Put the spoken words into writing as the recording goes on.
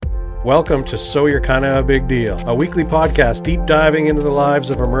Welcome to So You're Kinda a Big Deal, a weekly podcast deep diving into the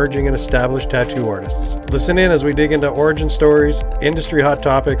lives of emerging and established tattoo artists. Listen in as we dig into origin stories, industry hot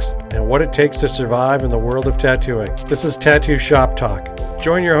topics, and what it takes to survive in the world of tattooing. This is Tattoo Shop Talk.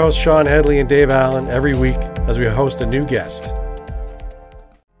 Join your hosts Sean Headley and Dave Allen every week as we host a new guest.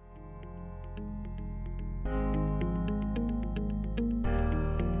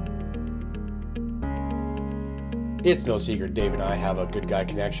 It's no secret Dave and I have a good guy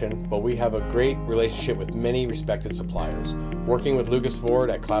connection, but we have a great relationship with many respected suppliers. Working with Lucas Ford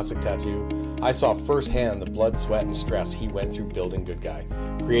at Classic Tattoo, I saw firsthand the blood, sweat, and stress he went through building Good Guy.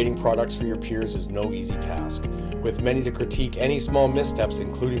 Creating products for your peers is no easy task. With many to critique any small missteps,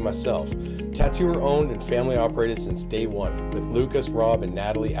 including myself, tattooer owned and family operated since day one. With Lucas, Rob, and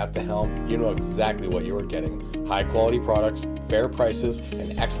Natalie at the helm, you know exactly what you are getting. High quality products, fair prices,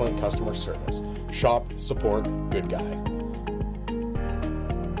 and excellent customer service. Shop, support, Good Guy.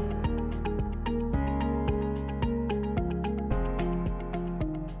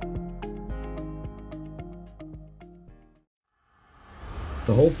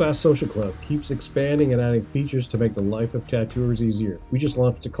 The Holdfast Social Club keeps expanding and adding features to make the life of tattooers easier. We just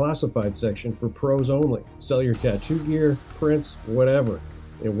launched a classified section for pros only. Sell your tattoo gear, prints, whatever,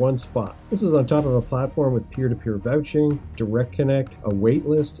 in one spot. This is on top of a platform with peer-to-peer vouching, direct connect, a wait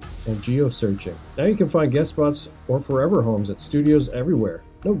list, and geo-searching. Now you can find guest spots or forever homes at studios everywhere.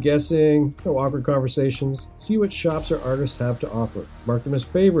 No guessing, no awkward conversations. See what shops or artists have to offer. Mark them as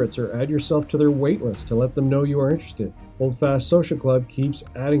favorites or add yourself to their wait list to let them know you are interested. Holdfast Social Club keeps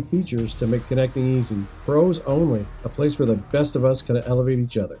adding features to make connecting easy. Pros only, a place where the best of us can elevate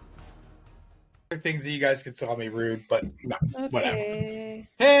each other. Things that you guys could call me rude, but no, whatever.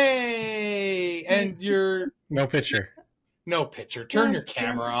 Hey, and you're No picture. no picture. Turn your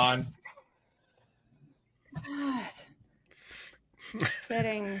camera on. God.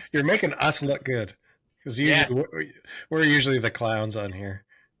 Settings. You're making us look good. Because we're usually the clowns on here.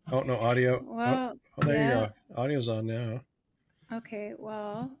 Oh, no audio. Well, oh, there you go. Audio's on now. Okay,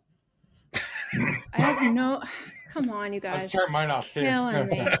 well, I have no... Come on, you guys. Let's turn mine off too. Killing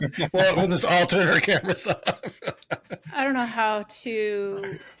me. Well, we'll just all turn our cameras off. I don't know how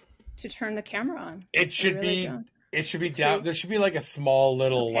to turn the camera on. It should be down. There should be like a small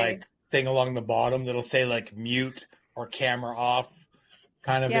little like thing along the bottom that'll say like mute or camera off,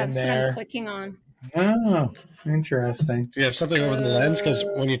 kind of in that's there. What I'm clicking on. Oh, interesting. Do you have something over the lens? Because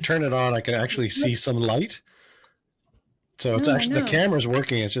when you turn it on, I can actually see some light. So it's actually the camera's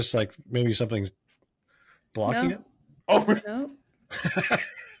working. It's just like maybe something's blocking it. Oh, no.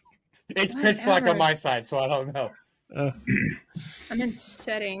 It's pitch black on my side, so I don't know. I'm in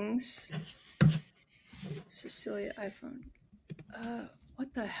settings. Cecelia iPhone.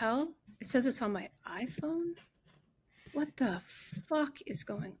 What the hell? It says it's on my iPhone? What the fuck is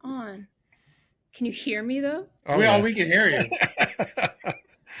going on? Can you hear me though? Oh, we can hear you.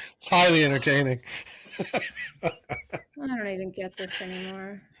 It's highly entertaining. I don't even get this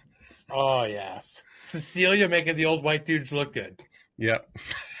anymore. Oh, yes. Cecelia making the old white dudes look good. Yep.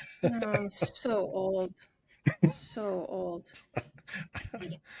 Oh, I'm so old. So old.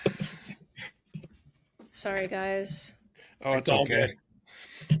 Sorry, guys. Oh, it's okay.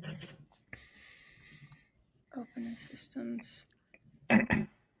 Open in systems.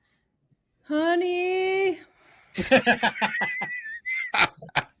 Honey! I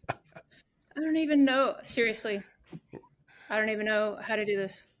don't even know. Seriously. I don't even know how to do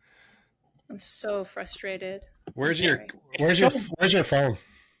this. I'm so frustrated. Where's your phone?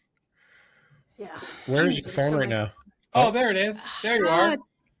 Yeah. Where's your phone right now? Oh, there it is. There you are.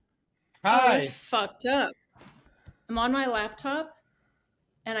 Hi. It's fucked up. I'm on my laptop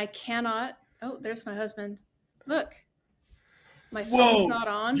and I cannot. Oh, there's my husband. Look. My phone's not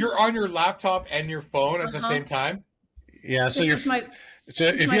on. You're on your laptop and your phone at the same time? Yeah, so if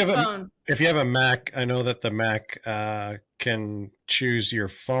you have a Mac, I know that the Mac can choose your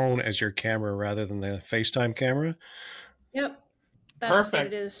phone as your camera rather than the FaceTime camera. Yep. That's Perfect. what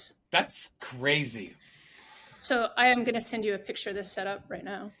it is. That's crazy. So I am going to send you a picture of this setup right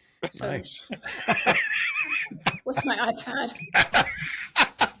now. So, nice. With my iPad.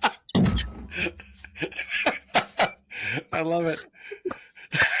 I love it.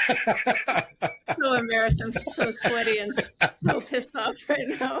 So embarrassed. I'm so sweaty and so pissed off right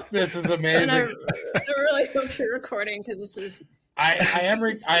now. This is amazing. And I really hope you're recording because this is... I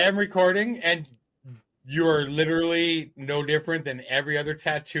am recording, and you are literally no different than every other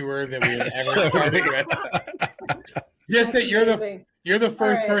tattooer that we have ever started with. Just that you're the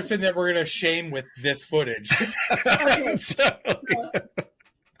first person that we're going to shame with this footage. Okay. So,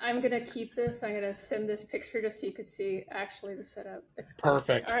 I I'm gonna keep this. I'm gonna send this picture just so you could see actually the setup. It's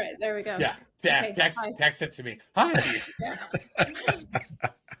Perfect. All right, there we go. Yeah. Okay, Text it to me. Hi. Yeah.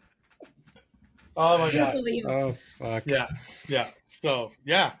 Oh my I god. believe. Oh fuck. Yeah. So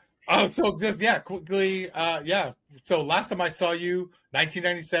yeah. Oh, so just quickly. So last time I saw you,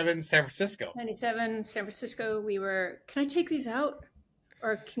 1997, San Francisco. 97, San Francisco. We were. Can I take these out,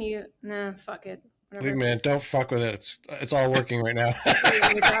 or can you? Nah, fuck it. Leave, man, don't fuck with it. It's all working right now.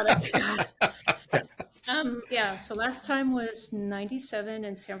 We got it. Yeah. So last time was 97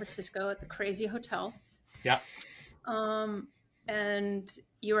 in San Francisco at the Crazy Hotel. Yeah. And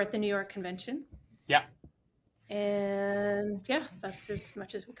you were at the New York Convention. Yeah. And yeah, that's as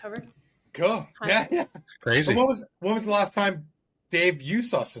much as we covered. Cool. Hi. Yeah. Crazy. So when was the last time, Dave, you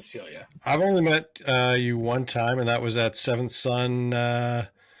saw Cecelia? I've only met you one time, and that was at Seventh Son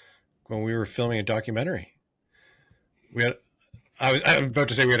when we were filming a documentary. I was about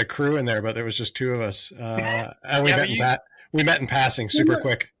to say we had a crew in there, but there was just two of us, and we met in passing, super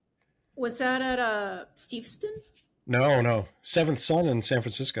quick. Was that at Steveston? No, Seventh Son in San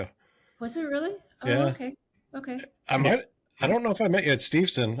Francisco. Was it really? Oh, Yeah. Okay. I don't know if I met you at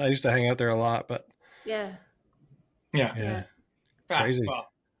Steveston. I used to hang out there a lot, but Yeah. Crazy.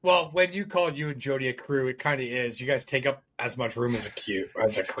 Well, when you called you and Jody a crew, it kind of is. You guys take up as much room as a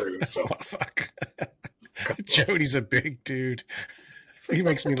crew. So oh, fuck. Jody's a big dude. He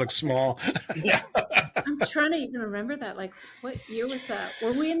makes me look small. Yeah. I'm trying to even remember that. Like, what year was that?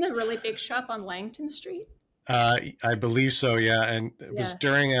 Were we in the really big shop on Langton Street? I believe so, yeah. And it was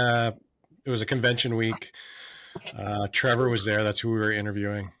during it was a convention week. Trevor was there. That's who we were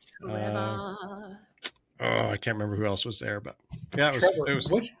interviewing. Trevor. I can't remember who else was there, but yeah, it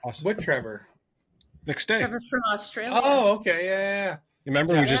was awesome. What Trevor? Next day. Trevor from Australia. Oh, okay, yeah. You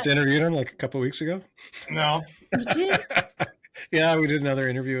remember we just interviewed him like a couple of weeks ago? No. You did? Yeah, we did another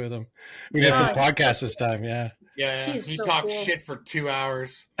interview with him. We did for the podcast this time, yeah. Yeah, he so talked cool. shit for 2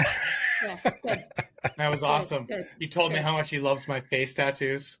 hours. Yeah, good. That was awesome. Good. He told me how much he loves my face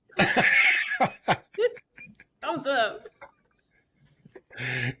tattoos. Thumbs up.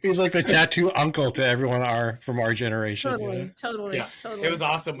 He's like the tattoo uncle to everyone from our generation. Totally. Yeah, it was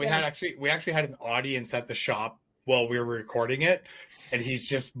awesome. We actually had an audience at the shop while we were recording it, and he's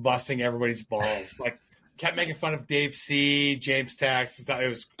just busting everybody's balls. Like, kept making fun of Dave C, James Tax. It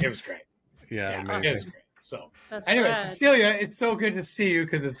was great. Yeah, amazing. It was great. So, That's anyway, rad. Cecelia, it's so good to see you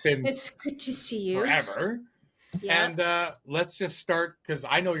because it's good to see you forever. Yeah. And let's just start because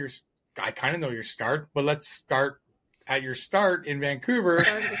I kind of know your start, but let's start at your start in Vancouver.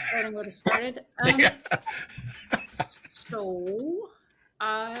 Starting what it started. So,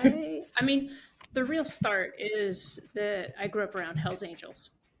 I mean, the real start is that I grew up around Hell's Angels.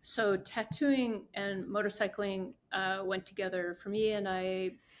 So tattooing and motorcycling went together for me, and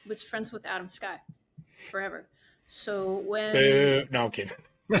I was friends with Adam Sky forever. So when no, I'm kidding.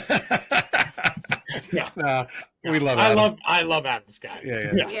 No, we love Adam. I love Adam Sky.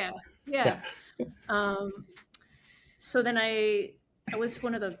 Yeah. So then I was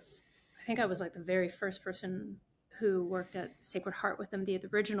I think I was like the very first person who worked at Sacred Heart with him, the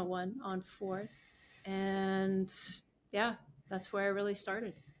original one on 4th. And yeah, that's where I really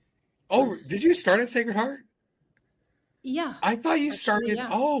started. Oh, did you start at Sacred Heart? Yeah. I thought you started. Yeah.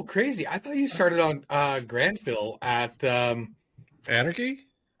 Oh, crazy! I thought you started on Granville at Anarchy.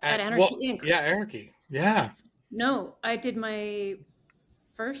 At Anarchy Inc. Yeah, Anarchy. Yeah. No, I did my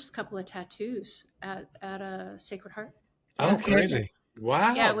first couple of tattoos at a Sacred Heart. Oh, crazy!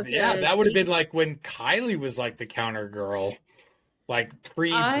 Wow. Yeah, that would have been like when Kylie was like the counter girl, like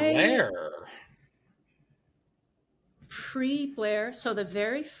pre-Blair. Pre-Blair. So the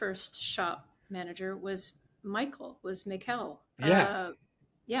very first shop manager was Michael. Yeah.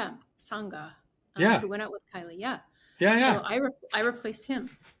 Sangha. Yeah. Who went out with Kylie. Yeah. Yeah. So I replaced him.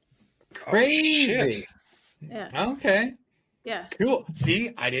 Crazy. Oh, shit. Yeah. Okay. Yeah. Cool.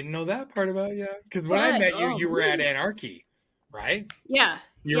 See, I didn't know that part about you. Because when I met you, you were at Anarchy, right? Yeah.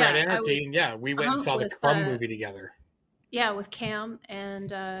 You were at Anarchy, and we went and saw the Crumb movie together. Yeah, with Cam and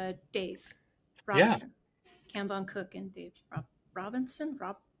Dave Robinson. Cam Von Cook and Dave Robinson.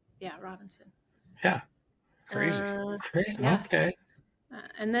 Robinson. Yeah. Crazy. Yeah. Okay.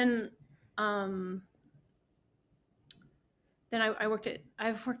 And then I've worked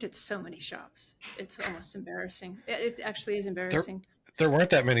at so many shops. It's almost embarrassing. It actually is embarrassing. There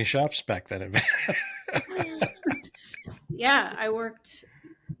weren't that many shops back then. Yeah, I worked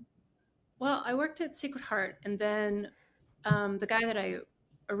at Sacred Heart, and then the guy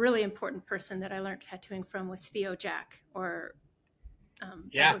a really important person that I learned tattooing from was Theo Jack, or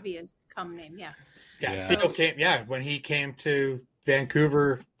that would be his common name. Yeah. Theo came. Yeah, when he came to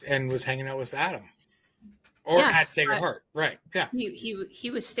Vancouver and was hanging out with Adam, or at Sacred Heart, right? Yeah. He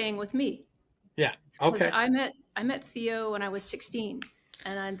was staying with me. Yeah. Okay. I met Theo when I was 16,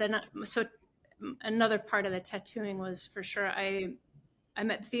 and so another part of the tattooing was for sure I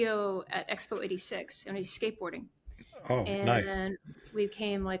met Theo at Expo 86 and he's skateboarding. Oh, and nice. And we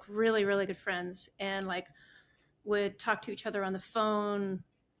became like really, really good friends and like would talk to each other on the phone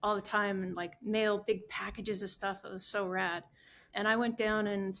all the time and like mail big packages of stuff. It was so rad. And I went down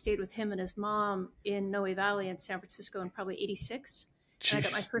and stayed with him and his mom in Noe Valley in San Francisco in probably 86. And I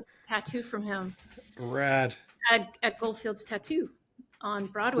got my first tattoo from him. Rad. At Goldfield's Tattoo on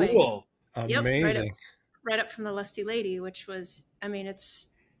Broadway. Cool. Amazing. Yep, right up from the Lusty Lady, which was, I mean,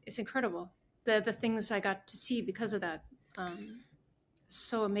 it's incredible. The things I got to see because of that.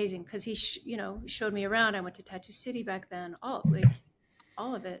 So amazing because he showed me around. I went to Tattoo City back then, all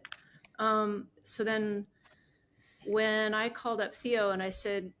of it. So then when I called up Theo and I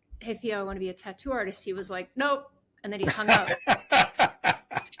said, "Hey Theo, I want to be a tattoo artist," he was like, "Nope," and then he hung up.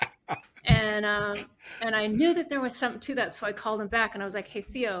 And I knew that there was something to that, so I called him back and I was like, "Hey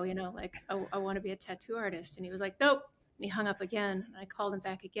Theo, I want to be a tattoo artist," and he was like, "Nope," and he hung up again. And I called him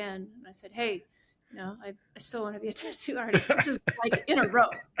back again and I said, "Hey, I still want to be a tattoo artist." This is like in a row,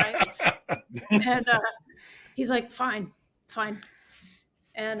 right? And he's like, fine.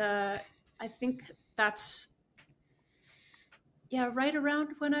 And I think that's, right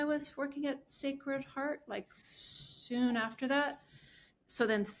around when I was working at Sacred Heart, like soon after that. So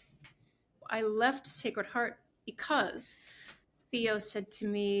then I left Sacred Heart because Theo said to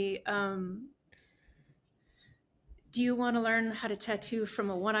me, "Do you want to learn how to tattoo from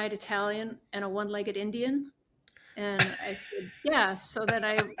a one-eyed Italian and a one-legged Indian?" And I said, yeah. So then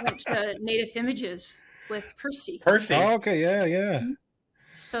I went to Native Images with Percy. Oh, okay. Yeah.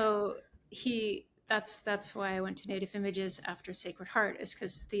 So that's why I went to Native Images after Sacred Heart, is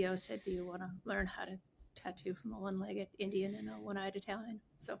because Theo said, "Do you want to learn how to tattoo from a one-legged Indian and a one-eyed Italian?"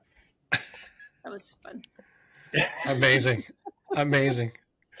 So that was fun. Amazing.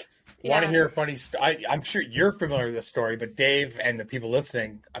 Want to hear a funny story? I'm sure you're familiar with this story, but Dave and the people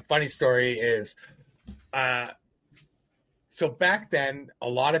listening, a funny story is, so back then, a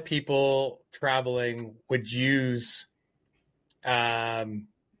lot of people traveling would use pre-made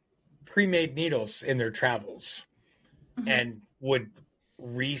needles in their travels and would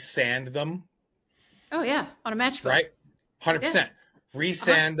re-sand them. Oh yeah, on a matchbook. Right? 100%. Yeah.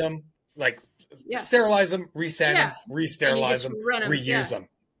 Re-sand them, like sterilize them, re-sand them, re-sterilize them, reuse them.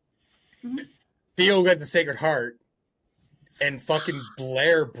 Mm-hmm. Theo got the Sacred Heart and fucking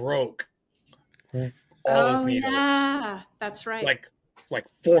Blair broke all his needles. Yeah, that's right. Like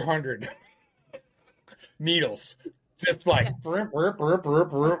 400 needles. Just like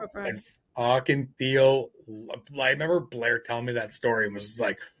and fucking Theo. I remember Blair telling me that story and was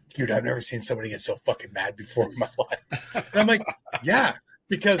like, "Dude, I've never seen somebody get so fucking mad before in my life." And I'm like, yeah,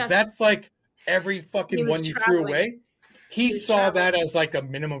 because that's like every fucking one you threw away. He saw that as like a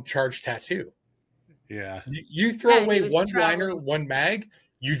minimum charge tattoo. Yeah. You throw away one liner, one mag,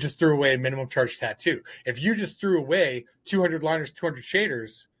 you just threw away a minimum charge tattoo. If you just threw away 200 liners, 200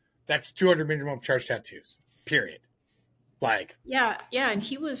 shaders, that's 200 minimum charge tattoos, period. Like, yeah. And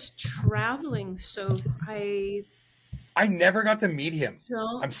he was traveling. So I never got to meet him.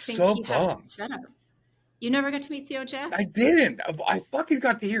 I'm so bummed. You never got to meet Theo Jack? I didn't. I fucking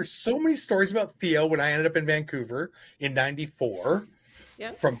got to hear so many stories about Theo when I ended up in Vancouver in 94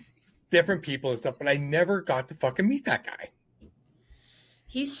 from different people and stuff, but I never got to fucking meet that guy.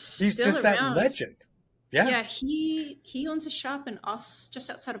 He's just around. That legend. Yeah. He owns a shop in just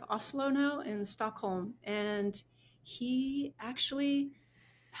outside of Oslo now in Stockholm, and he actually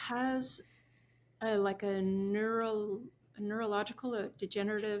has a neurological, a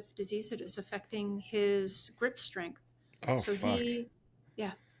degenerative disease that is affecting his grip strength. Oh, so fuck.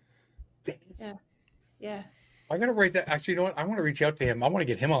 Yeah. I gotta write that. Actually, you know what? I want to reach out to him. I want to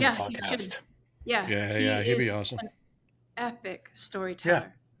get him on the podcast. He'd be awesome. An epic storyteller. Yeah.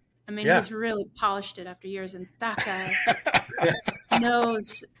 I mean, he's really polished it after years, and that guy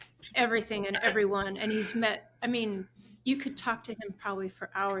knows everything and everyone. And he's met, I mean, you could talk to him probably for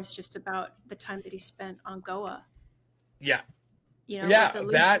hours just about the time that he spent on Goa. Yeah.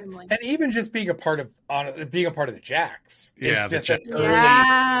 That and even just being a part of the Jacks. Yeah, it's just an early,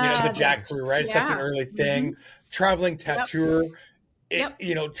 the Jack crew, right? It's such an early thing. Mm-hmm. Traveling tattooer,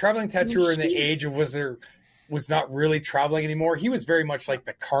 traveling tattooer in the age of was not really traveling anymore. He was very much like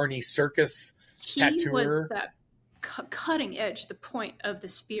the carny circus tattooer. He was that cutting edge, the point of the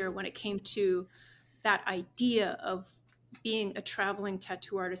spear when it came to that idea of being a traveling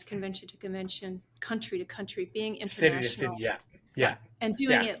tattoo artist, convention to convention, country to country, being international. City to city, Yeah. And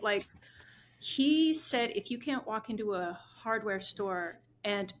doing it like he said, if you can't walk into a hardware store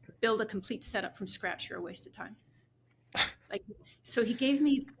and build a complete setup from scratch, you're a waste of time. Like, so he gave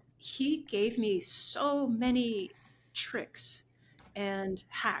me so many tricks and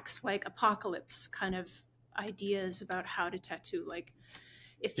hacks, like apocalypse kind of ideas about how to tattoo. Like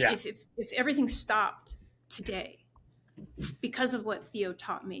if everything stopped today because of what Theo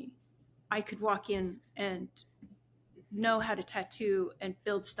taught me, I could walk in and know how to tattoo and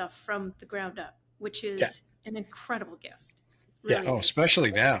build stuff from the ground up, which is an incredible gift. Really Oh,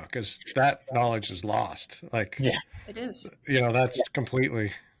 especially now, because that knowledge is lost. Like, it is. That's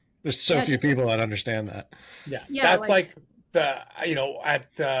completely. There's so few people that understand that. Yeah, that's like the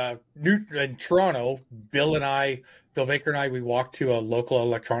at in Toronto, Bill Baker and I, we walked to a local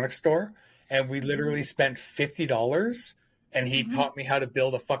electronics store, and we literally spent $50, and he taught me how to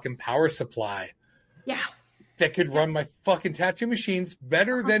build a fucking power supply. Yeah. That could run my fucking tattoo machines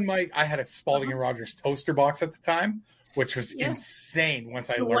better than I had a Spalding and Rogers toaster box at the time, which was insane once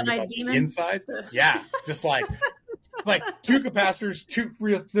I learned about the inside. Yeah, just like two capacitors,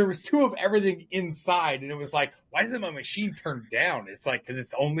 there was two of everything inside, and it was like, why doesn't my machine turn down? It's like, because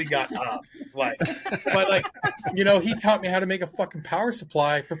it's only got up. He taught me how to make a fucking power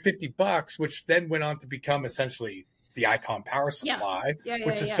supply for $50, which then went on to become essentially the Icon power supply,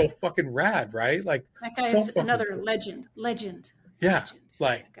 which is so fucking rad, right? Like, that guy's another cool. legend. Yeah,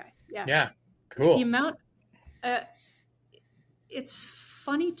 that guy. Yeah, cool. The amount. It's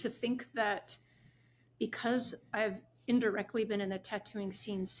funny to think that because I've indirectly been in the tattooing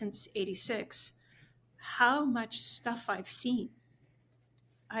scene since '86, how much stuff I've seen.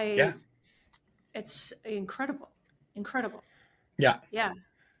 It's incredible. Yeah.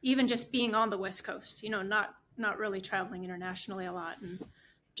 Even just being on the West Coast, not really traveling internationally a lot, and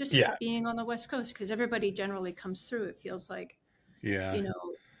just being on the West Coast, because everybody generally comes through, it feels like,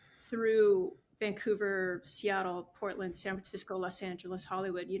 through Vancouver, Seattle, Portland, San Francisco, Los Angeles,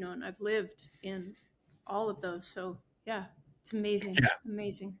 Hollywood, and I've lived in all of those. So it's amazing.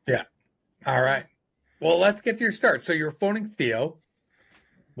 Amazing. Yeah. All right. Well, let's get to your start. So you're phoning Theo,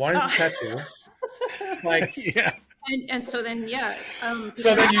 wanting to tattoo. And so then,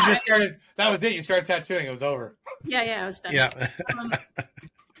 so then you just started, that was it. You started tattooing. It was over. Yeah, I was done. Yeah.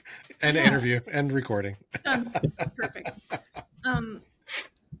 And interview and recording. Perfect.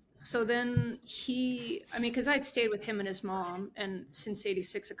 So then because I'd stayed with him and his mom, and since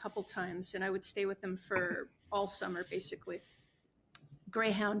 '86 a couple times, and I would stay with them for all summer, basically.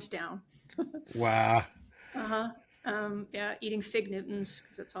 Greyhound down. Wow. Eating Fig Newtons,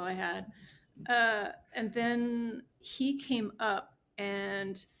 because that's all I had. And then he came up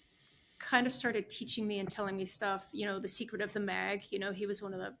and kind of started teaching me and telling me stuff, the secret of the mag. He was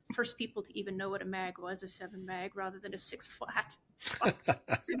one of the first people to even know what a mag was, a 7 mag rather than a 6 flat.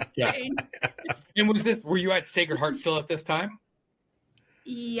 It's insane. And were you at Sacred Heart still at this time?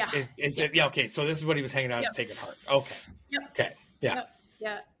 Yeah. Is it? Yeah. Okay. So this is when he was hanging out at Sacred Heart. Okay. Yep. Okay. Yeah.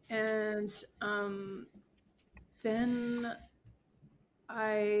 Yep. And then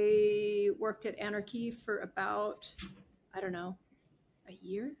I worked at Anarchy for about, I don't know, a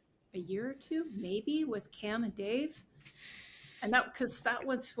year or two, maybe, with Cam and Dave. And because that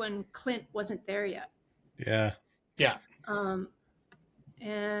was when Clint wasn't there yet. Yeah. Yeah.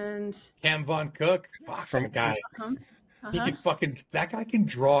 And Cam Von Cook, from a guy. He can that guy can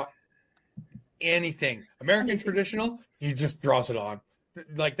draw anything. American traditional, he just draws it on.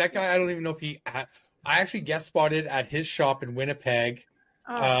 Like that guy, I don't even know if I actually guest spotted at his shop in Winnipeg,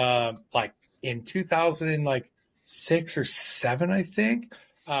 in 2006 or 7, I think.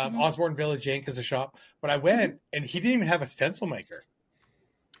 Osborne Village Inc. is a shop, but I went and he didn't even have a stencil maker.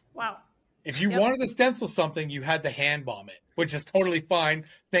 Wow. If you wanted to stencil something, you had to hand bomb it, which is totally fine.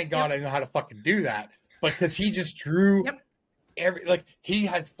 Thank God I know how to fucking do that. But because he just drew he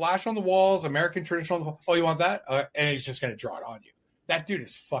had flash on the walls, American traditional on the wall. Oh, you want that? And he's just going to draw it on you. That dude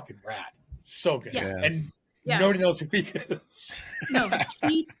is fucking rad. So good. Yeah. And nobody knows who he is. No,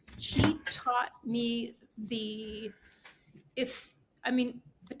 he taught me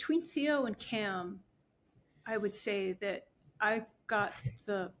between Theo and Cam, I would say that I've got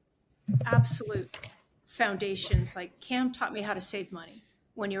the absolute foundations. Like Cam taught me how to save money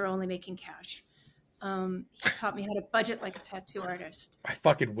when you're only making cash. He taught me how to budget like a tattoo artist. I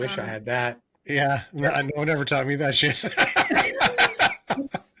fucking wish I had that. Yeah, no one ever taught me that shit.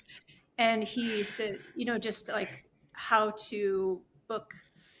 And he said, just like how to book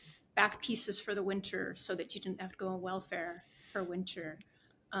back pieces for the winter so that you didn't have to go on welfare for winter.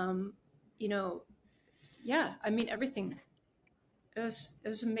 Everything. It was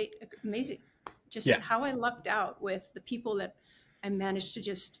amazing. Just how I lucked out with the people that I managed to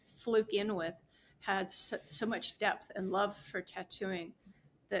just fluke in with had so much depth and love for tattooing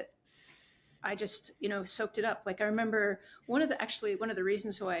that I just, soaked it up. Like I remember one of the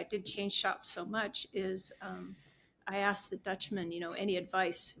reasons why I did change shops so much is I asked the Dutchman, any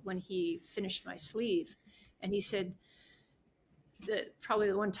advice when he finished my sleeve. And he said that probably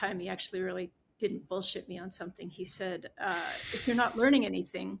the one time he actually really didn't bullshit me on something. He said, if you're not learning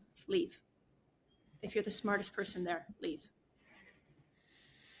anything, leave. If you're the smartest person there, leave.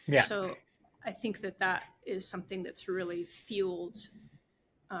 Yeah. So I think that is something that's really fueled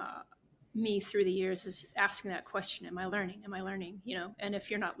me through the years, is asking that question. Am I learning? Am I learning? And if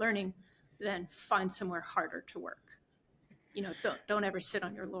you're not learning, then find somewhere harder to work. Don't ever sit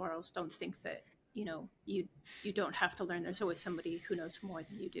on your laurels. Don't think that, you don't have to learn. There's always somebody who knows more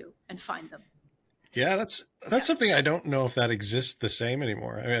than you do, and find them. Yeah, that's something I don't know if that exists the same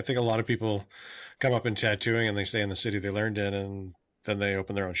anymore. I mean, I think a lot of people come up in tattooing and they stay in the city they learned in, and then they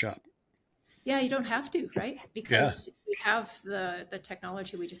open their own shop. Yeah, you don't have to, right? Because we have the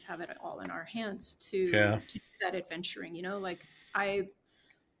technology. We just have it all in our hands to do that adventuring. Like I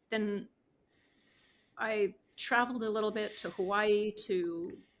traveled a little bit to Hawaii,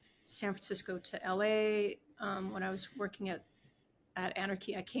 to San Francisco, to LA when I was working at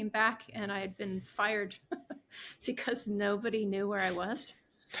Anarchy. I came back and I had been fired because nobody knew where I was.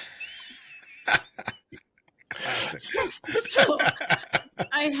 Classic. So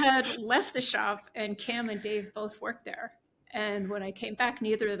I had left the shop, and Cam and Dave both worked there. And when I came back,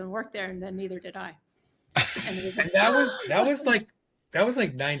 neither of them worked there, and then neither did I. And it was like, that was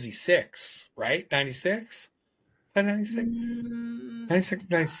like 96, right? 96? 96? 96,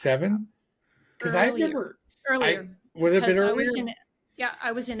 97? Because I remember earlier. Was it a bit earlier?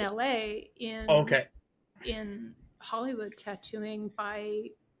 I was in LA in Hollywood tattooing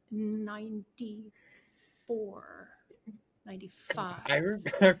by 94, 95. I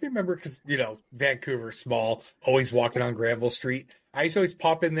remember because, Vancouver, small, always walking on Granville Street. I used to always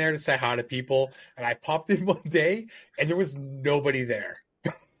pop in there to say hi to people. And I popped in one day and there was nobody there.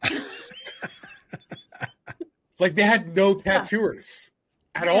 Like they had no tattooers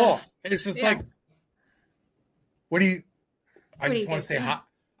at all. And it's just like, what do you... I just want to say hi.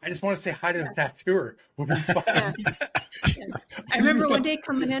 I just want to say hi to the tattooer. I remember one day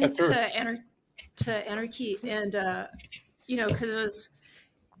coming into Anarchy, and because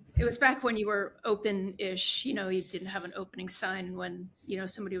it was back when you were open-ish. You didn't have an opening sign. When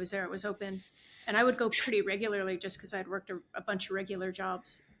somebody was there, it was open, and I would go pretty regularly just because I'd worked a bunch of regular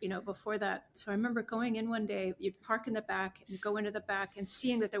jobs, before that. So I remember going in one day. You'd park in the back and go into the back, and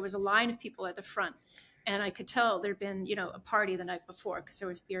seeing that there was a line of people at the front. And I could tell there'd been, a party the night before because there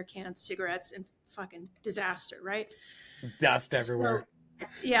was beer cans, cigarettes, and fucking disaster, right? Dust everywhere.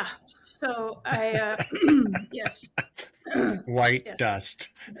 So I, yes. White dust.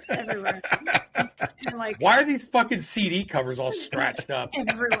 Everywhere. And why are these fucking CD covers all scratched up?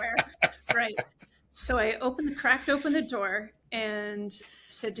 Everywhere. Right. So I cracked open the door and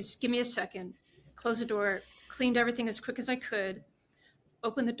said, just give me a second, close the door, cleaned everything as quick as I could,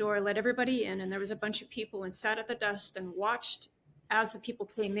 opened the door, let everybody in, and there was a bunch of people, and sat at the desk and watched as the people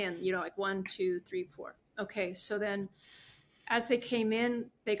came in, 1, 2, 3, 4. Okay, so then as they came in,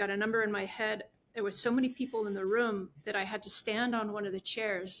 they got a number in my head. There was so many people in the room that I had to stand on one of the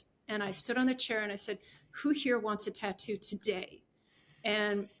chairs, and I stood on the chair and I said, who here wants a tattoo today?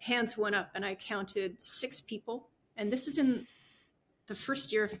 And hands went up, and I counted 6 people, and this is in the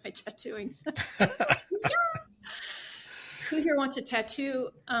first year of my tattooing. Who here wants a tattoo?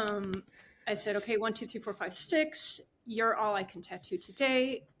 I said, okay, 1, 2, 3, 4, 5, 6. You're all I can tattoo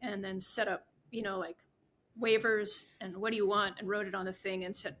today. And then set up, waivers and what do you want? And wrote it on the thing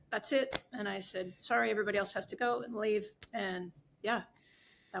and said, that's it. And I said, sorry, everybody else has to go and leave. And that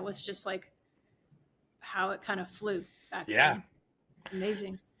was just like how it kind of flew back then.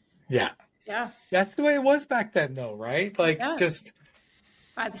 Amazing. Yeah. Yeah. That's the way it was back then though, right? Like just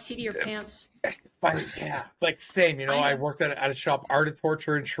by the seat of your pants. Like same, I worked at a shop, Art of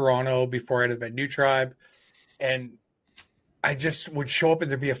Torture in Toronto before I had my New Tribe, and I just would show up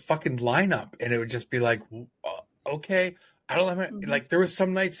and there'd be a fucking lineup, and it would just be like, okay, I don't have like there was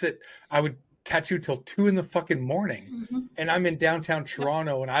some nights that I would tattoo till 2 in the fucking morning, and I'm in downtown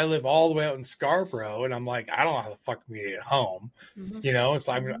Toronto, and I live all the way out in Scarborough, and I'm like, I don't know how the fuck I'm gonna get home,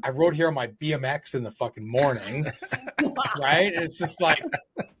 so I rode here on my BMX in the fucking morning, right? And it's just like.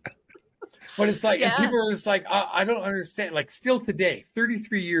 But it's like, and people are just like, I don't understand. Like, still today,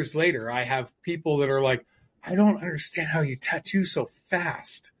 33 years later, I have people that are like, I don't understand how you tattoo so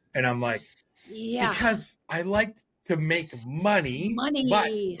fast. And I'm like, because I like to make money.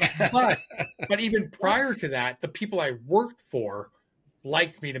 Money. But even prior to that, the people I worked for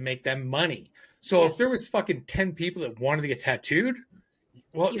liked me to make them money. So if there was fucking 10 people that wanted to get tattooed,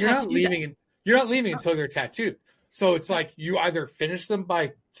 well, you're not leaving until they're tattooed. So it's like you either finish them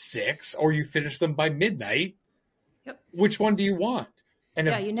by 6 or you finish them by midnight. Yep. Which one do you want? And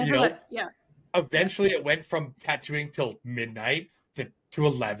you never eventually it went from tattooing till midnight to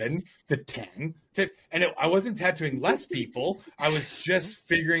 11 to 10 I wasn't tattooing less people. I was just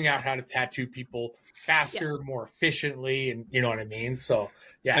figuring out how to tattoo people faster, more efficiently, and you know what I mean. So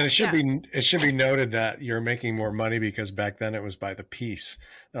and it should be noted that you're making more money because back then it was by the piece,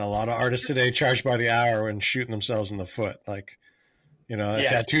 and a lot of artists today charge by the hour and shooting themselves in the foot. Like, you know,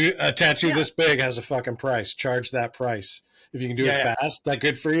 a tattoo this big has a fucking price. Charge that price. If you can do it fast, that's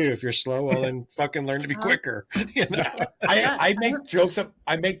good for you. If you're slow, well, then fucking learn to be quicker. You know? I make jokes.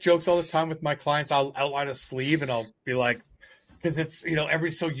 I make jokes all the time with my clients. I'll outline a sleeve and I'll be like, because it's, you know,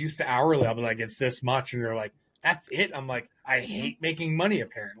 everybody's so used to hourly. I'll be like, it's this much, and they're like, that's it. I'm like, I hate making money.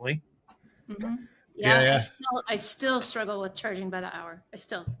 Apparently. Mm-hmm. I still struggle with charging by the hour. I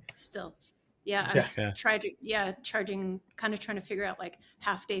still. Charging, kind of trying to figure out like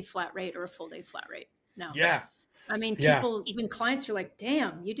half day flat rate or a full day flat rate now. Yeah. I mean, people, even clients are like,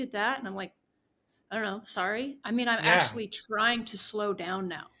 damn, you did that. And I'm like, I don't know. Sorry. I mean, I'm actually trying to slow down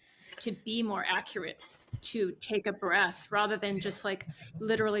now to be more accurate, to take a breath rather than just like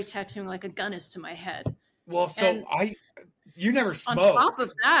literally tattooing like a gun is to my head. Well, so you never smoked. On top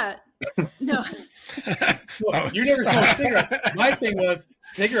of that, no. You never smoked cigarettes. My thing was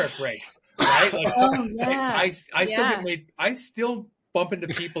cigarette breaks, right? Like, I still bump into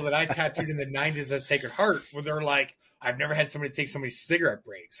people that I tattooed in the 90s at Sacred Heart where they're like, I've never had somebody take so many cigarette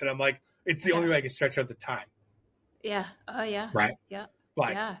breaks. And I'm like, it's the only way I can stretch out the time. Yeah. Oh, yeah. Right. Yeah.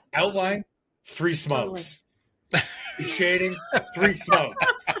 But outline, 3 smokes. Totally. Shading, 3 smokes.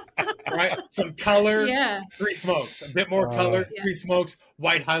 Right? Some color, 3 smokes. A bit more color, 3 smokes.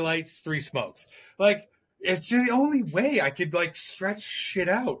 White highlights, 3 smokes. Like, it's just the only way I could like stretch shit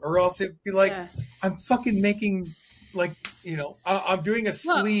out, or else it'd be like, I'm fucking making, like, you know, I'm doing a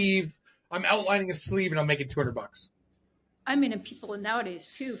sleeve. I'm outlining a sleeve and I'm making $200. I mean, and people nowadays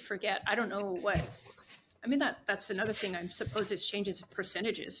too forget. I don't know what. I mean, that's another thing. I suppose it changes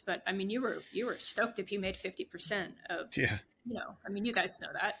percentages, but I mean, you were stoked if you made 50% of. Yeah. You know, I mean, you guys know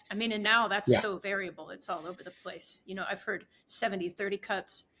that. I mean, and now that's so variable. It's all over the place. You know, I've heard 70-30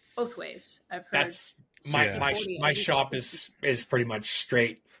 cuts both ways. I've heard that's my shop is pretty much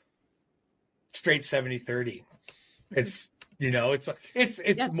straight 70-30. It's, you know, it's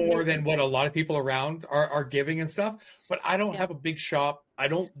more than what a lot of people around are giving and stuff. But I don't have a big shop. I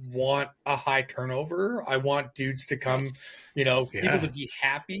don't want a high turnover. I want dudes to come, you know, people to be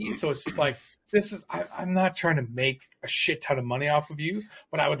happy. So it's just like, I'm not trying to make a shit ton of money off of you,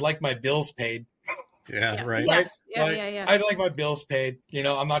 but I would like my bills paid. Right. I'd like my bills paid. You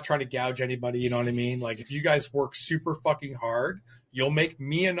know, I'm not trying to gouge anybody. You know what I mean? Like, if you guys work super fucking hard, you'll make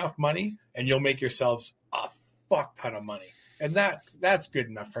me enough money and you'll make yourselves a fuck ton of money. And that's good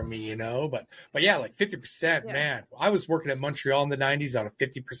enough for me, you know. But yeah, like 50%, man. I was working at Montreal in the 90s on a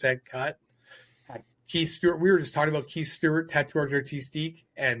 50% cut. Keith Stewart, we were just talking about Keith Stewart, Tattoo Artistique,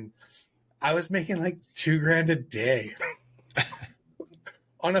 and I was making like $2,000 a day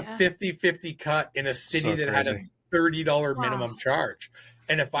on a 50-50 cut in a city that had a $30 minimum charge.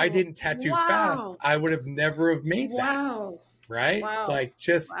 And if I didn't tattoo fast, I would have never have made that. Right? Like,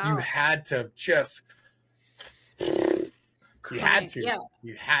 just you had to just. You had to. Yeah.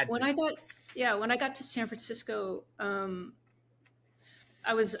 You had to. When I got to San Francisco,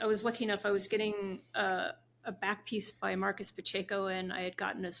 I was lucky enough. I was getting a back piece by Marcus Pacheco, and I had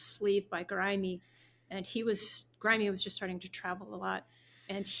gotten a sleeve by Grimy, and Grimy was just starting to travel a lot,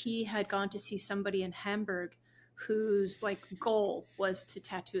 and he had gone to see somebody in Hamburg whose like goal was to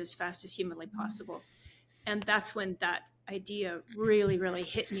tattoo as fast as humanly possible, and that's when that idea really, really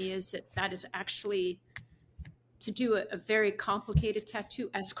hit me. Is that is actually to do a very complicated tattoo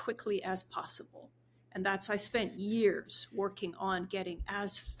as quickly as possible. And I spent years working on getting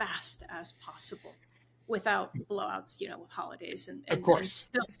as fast as possible without blowouts, you know, with holidays and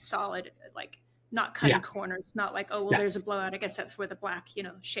still solid, like not cutting corners, not like, oh, well, there's a blowout. I guess that's where the black, you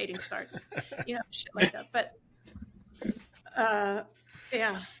know, shading starts, you know, shit like that. But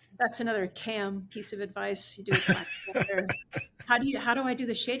that's another Cam piece of advice. You do it. How do I do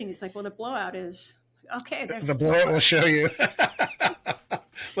the shading? It's like, well, the blowout is, okay, there's the blowout will show you.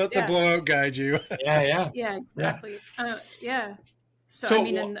 Let the blowout guide you. Yeah, exactly. So I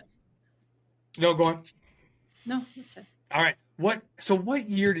mean, no, go on. No, that's it. All right. What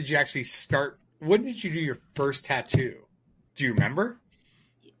year did you actually start when did you do your first tattoo? Do you remember?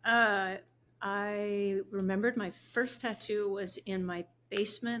 I remembered my first tattoo was in my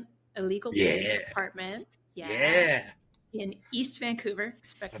basement, illegal Yeah. basement apartment. Yeah. In East Vancouver.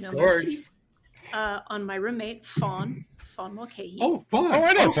 Expect Of no course. mercy. On my roommate, Fawn Mulcahy. Oh, fun. Oh,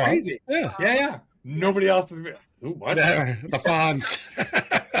 I know Oh, Fawn. crazy. Yeah. Yeah. Nobody Yes. else is. Ooh, what? The Fawns.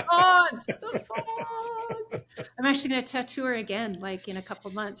 Fawns! The Fawns! I'm actually going to tattoo her again, like in a couple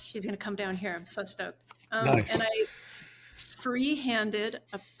of months. She's going to come down here. I'm so stoked. Nice. And I free-handed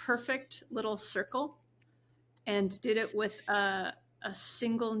a perfect little circle and did it with a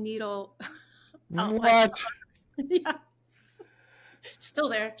single needle. What? Yeah. Still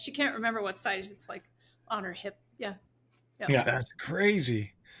there. She can't remember what side. It's like on her hip. Yeah. That's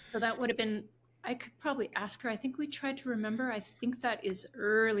crazy. So that would have been, I could probably ask her. I think we tried to remember. I think that is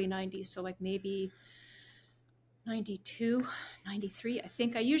early 90s. So like maybe 92, 93. I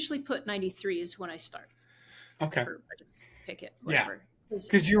think I usually put 93 is when I start. Okay. Or I just pick it. Whatever.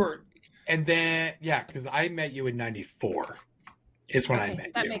 Because you were, and then, because I met you in 94 is when I met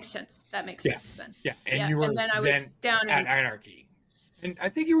you. That makes sense. That makes sense then. Yeah. And you were and then I was down at in Anarchy. And I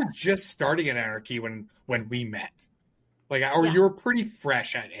think you were just starting at Anarchy when we met. Like, or you were pretty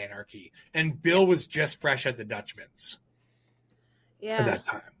fresh at Anarchy. And Bill was just fresh at the Dutchman's. At that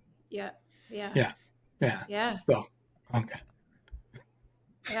time. Yeah. So, okay.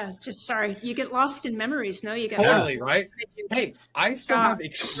 Yeah, it's just sorry. You get lost in memories. No, you get Totally, lost. right? Hey, I still have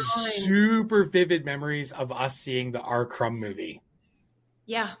super vivid memories of us seeing the R. Crumb movie.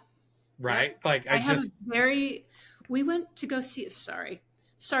 Yeah. Right? Like, we went to go see, sorry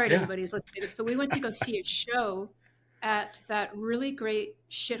to everybody who's listening to this, but we went to go see a show at that really great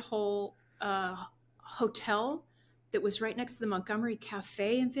shithole hotel that was right next to the Montgomery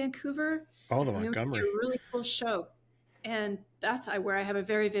Cafe in Vancouver. Oh, the Montgomery. Montgomery. It was a really cool show. And that's where I have a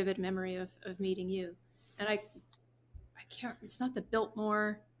very vivid memory of meeting you. And I can't, it's not the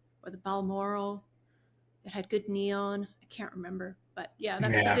Biltmore or the Balmoral. It had good neon. I can't remember. But that's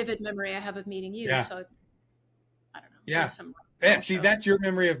the vivid memory I have of meeting you. Yeah. So I don't know. Yeah. See, that's your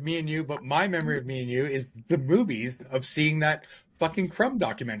memory of me and you, but my memory of me and you is the movies of seeing that fucking Crumb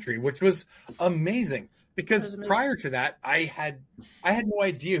documentary, which was amazing. Because prior to that, I had no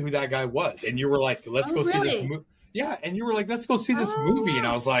idea who that guy was. And you were like, let's go see this movie. Yeah, and you were like, let's go see this movie. And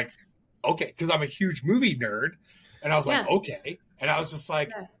I was like, okay, because I'm a huge movie nerd. And I was like, okay. And I was just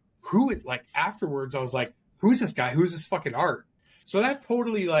like, afterwards, I was like, who's this guy? Who's this fucking art? So that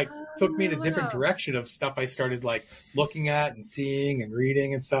totally took me in a different direction of stuff I started looking at and seeing and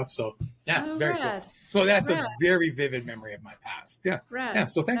reading and stuff. So it's very cool. So that's a very vivid memory of my past. Yeah. Yeah.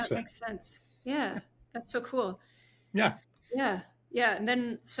 So thanks for that. Makes sense. Yeah. That's so cool. Yeah. Yeah. Yeah. And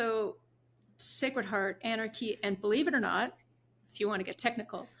then so Sacred Heart, Anarchy, and believe it or not, if you want to get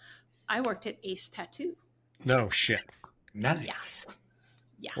technical, I worked at Ace Tattoo. No shit. Nice.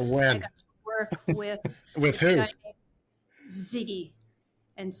 Yeah. When? I got to work with with who? Guy named Ziggy.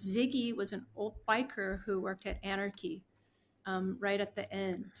 And Ziggy was an old biker who worked at Anarchy right at the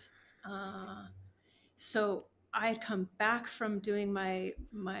end. So I had come back from doing my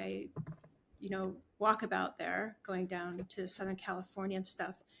walkabout there, going down to Southern California and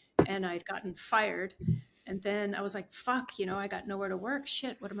stuff. And I'd gotten fired. And then I was like, fuck, I got nowhere to work.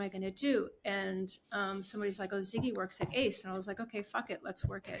 Shit, what am I going to do? And somebody's like, oh, Ziggy works at Ace. And I was like, okay, fuck it. Let's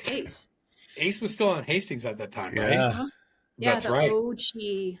work at Ace. Ace was still on Hastings at that time, right? Yeah. That's right. OG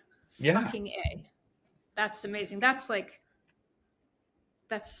fucking A. That's amazing. That's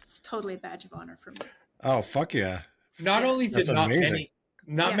totally a badge of honor for me. Oh, fuck yeah. Not only did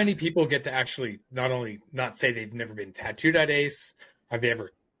not many people get to actually not say they've never been tattooed at Ace, have they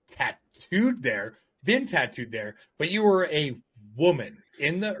ever been tattooed there, but you were a woman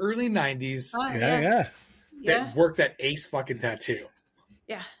in the early 90s that worked at Ace fucking Tattoo.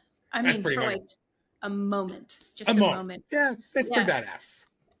 Yeah. I mean, for a moment. Just a moment. Yeah, that's pretty badass.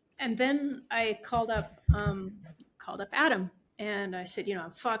 And then I called up Adam and I said,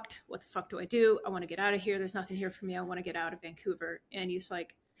 I'm fucked. What the fuck do I do? I want to get out of here. There's nothing here for me. I want to get out of Vancouver. And he's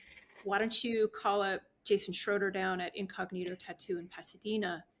like, why don't you call up Jason Schroeder down at Incognito Tattoo in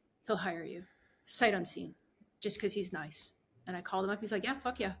Pasadena? He'll hire you. Sight unseen. Just because he's nice. And I called him up. He's like, yeah,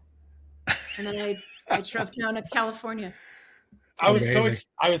 fuck yeah. And then I drove down to California. I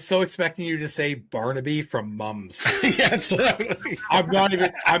was so expecting you to say Barnaby from Mums. Yes. I'm not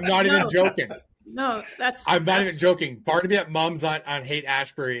even joking. No, I'm not even joking. Barnaby at Mums on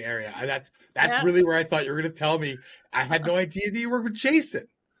Haight-Ashbury area. And that's really where I thought you were going to tell me. I had no idea that you worked with Jason.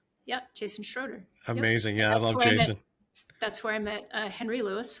 Yeah, Jason Schroeder. Amazing. Yep. Yeah, I love Jason. That's where I met Henry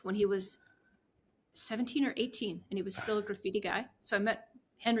Lewis when he was 17 or 18, and he was still a graffiti guy. So I met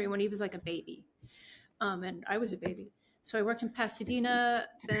Henry when he was like a baby. and I was a baby. So I worked in Pasadena,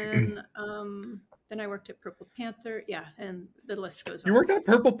 then I worked at Purple Panther. Yeah, and the list goes on. You worked at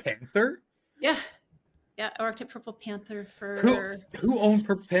Purple Panther? Yeah. Yeah, I worked at Purple Panther for... Who owned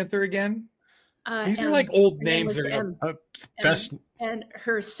Purple Panther again? These are like old names. Best. And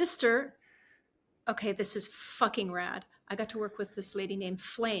her sister... Okay, this is fucking rad. I got to work with this lady named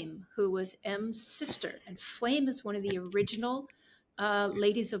Flame, who was M's sister. And Flame is one of the original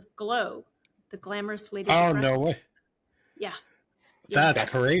Ladies of Glow, the glamorous ladies of no way. Yeah. That's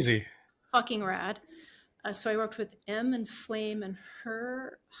crazy. Fucking rad. So I worked with M and Flame and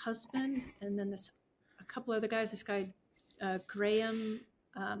her husband, and then a couple other guys. This guy, Graham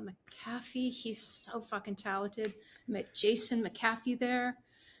McAfee, he's so fucking talented. I met Jason McAfee there,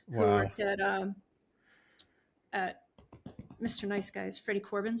 who worked at Mr. Nice Guys, Freddie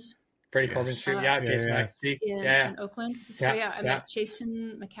Corbin's. Freddie Corbin's, in Oakland. So I met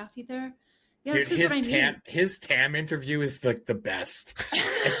Jason McAfee there. Yeah, dude, this is what I mean. His TAM interview is the best.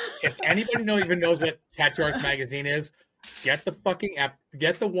 if anybody even knows what Tattoo Arts Magazine is, get the fucking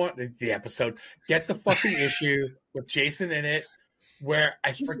get the fucking issue with Jason in it, where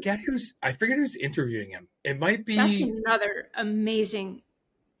I forget who's interviewing him. It might be that's another amazing.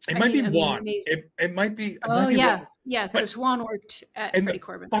 It might be Juan. It might be. Yeah, because Juan worked at Freddie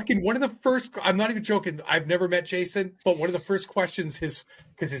Corbin. Fucking one of the first. I'm not even joking. I've never met Jason, but one of the first questions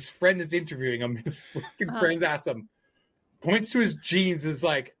because his friend is interviewing him. His fucking friend asks him, points to his jeans, is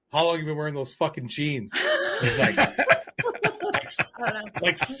like, "How long have you been wearing those fucking jeans?" He's like,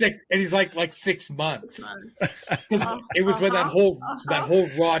 like 6, and he's like 6 months. 6 months. It was when that whole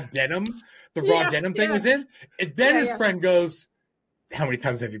raw denim, denim thing was in, and then his friend goes, "How many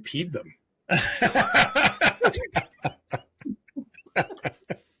times have you peed them?"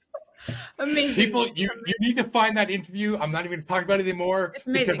 Amazing. People, you need to find that interview. I'm not even talking about it anymore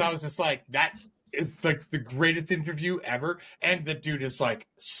because I was just like, that is the greatest interview ever. And the dude is like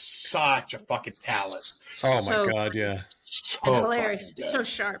such a fucking talent. Oh my God, yeah. So hilarious. So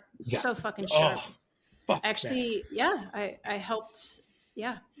sharp. Yeah. So fucking sharp. Actually, I helped.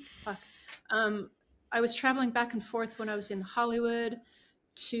 Yeah. Fuck. I was traveling back and forth when I was in Hollywood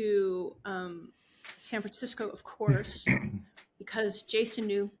to San Francisco, of course, because Jason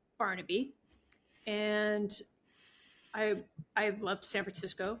knew Barnaby, and I loved San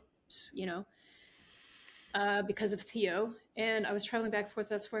Francisco, because of Theo. And I was traveling back and forth.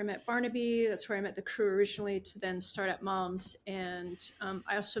 That's where I met Barnaby. That's where I met the crew originally to then start at Mom's. And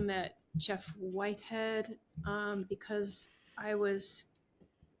I also met Jeff Whitehead because I was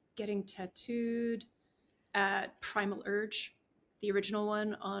getting tattooed at Primal Urge, the original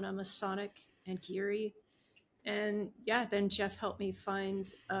one on a Masonic and Geary. And then Jeff helped me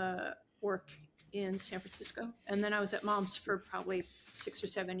find work in San Francisco. And then I was at Mom's for probably 6 or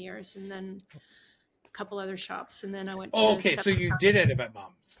 7 years, and then a couple other shops. And then I went to so you did end up at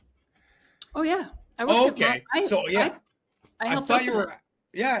Mom's. Oh, yeah. I worked at Mom's. I thought you were...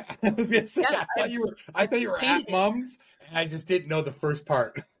 Yeah, I was gonna say, I thought you were at Mom's, and I just didn't know the first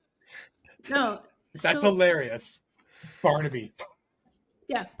part. No. That's hilarious. Barnaby.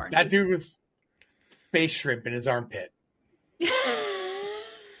 Yeah, Barnaby. That dude was space shrimp in his armpit.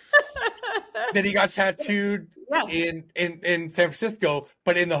 Then he got tattooed in San Francisco,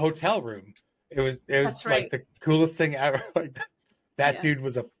 but in the hotel room. It was like the coolest thing ever. Like that dude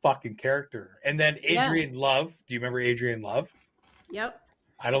was a fucking character. And then Adrian Love. Do you remember Adrian Love? Yep.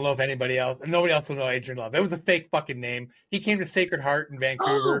 I don't know if nobody else will know Adrian Love. It was a fake fucking name. He came to Sacred Heart in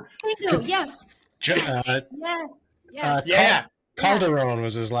Vancouver. Oh, bingo, yes. Calderon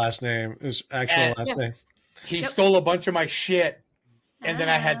was his last name. His actual last name. He stole a bunch of my shit, and then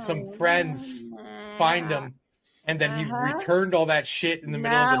I had some friends find him, and then he returned all that shit in the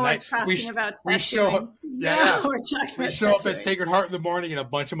middle of the night. We show up at Sacred Heart in the morning, and a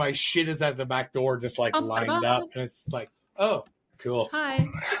bunch of my shit is at the back door, just like lined up, and it's like, oh, cool. Hi,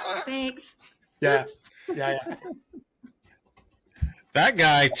 thanks. Yeah. That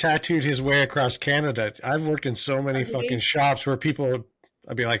guy tattooed his way across Canada. I've worked in so many fucking shops where people,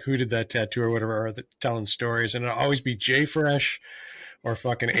 I'd be like, who did that tattoo or whatever, or telling stories. And it'll always be Jay Fresh or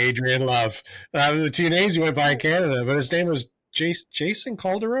fucking Adrian Love. The 2 names he went by in Canada, but his name was Jason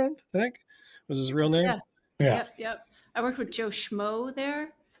Calderon, I think was his real name. Yeah. Yep. I worked with Joe Schmo there.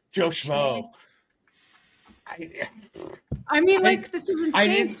 Joe Schmo. This is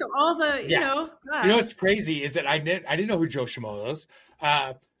insane. So all the, you know what's crazy is that I didn't know who Joe Schmo was.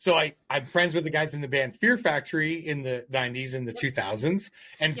 So I'm friends with the guys in the band Fear Factory in the 90s and the 2000s.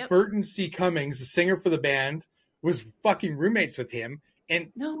 And Burton C. Cummings, the singer for the band, was fucking roommates with him.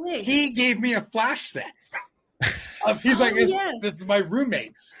 And no way. He gave me a flash set. He's this is my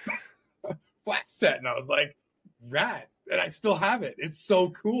roommates. class set. And I was like, rad. And I still have it. It's so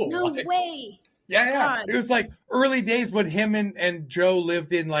cool. No way. Yeah. God. It was like early days when him and Joe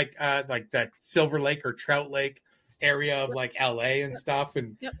lived in like that Silver Lake or Trout Lake area of like LA and stuff.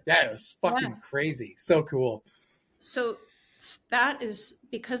 And yeah, it was fucking crazy. So cool. So that is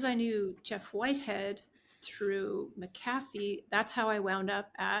because I knew Jeff Whitehead through McAfee. That's how I wound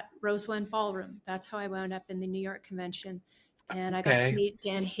up at Roseland Ballroom. That's how I wound up in the New York convention. And I got to meet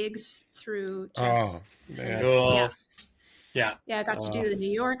Dan Higgs through Jeff. Oh, man. Cool. Yeah, I got to do the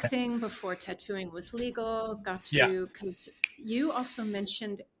New York thing before tattooing was legal. Got to, because you also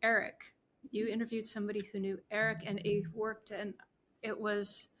mentioned Eric. You interviewed somebody who knew Eric, and he worked, and it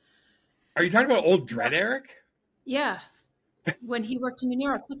was... Are you talking about old Dread Eric? Yeah. When he worked in New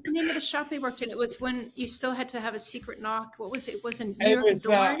York. What's the name of the shop they worked in? It was when you still had to have a secret knock. What was it? It was in New York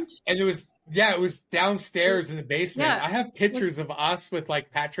Adorned? And it was downstairs in the basement. Yeah. I have pictures of us with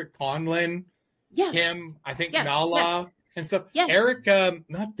like Patrick Conlon, him, I think Nala and stuff. Yes. Eric,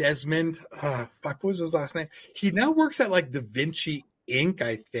 not Desmond. What was his last name? He now works at like Da Vinci Inc.,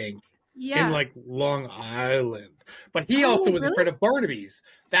 I think. Yeah. In like Long Island. But he also was a friend of Barnaby's.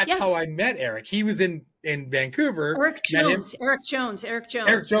 That's how I met Eric. He was in Vancouver. Eric Jones. Yeah.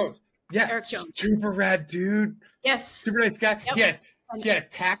 Eric Jones. Super rad dude. Yes. Super nice guy. Yep. He had a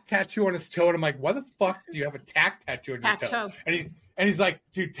tack tattoo on his toe, and I'm like, why the fuck do you have a tack tattoo on your toe? And he's like,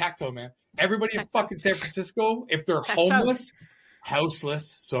 dude, tack toe, man. Everybody in fucking San Francisco, if they're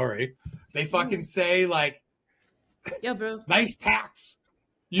houseless, they fucking say like, yo, bro, nice tacks.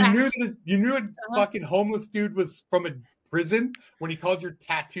 You knew a fucking homeless dude was from a prison when he called your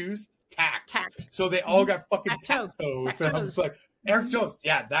tattoos tacks. So they all got fucking tattoos. And I was like, Eric Jones.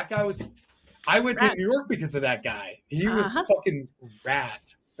 Yeah, that guy was. I went to New York because of that guy. He was fucking rad.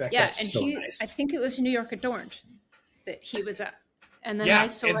 That guy's and so nice. I think it was New York Adorned that he was at. And then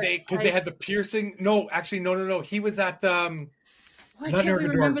because they had the piercing. No, actually, no. He was at. Why can't we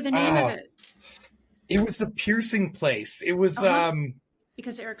remember the name of it? It was the piercing place. It was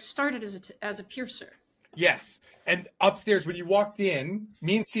because Eric started as a piercer. Yes. And upstairs, when you walked in,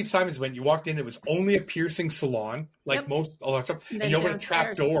 me and Steve Simons went, you walked in, it was only a piercing salon, like most electric, and you open a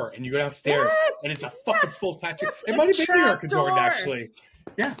trap door, and you go downstairs, and it's a fucking full tattoo. It might have been New York Adorned, actually.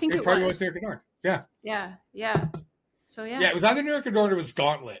 Yeah, I think it probably was New York Adorned. Yeah. Yeah. So, yeah. Yeah, it was either New York Adorned or it was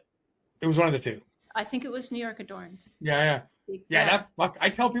Gauntlet. It was one of the two. I think it was New York Adorned. Yeah. I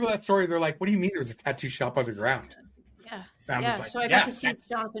tell people that story, they're like, what do you mean there's a tattoo shop underground? Yeah. So I got to see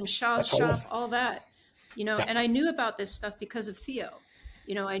Jonathan Shaw's shop, all that, and I knew about this stuff because of Theo.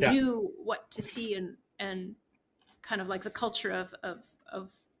 I knew what to see and kind of like the culture of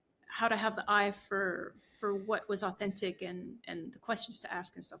how to have the eye for what was authentic and the questions to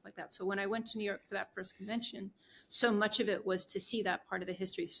ask and stuff like that. So when I went to New York for that first convention, so much of it was to see that part of the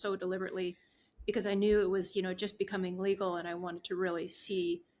history so deliberately because I knew it was, just becoming legal and I wanted to really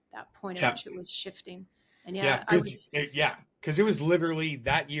see that point at which it was shifting. And because it was literally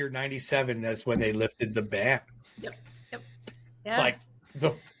that year, 97, that's when they lifted the ban. Yep. Yeah. Like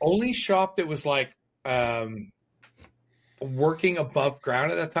the only shop that was like working above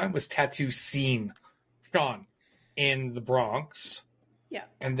ground at that time was Tattoo Scene, Sean, in the Bronx. Yeah.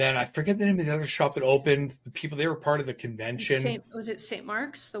 And then I forget the name of the other shop that opened. The people, they were part of the convention. Was it St.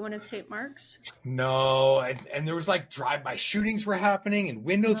 Mark's? The one in St. Mark's? No. And there was like drive-by shootings were happening and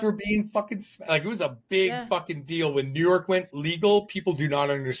windows were being fucking, like it was a big fucking deal. When New York went legal, people do not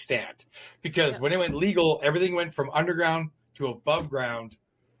understand. Because when it went legal, everything went from underground to above ground.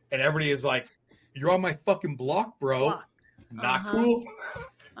 And everybody is like, you're on my fucking block, bro. Not cool.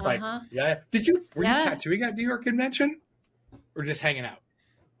 Like, were you tattooing at New York convention? Or just hanging out?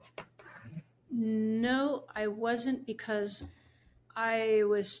 No, I wasn't because I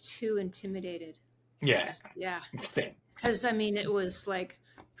was too intimidated. Yeah. Same. Because, it was like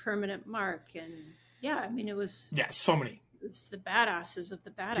permanent mark. And, it was... Yeah, so many. It was the badasses of the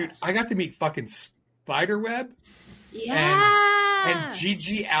badasses. Dude, I got to meet fucking Spiderweb. Yeah. And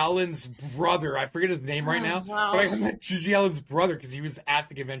Gigi Allen's brother. I forget his name right now. Wow. But I met Gigi Allen's brother because he was at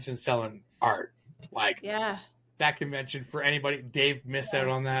the convention selling art. Like... That convention for anybody, Dave missed out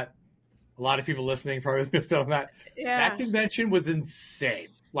on that. A lot of people listening probably missed out on that. Yeah. That convention was insane.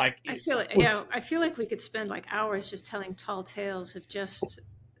 Like I feel like we could spend like hours just telling tall tales of just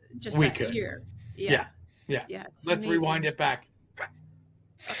that year. Yeah. Let's rewind it back. Okay.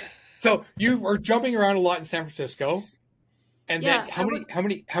 So you were jumping around a lot in San Francisco, and then how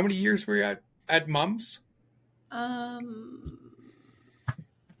many years were you at Mums?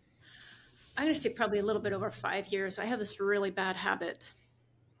 I'm going to say probably a little bit over 5 years. I have this really bad habit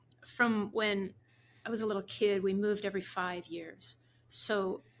from when I was a little kid. We moved every 5 years.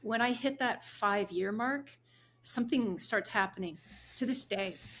 So when I hit that 5-year mark, something starts happening to this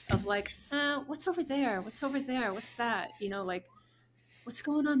day of like, what's over there? What's over there? What's that? You know, like, what's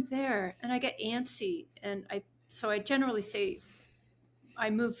going on there? And I get antsy. And so I generally say I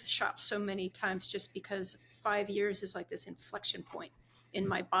move shops so many times just because 5 years is like this inflection point in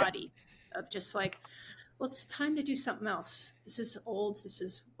my body of just like, well, it's time to do something else. This is old. This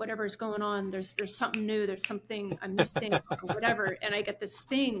is whatever is going on. There's something new. There's something I'm missing or whatever. And I get this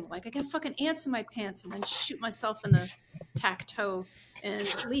thing, like I get fucking ants in my pants and then shoot myself in the tack toe and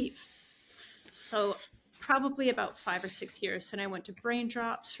leave. So probably about 5 or 6 years. And I went to Brain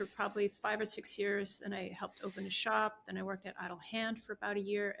Drops for probably 5 or 6 years. And I helped open a shop. Then I worked at Idle Hand for about a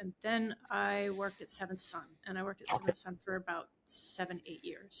year. And then I worked at Seventh Son. And I worked at Seventh Son for about 7-8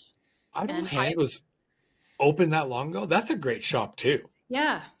 years. Idle Hand was open that long ago? That's a great shop too.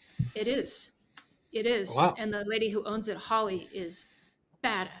 Yeah, it is. It is. Wow. And the lady who owns it, Holly, is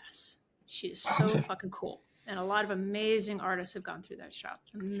badass. She is so fucking cool. And a lot of amazing artists have gone through that shop.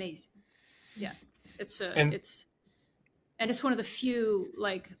 Amazing. Yeah. It's one of the few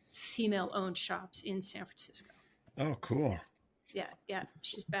like female owned shops in San Francisco. Oh, cool. Yeah.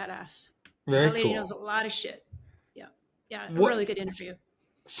 She's badass. Very that lady cool. knows a lot of shit. Yeah. A What- really good interview.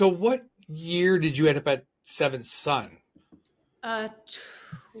 So what year did you end up at Seventh Son?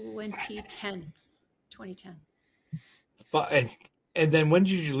 2010. But and then when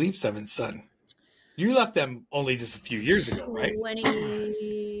did you leave Seventh Son? You left them only just a few years ago, right?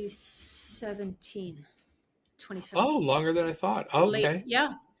 2017. Oh, longer than I thought. Oh, okay. Late,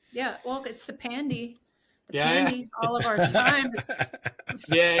 yeah. Well, it's the pandy. Yeah. All of our time.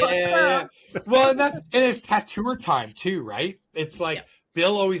 Yeah. Well, and it's tattooer time too, right? It's like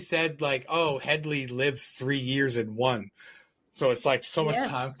Bill always said, like, oh, Headley lives 3 years in one. So it's like so much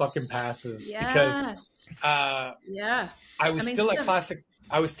time fucking passes because I was still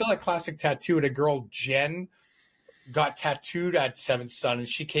at Classic Tattoo, and a girl, Jen, got tattooed at Seventh Son, and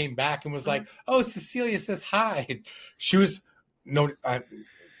she came back and was like, "Oh, Cecelia says hi." And she was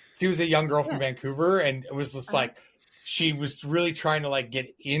she was a young girl from Vancouver, and it was just like she was really trying to like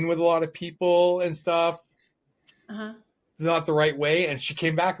get in with a lot of people and stuff. Not the right way, and she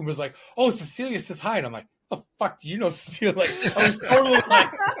came back and was like, "Oh, Cecelia says hi," and I'm like, "The fuck do you know Cecelia?" Like I was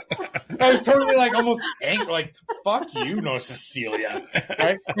totally like almost angry, like, "Fuck you know Cecelia,"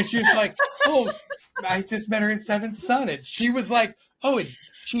 right? And she was like, "Oh, I just met her at Seventh Son," and she was like, "Oh, and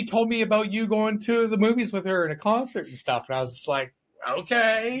she told me about you going to the movies with her and a concert and stuff," and I was just like,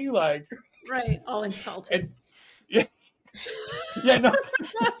 "Okay," like, right, all insulted. And, no.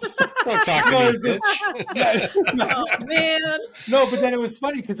 Don't talk to me, bitch. Oh man. No, but then it was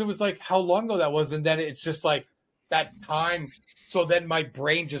funny because it was like how long ago that was, and then it's just like that time. So then my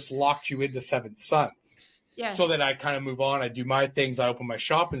brain just locked you into Seventh Son. Yeah. So then I kind of move on. I do my things. I open my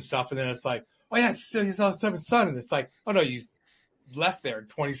shop and stuff, and then it's like, oh yeah, you saw Seventh Son, and it's like, oh no, you left there in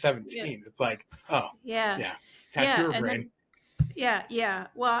 2017. Yeah. It's like, oh yeah, tattooer brain. Then, yeah.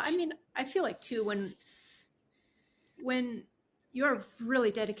 Well, I mean, I feel like too when you're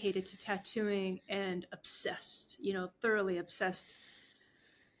really dedicated to tattooing and obsessed, thoroughly obsessed.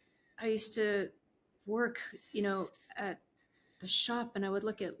 I used to work, at the shop, and I would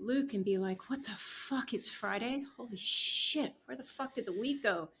look at Luke and be like, what the fuck? It's Friday? Holy shit. Where the fuck did the week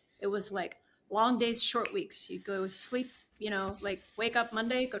go? It was like long days, short weeks. You'd go sleep, like wake up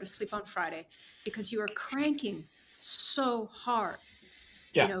Monday, go to sleep on Friday because you were cranking so hard.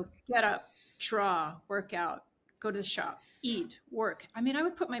 Yeah. Get up, draw, work out, go to the shop, eat, work. I mean, I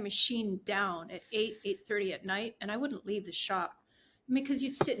would put my machine down at 8:30 at night, and I wouldn't leave the shop because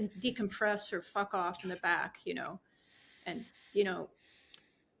you'd sit and decompress or fuck off in the back, and,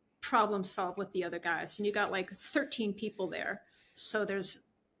 problem solve with the other guys. And you got like 13 people there. So there's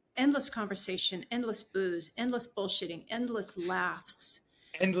endless conversation, endless booze, endless bullshitting, endless laughs.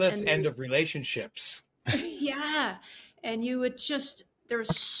 Endless end of relationships. Yeah. And you would there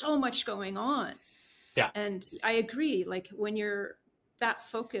was so much going on. Yeah. And I agree. Like when you're that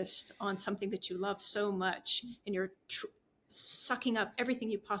focused on something that you love so much and you're sucking up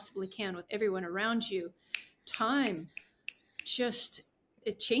everything you possibly can with everyone around you, time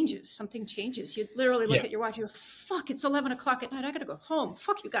it changes. Something changes. You literally look at your watch. You go, fuck, it's 11 o'clock at night. I got to go home.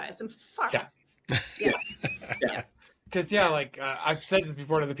 Fuck you guys. I'm fucked. Yeah. Because like I've said this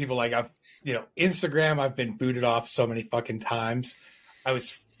before to other people, like Instagram, I've been booted off so many fucking times. I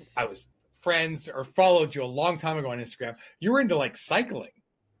was friends or followed you a long time ago on Instagram. You were into like cycling.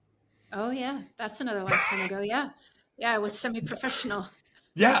 Oh yeah, that's another lifetime ago. Yeah, I was semi-professional.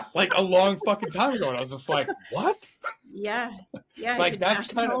 Yeah, like a long fucking time ago, and I was just like, what? Yeah. Like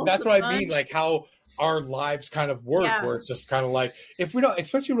that's what I mean. Like how our lives kind of work, Yeah. where it's just kind of like, if we don't,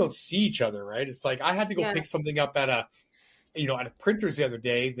 especially if we don't see each other, right? It's like, I had to go pick something up at a printer's the other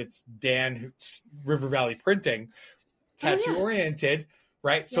day. That's Dan River Valley Printing, tattoo oriented,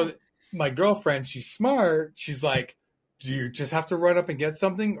 right? Yeah. So my girlfriend, she's smart. She's like, do you just have to run up and get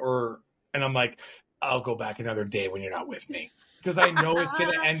something? And I'm like, I'll go back another day when you're not with me. Because I know it's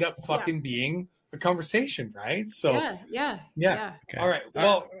going to end up fucking being a conversation, right? So yeah. Okay. All right.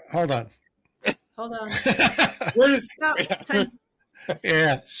 Well, hold on. We're just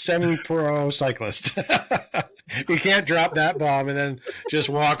semi-pro cyclist. You can't drop that bomb and then just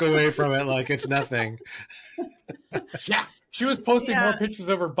walk away from it like it's nothing. Yeah, she was posting more pictures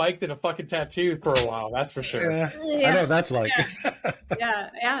of her bike than a fucking tattoo for a while. That's for sure. Yeah. I know what that's like.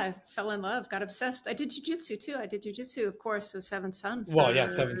 I fell in love, got obsessed. I did jiu-jitsu too. I did jiu-jitsu, of course, with Seventh Son.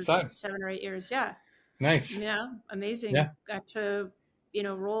 Seventh Son. 7 or 8 years. Yeah. Nice. Yeah, amazing. Yeah. Got to,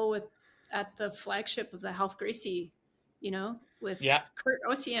 roll at the flagship of the Half Gracie, with Kurt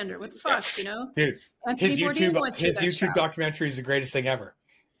Osiander. What the fuck, Dude, Anthony his YouTube documentary is the greatest thing ever.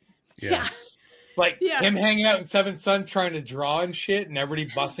 Yeah. Like him hanging out in Seventh Son trying to draw and shit and everybody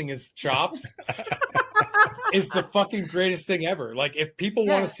busting his chops is the fucking greatest thing ever. Like, if people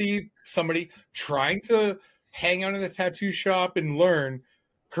want to see somebody trying to hang out in the tattoo shop and learn,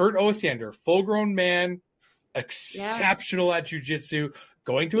 Kurt Osiander, full-grown man, exceptional at jiu-jitsu,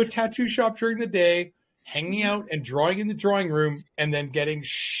 going to a tattoo shop during the day, hanging out and drawing in the drawing room, and then getting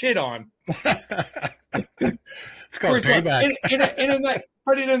shit on. It's called payback.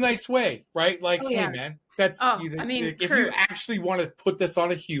 But in a nice way, right? Like, hey, man, that's if Kurt, you actually want to put this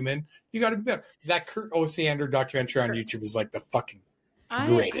on a human, you got to be better. That Kurt Osiander documentary on YouTube is like the fucking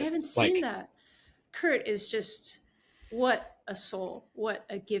greatest. I haven't seen that. Kurt is just, what a soul, what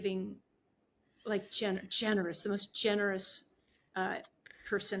a giving, like generous, the most generous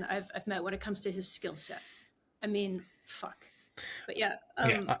person I've met when it comes to his skill set. I mean, fuck. But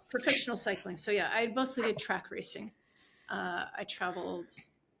professional cycling. So I mostly did track racing. I traveled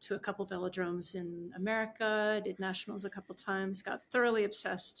to a couple velodromes in America, did nationals a couple times, got thoroughly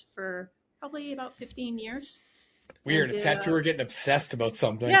obsessed for probably about 15 years. Weird. A tattooer getting obsessed about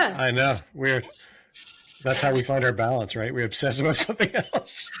something. Yeah. I know. Weird. That's how we find our balance, right? We obsess about something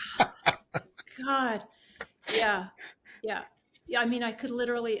else. God. Yeah. I mean,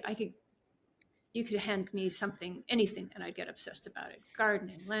 you could hand me something, anything, and I'd get obsessed about it.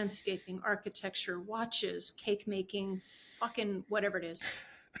 Gardening, landscaping, architecture, watches, cake making, fucking whatever it is.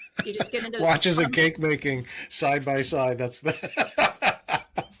 You just get into watches and cake making side by side. That's the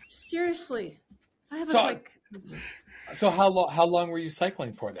seriously. I have So how long were you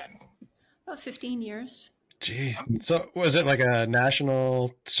cycling for then? About 15 years. Gee. So was it like a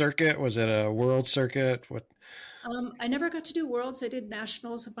national circuit? Was it a world circuit? What? I never got to do worlds. I did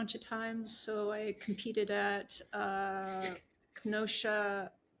nationals a bunch of times. So I competed at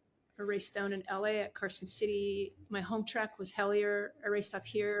Kenosha, a race down in LA at Carson City. My home track was Hellier. I raced up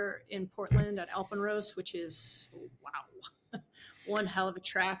here in Portland at Alpenrose, which is, wow, one hell of a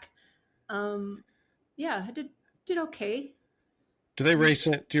track. I did okay. Do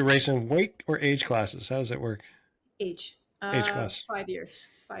you race in weight or age classes? How does it work? Age. Age class. 5 years.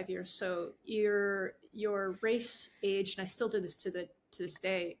 5 years. So your race age, and I still do this to this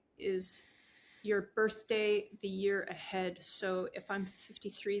day, is your birthday the year ahead. So if I'm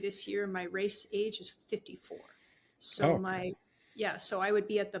 53 this year, my race age is 54. So so I would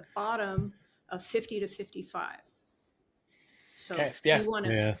be at the bottom of 50 to 55. So you want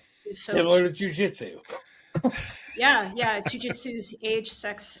to similar to jiu-jitsu. Jiu-jitsu's age,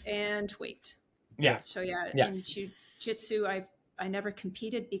 sex, and weight. Yeah. So in jiu-jitsu, I never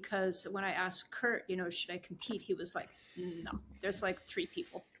competed because when I asked Kurt, should I compete? He was like, no, there's like 3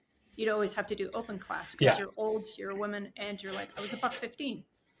 people. You'd always have to do open class because you're old, you're a woman, and you're like, I was about 15.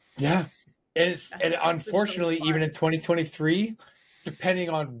 Yeah. And unfortunately, really even in 2023, depending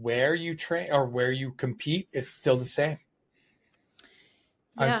on where you train or where you compete, it's still the same.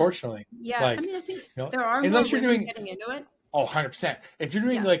 Yeah. Unfortunately. Yeah. I think there are more women getting into it. Oh, 100%. If you're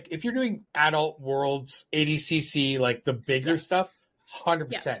doing if you're doing adult worlds, ADCC, like the bigger stuff,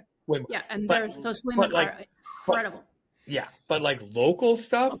 100% women. Yeah, and those women are incredible. But like local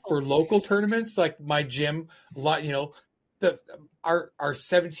stuff for local tournaments, like my gym, our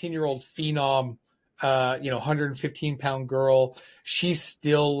 17-year-old phenom, 115-pound girl, she's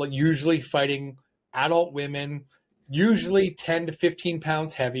still usually fighting adult women, usually 10 to 15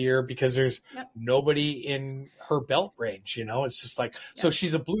 pounds heavier because there's nobody in her belt range, It's just like, so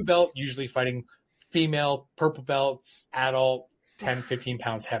she's a blue belt, usually fighting female purple belts, adult, 10, 15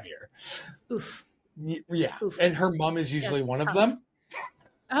 pounds heavier. Oof. Yeah. Oof. And her mom is usually one of them.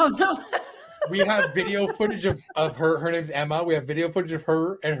 Oh, no. we have video footage of her. Her name's Emma. We have video footage of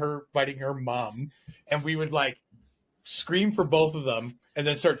her and her fighting her mom. And we would like scream for both of them and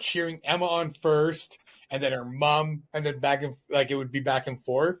then start cheering Emma on first and then her mom and then back and like it would be back and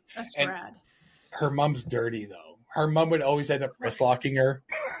forth. That's and rad. Her mom's dirty though. Her mom would always end up wrist locking her.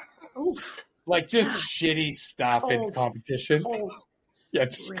 Oof. Like just shitty stuff in competition. Holds. Yeah,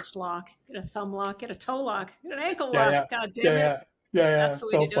 just wrist lock, get a thumb lock, get a toe lock, get an ankle lock. Yeah. God damn it. Yeah. That's the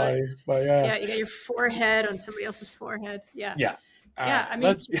way so to do funny. it. But Yeah, you got your forehead on somebody else's forehead. Yeah. Yeah. I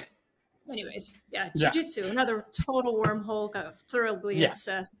mean, anyways, jiu-jitsu, another total wormhole, got thoroughly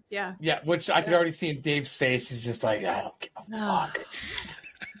obsessed. Yeah. Yeah, which I could already see in Dave's face. He's just like, I don't give a fuck.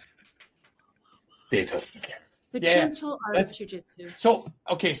 Dave doesn't care. The gentle art of jiu-jitsu. So,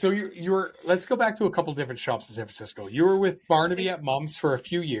 okay, so you were, let's go back to a couple different shops in San Francisco. You were with Barnaby at Mom's for a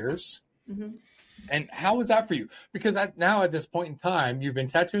few years. Mm-hmm. And how was that for you? Because now at this point in time, you've been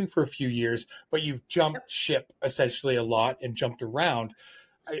tattooing for a few years, but you've jumped ship essentially a lot and jumped around.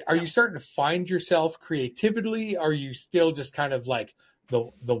 Are you starting to find yourself creatively? Are you still just kind of like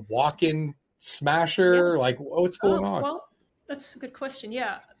the walk-in smasher? Like, what's going on? Well, that's a good question.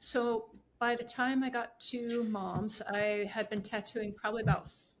 Yeah. So by the time I got to Mom's, I had been tattooing probably about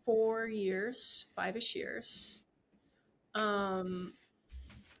 4 years, 5-ish years.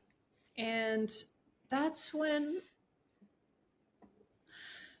 And that's when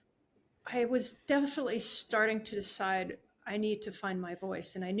I was definitely starting to decide I need to find my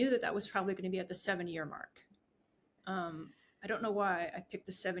voice. And I knew that was probably going to be at the 7-year mark. I don't know why I picked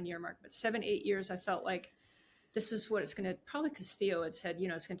the 7-year mark, but 7-8 years, I felt like this is what it's going to, probably because Theo had said,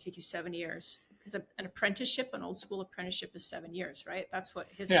 it's going to take you 7 years. Because an apprenticeship, an old school apprenticeship is 7 years, right? That's what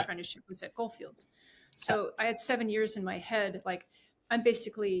his apprenticeship was at Goldfields. So I had 7 years in my head. Like, I'm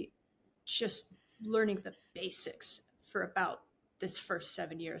basically just learning the basics for about this first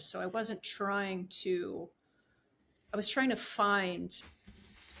 7 years. So I was trying to find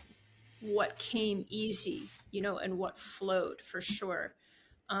what came easy, and what flowed for sure.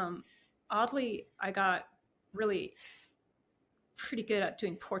 Oddly, I got really pretty good at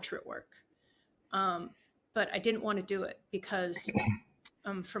doing portrait work. But I didn't want to do it because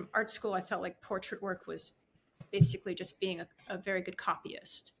from art school, I felt like portrait work was basically just being a very good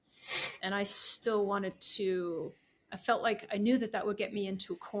copyist. And I still wanted to, I felt like I knew that would get me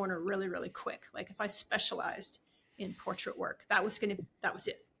into a corner really, really quick. Like if I specialized in portrait work, that was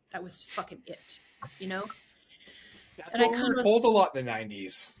it. That was fucking it, That's and what we were told a lot in the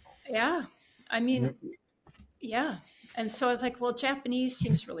 90s. Yeah. I mean, yeah. And so I was like, well, Japanese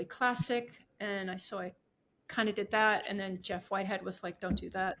seems really classic. And so I kind of did that. And then Jeff Whitehead was like, don't do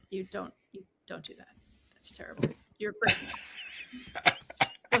that. You don't do that. That's terrible. You're breaking it.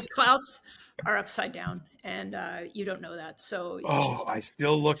 Those clouds are upside down and you don't know that. So I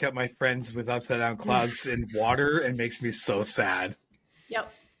still look at my friends with upside down clouds in water and makes me so sad.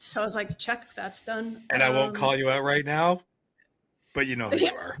 Yep. So I was like, check, that's done. And I won't call you out right now, but you know who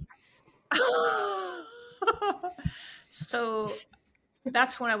you are. So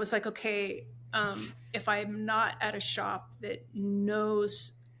that's when I was like, okay, if I'm not at a shop that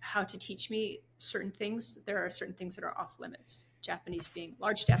knows how to teach me certain things, there are certain things that are off limits.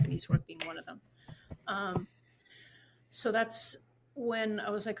 Large Japanese work being one of them. So that's when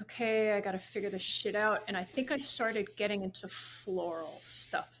I was like, okay, I got to figure this shit out. And I think I started getting into floral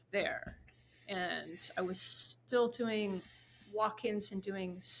stuff there. And I was still doing walk-ins and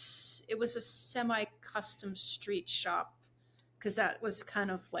it was a semi-custom street shop because that was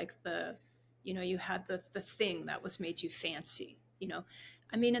kind of like you had the thing that was made you fancy,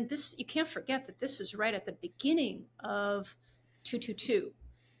 I mean, and this, you can't forget that this is right at the beginning of 222.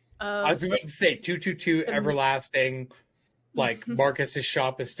 I was about to say 222 Everlasting, like Marcus's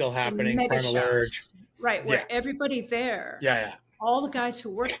shop is still happening, Primal Urge. Right, where everybody there, all the guys who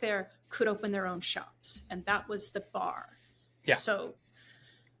worked there could open their own shops. And that was the bar. Yeah. So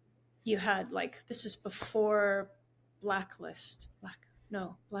you had this is before Black Market?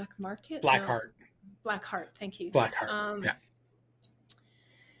 Blackheart, thank you. Blackheart,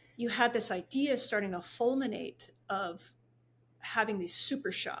 You had this idea starting to fulminate of having these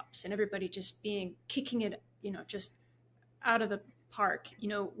super shops and everybody just kicking it, just out of the park,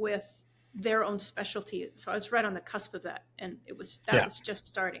 with their own specialty. So I was right on the cusp of that. And was just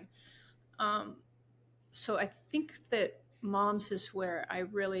starting. So I think that Mom's is where I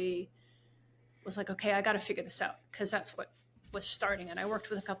really was like, okay, I got to figure this out because that's what was starting. And I worked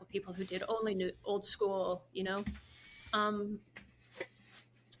with a couple of people who did only old school, and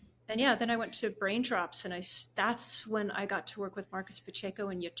then I went to Brain Drops and that's when I got to work with Marcus Pacheco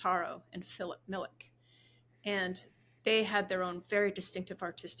and Yataro and Philip Millick. And they had their own very distinctive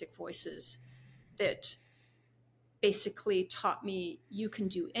artistic voices. that basically taught me you can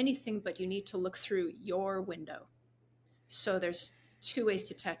do anything, but you need to look through your window. So there's two ways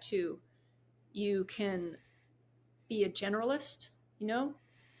to tattoo. You can be a generalist,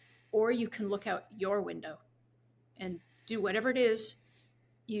 or you can look out your window and do whatever it is.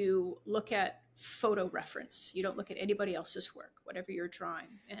 You look at photo reference. You don't look at anybody else's work, whatever you're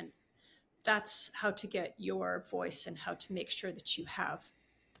drawing. And that's how to get your voice and how to make sure that you have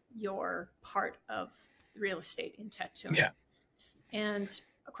your part of real estate in tattooing. Yeah. And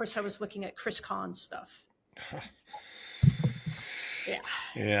of course, I was looking at Chris Kahn's stuff.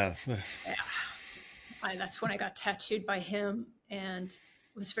 Yeah. That's when I got tattooed by him, and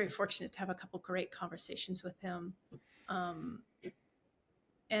was very fortunate to have a couple great conversations with him.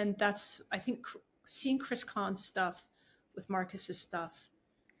 And that's, I think, seeing Chris Kahn's stuff with Marcus's stuff,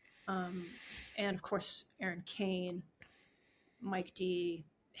 and of course Aaron Kane, Mike D,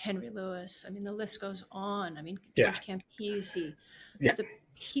 Henry Lewis. I mean, the list goes on. I mean, George Campisi. Yeah. The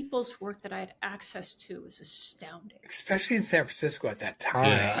people's work that I had access to was astounding. Especially in San Francisco at that time.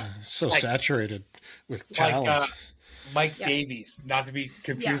 Yeah, so saturated with talent. Mike Davies, not to be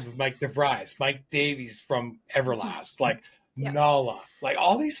confused with Mike DeVries. Mike Davies from Everlast, Nala,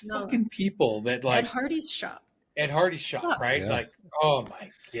 all these fucking people that Ed Hardy's shop, right? Yeah. Oh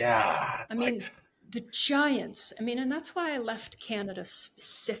my God. I mean, the giants. I mean, and that's why I left Canada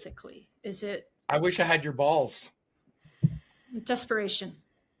specifically. I wish I had your balls. Desperation.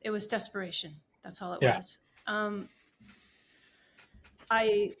 It was desperation. That's all it was.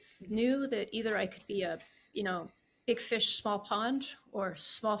 I knew that either I could be a, big fish, small pond, or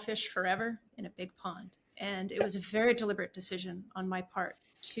small fish forever in a big pond. And it was a very deliberate decision on my part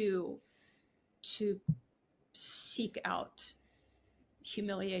to seek out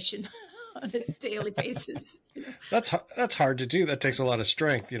humiliation on a daily basis. That's hard to do. That takes a lot of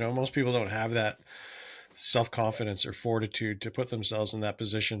strength. Most people don't have that self-confidence or fortitude to put themselves in that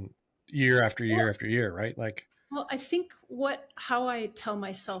position year after year after year, right? Well, I think how I tell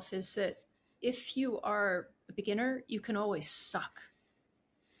myself is that if you are a beginner, you can always suck.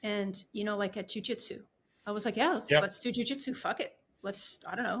 And, like at jujitsu, I was like, let's do jujitsu. Fuck it.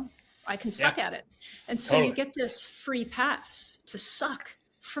 I don't know. I can suck at it. And so you get this free pass to suck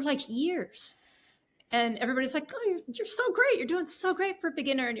for years. And everybody's like, oh, you're so great. You're doing so great for a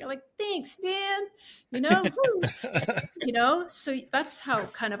beginner. And you're like, thanks, man. So that's how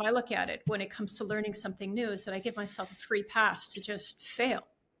kind of I look at it when it comes to learning something new, is that I give myself a free pass to just fail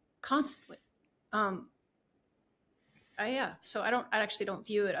constantly. So I actually don't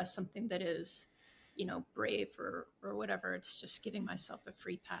view it as something that is, brave or whatever. It's just giving myself a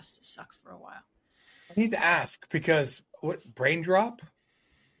free pass to suck for a while. I need to ask, because Brain Drop?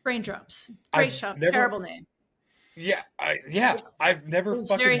 Braindrops. Great shop. Terrible name. Yeah. I've never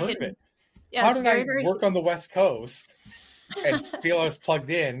fucking heard of it. Yeah, how did I work on the West Coast and feel I was plugged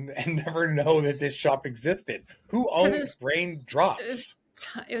in and never know that this shop existed? Who owned Braindrops?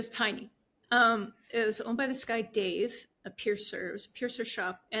 It was tiny. It was owned by this guy, Dave, a piercer. It was a piercer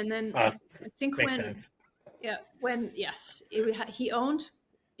shop. And then I think makes sense. He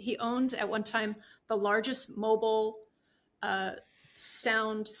owned at one time the largest mobile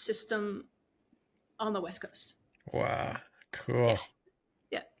sound system on the West Coast. Wow. Cool.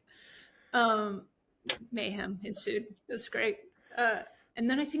 Yeah. Mayhem ensued. It was great. And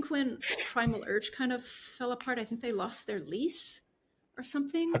then I think when Primal Urge kind of fell apart, I think they lost their lease or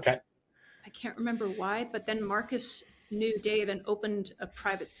something. Okay. I can't remember why, but then Marcus knew Dave and opened a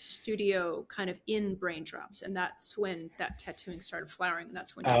private studio kind of in Braindrops. And that's when that tattooing started flowering. And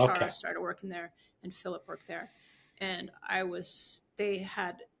that's when Tara started working there and Philip worked there. And they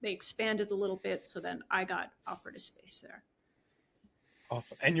expanded a little bit. So then I got offered a space there.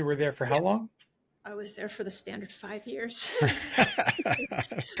 Awesome. And you were there for how long? I was there for the standard 5 years.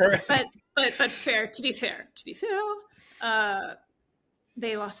 Correct. But fair, to be fair,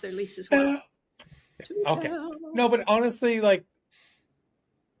 they lost their lease as well. Okay. No, but honestly,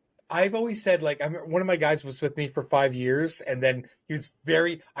 I've always said, one of my guys was with me for 5 years, and then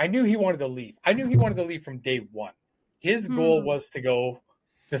I knew he wanted to leave. I knew he wanted to leave from day one. His goal was to go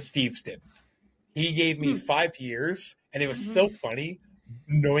to Steveston. He gave me 5 years, and it was so funny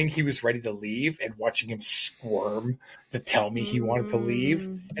knowing he was ready to leave and watching him squirm to tell me he wanted to leave.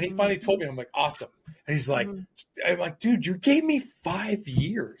 And he finally told me, I'm like, awesome. And he's like, I'm like, dude, you gave me 5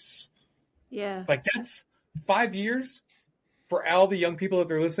 years. Yeah. That's 5 years for all the young people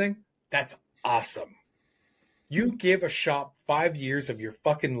that are listening. That's awesome. You give a shop 5 years of your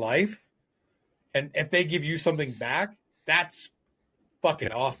fucking life, and if they give you something back, that's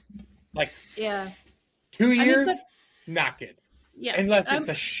fucking awesome. 2 years, not good. Yeah. Unless it's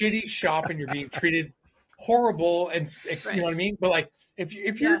a shitty shop and you're being treated horrible, and you know what I mean. But like, if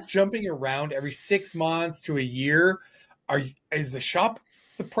you're jumping around every 6 months to a year, is the shop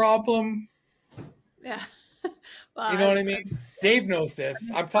the problem? Yeah. Well, you know what I mean? Dave knows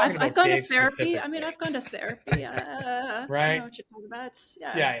this. I'm talking about I've gone Dave to therapy. specifically. I mean, I've gone to therapy. Right? I know what you're talking about.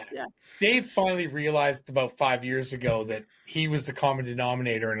 Yeah. Dave finally realized about 5 years ago that he was the common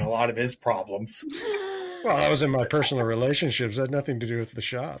denominator in a lot of his problems. Well, that was in my personal relationships. That had nothing to do with the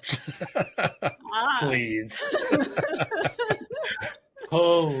shops. Please.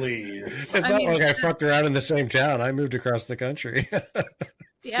 Please. It's not like I fucked around in the same town. I moved across the country.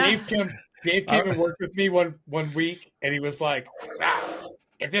 Yeah. Dave came and worked with me one week, and he was like,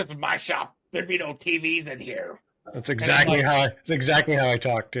 if this was my shop, there'd be no TVs in here. That's exactly how I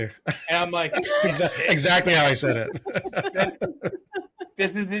talk too. And I'm like, exactly how I said it.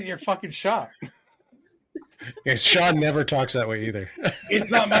 This isn't your fucking shop. Yeah, Sean never talks that way either. It's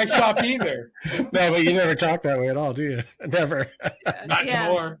not my shop either. No, but you never talk that way at all, do you? Never. Not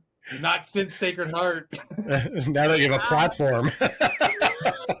anymore. Not since Sacred Heart. Now that you have a platform.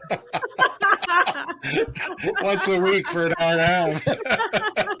 Once a week for an hour and a half.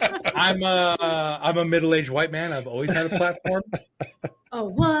 I'm a middle-aged white man. I've always had a platform. Oh,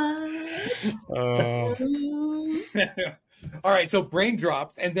 what? All right, so brain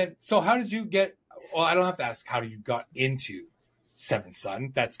dropped, and then how did you get? Well, I don't have to ask how you got into Seventh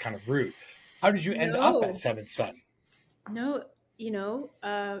Son. That's kind of rude. How did you end up at Seventh Son? No,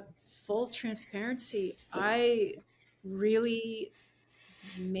 full transparency. I really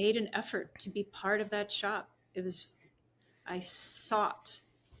made an effort to be part of that shop. I sought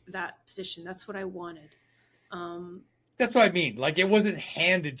that position. That's what I wanted. That's what I mean. Like, it wasn't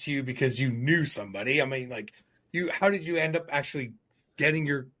handed to you because you knew somebody. I mean, like, how did you end up actually getting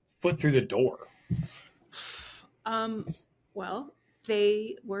your foot through the door? Well,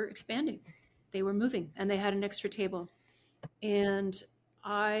 they were expanding. They were moving, and they had an extra table. And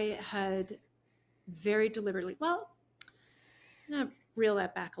I had very deliberately, I'm going to reel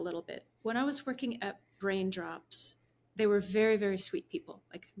that back a little bit. When I was working at Brain Drops, they were very, very sweet people,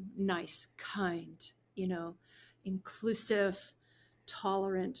 like nice, kind, inclusive,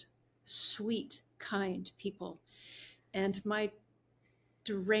 tolerant, sweet, kind people. And my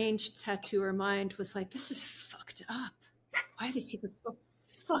deranged tattooer mind was like, this is fucked up. Why are these people so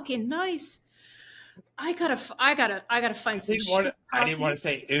fucking nice? I gotta find some shit. I didn't want to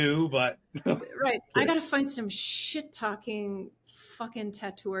say ooh, but right. I gotta find some shit talking fucking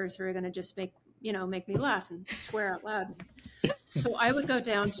tattooers who are gonna just make me laugh and swear out loud. So I would go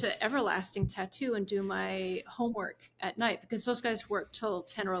down to Everlasting Tattoo and do my homework at night, because those guys work till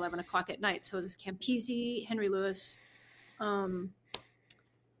 10 or 11 o'clock at night. So it was Campisi, Henry Lewis. God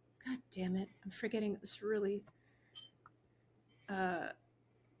damn it. I'm forgetting this really.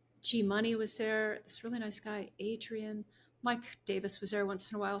 G Money was there. This really nice guy, Adrian. Mike Davis was there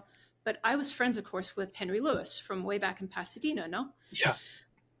once in a while. But I was friends, of course, with Henry Lewis from way back in Pasadena, no? Yeah.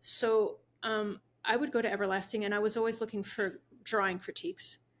 So I would go to Everlasting, and I was always looking for drawing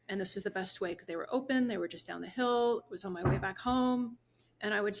critiques. And this was the best way, because they were open. They were just down the hill. It was on my way back home.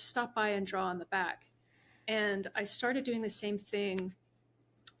 And I would just stop by and draw on the back. And I started doing the same thing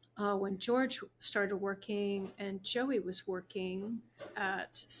when George started working and Joey was working at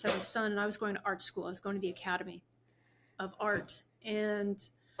Seventh Son, and I was going to art school. I was going to the Academy of Art. And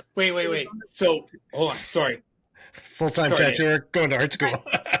wait. So hold on, sorry. Full-time tattooer going to art school.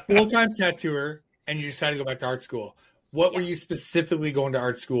 Full-time tattooer, and you decided to go back to art school. What were you specifically going to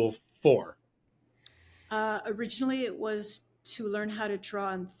art school for? Originally, it was to learn how to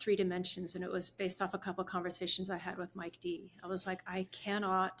draw in 3 dimensions. And it was based off a couple of conversations I had with Mike D. I was like, I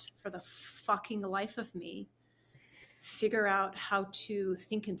cannot for the fucking life of me figure out how to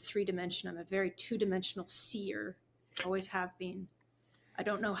think in 3 dimension. I'm a very 2-dimensional seer, always have been. I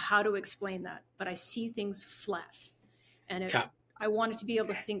don't know how to explain that, but I see things flat. And I wanted to be able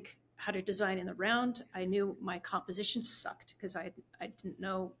to think how to design in the round. I knew my composition sucked because I didn't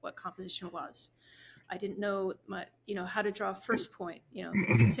know what composition was. I didn't know how to draw first point,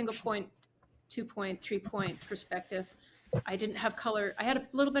 single point, 2-point, 3-point perspective. I didn't have color. I had a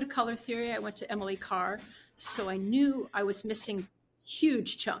little bit of color theory. I went to Emily Carr. So I knew I was missing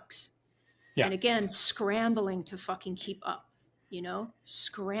huge chunks. Yeah. And again, scrambling to fucking keep up,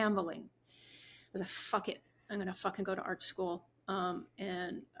 scrambling. I was like, fuck it. I'm going to fucking go to art school.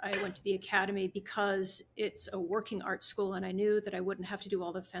 And I went to the Academy because it's a working art school. And I knew that I wouldn't have to do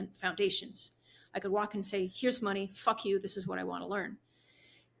all the foundations. I could walk and say, here's money, fuck you, this is what I want to learn.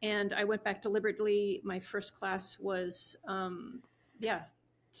 And I went back deliberately. My first class was,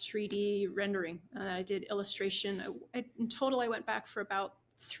 3D rendering. I did illustration. In total, I went back for about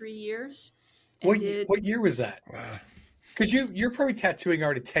 3 years. What year was that? Wow. Because you're probably tattooing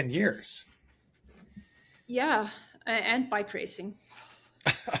already 10 years. Yeah, and bike racing.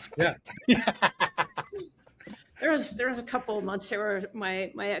 Yeah. There was a couple of months there where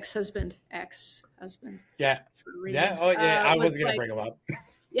my ex-husband. Yeah. For a reason, Yeah. Oh, yeah. I wasn't going to like, bring him up.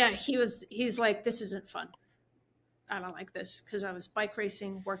 Yeah, he's like, this isn't fun. I don't like this, because I was bike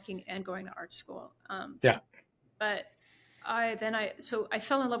racing, working, and going to art school. Yeah. But I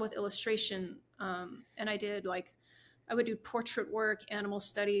fell in love with illustration, and I would do portrait work, animal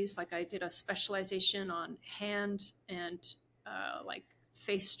studies. Like I did a specialization on hand and like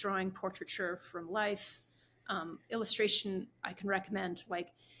face drawing portraiture from life. Illustration I can recommend. Like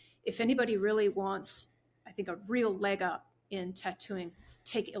if anybody really wants, I think, a real leg up in tattooing,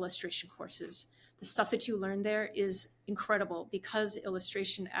 take illustration courses. The stuff that you learn there is incredible, because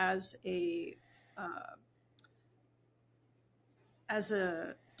illustration as a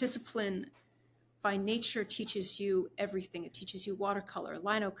discipline by nature teaches you everything. It teaches you watercolor,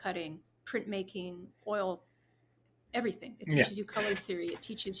 lino cutting, printmaking, oil, everything. It teaches you color theory. It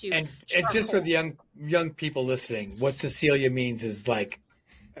teaches you. And just for the young people listening, what Cecelia means is like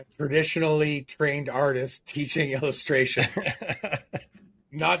a traditionally trained artist teaching illustration,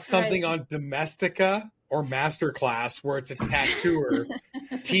 not something on Domestica or Masterclass where it's a tattooer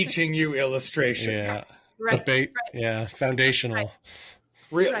teaching you illustration. Yeah. Right. Yeah. Foundational.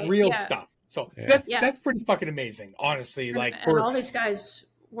 Real stuff. So that's pretty fucking amazing, honestly. And all these guys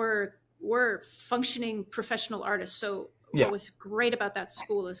were functioning professional artists. So what was great about that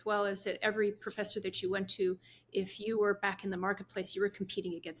school, as well, is that every professor that you went to, if you were back in the marketplace, you were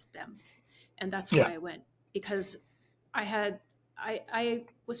competing against them. And that's why I went, because I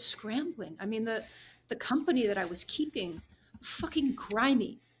was scrambling. I mean, the company that I was keeping, fucking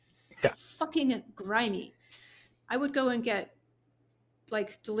grimy. Yeah. Fucking grimy. I would go and get,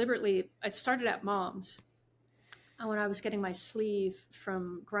 like, deliberately, I started at Mom's. And when I was getting my sleeve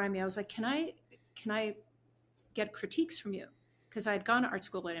from grimy, I was like, can I get critiques from you? Because I had gone to art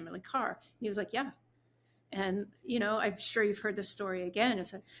school at Emily Carr. And he was like, yeah. And, I'm sure you've heard this story again.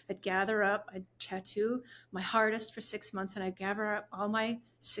 Is I'd gather up, I'd tattoo my hardest for 6 months, and I'd gather up all my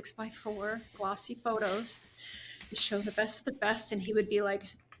 6x4 glossy photos to show the best of the best. And he would be like,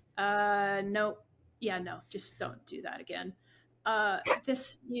 no, just don't do that again.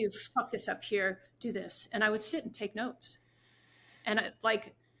 You fuck this up here, do this. And I would sit and take notes. And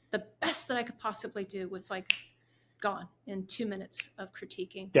the best that I could possibly do was like gone in 2 minutes of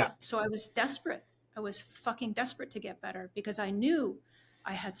critiquing. Yeah. So I was desperate. I was fucking desperate to get better, because I knew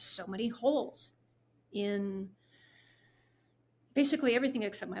I had so many holes in basically everything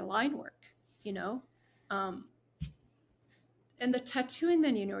except my line work, and the tattooing,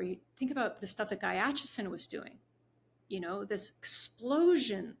 then, you think about the stuff that Guy Aitchison was doing, this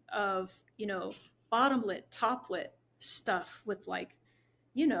explosion of, bottom-lit, top-lit stuff with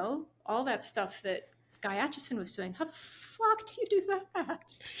all that stuff that Guy Aitchison was doing. How the fuck do you do that?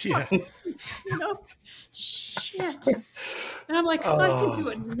 Yeah. Shit. And I'm like, I can do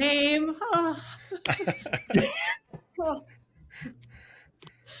a name.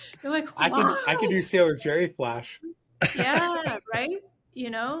 You're like, wow. I can do Sailor Jerry Flash. Yeah, right.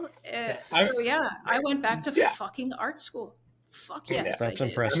 I went back to fucking art school. Fuck yes. That's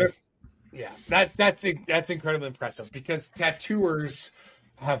impressive. That's incredibly impressive, because tattooers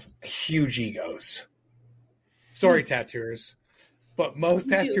have huge egos. Sorry, tattooers, but most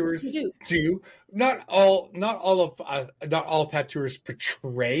tattooers do. Not all tattooers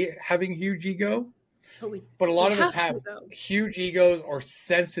portray having huge ego, but a lot of us have huge egos or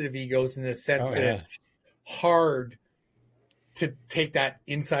sensitive egos, in the sense that hard to take that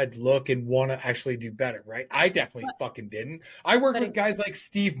inside look and want to actually do better, right? I definitely fucking didn't. I worked with guys like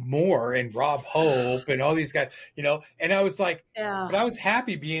Steve Moore and Rob Hope and all these guys, and I was like, but I was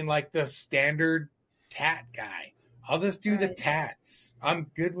happy being like the standard tat guy. I'll just do the tats.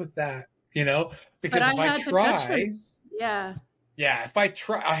 I'm good with that, because if I try, if I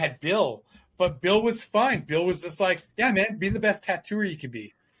try, I had Bill, but Bill was fine. Bill was just like, yeah, man, be the best tattooer you can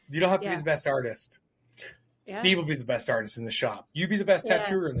be. You don't have to be the best artist. Steve will be the best artist in the shop. You be the best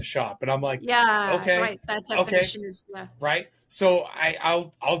tattooer in the shop. And I'm like, okay, right. That definition is right. So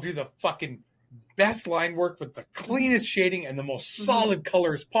I'll do the fucking best line work with the cleanest shading and the most solid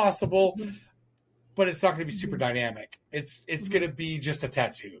colors possible. But it's not going to be super dynamic. It's going to be just a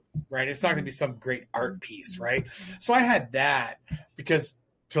tattoo, right? It's not going to be some great art piece, right? So I had that, because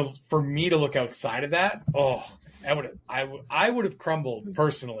for me to look outside of that, I would have crumbled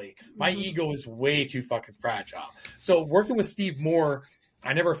personally. My ego is way too fucking fragile. So working with Steve Moore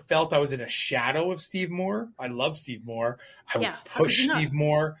I never felt I was in a shadow of Steve Moore. I love Steve Moore. I would push Steve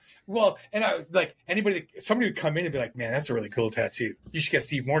Moore. Well, and I like somebody would come in and be like, man, that's a really cool tattoo. You should get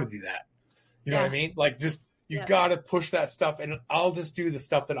Steve Moore to do that. You know what I mean? Like, just, you got to push that stuff. And I'll just do the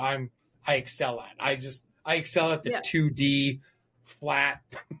stuff that I excel at. I excel at the 2D flat,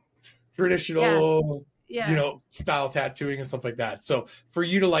 traditional, style tattooing and stuff like that. So for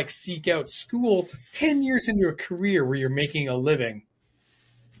you to like seek out school 10 years into a career where you're making a living,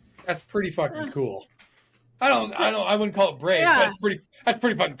 that's pretty fucking cool. I wouldn't call it brave, but that's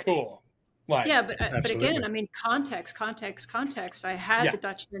pretty fucking cool. Like, but again, I mean, context. I had the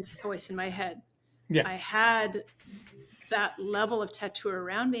Dutchman's voice in my head. Yeah. I had that level of tattoo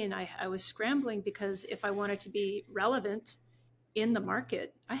around me, and I was scrambling because if I wanted to be relevant in the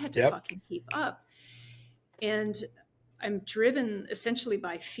market, I had to fucking keep up. And I'm driven essentially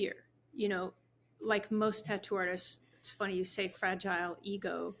by fear, like most tattoo artists. It's funny you say fragile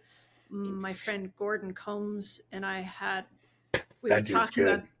ego. My friend Gordon Combs and I we were talking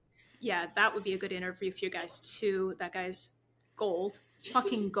about, that would be a good interview for you guys too. That guy's gold,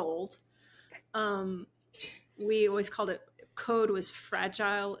 fucking gold. We always called it, code was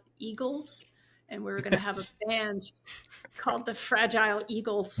Fragile Eagles, and we were going to have a band called the Fragile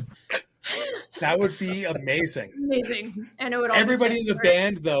Eagles. That would be amazing. And it would all everybody in the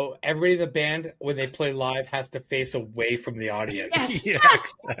band, when they play live, has to face away from the audience.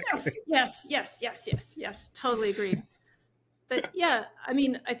 Yes. Totally agreed. But I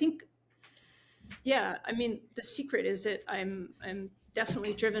mean, I think, the secret is that I'm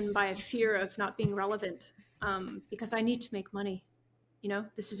definitely driven by a fear of not being relevant, because I need to make money.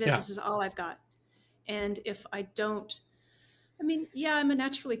 This is it. This is all I've got. And if I don't, I'm a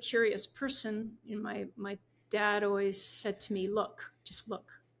naturally curious person. My dad always said to me, look, just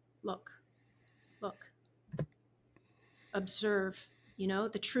look, observe,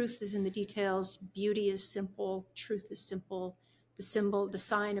 the truth is in the details. Beauty is simple. Truth is simple. The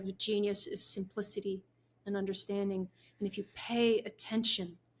sign of a genius is simplicity and understanding. And if you pay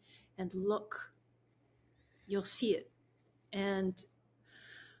attention and look, you'll see it. And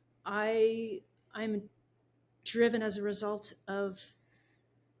I'm driven as a result out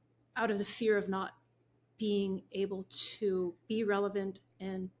of the fear of not being able to be relevant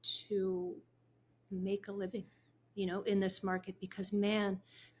and to make a living, in this market, because man,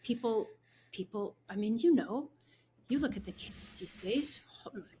 people, you look at the kids these days,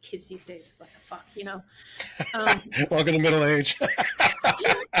 what the fuck, Welcome to middle age.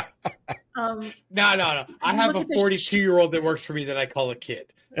 No. I have a 42-year-old that works for me that I call a kid.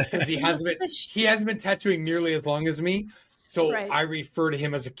 Because he hasn't been tattooing nearly as long as me, so I refer to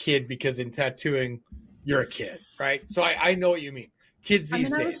him as a kid because in tattooing, you're a kid, right? So I know what you mean. Kids these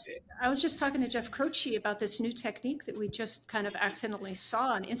days. I was just talking to Jeff Croce about this new technique that we just kind of accidentally saw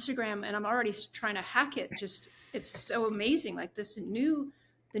on Instagram, and I'm already trying to hack it. It's so amazing, like the new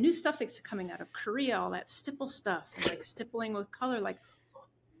stuff that's coming out of Korea, all that stipple stuff, like stippling with color, like.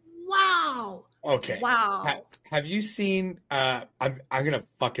 Wow. Okay. Wow. Have you seen, I'm going to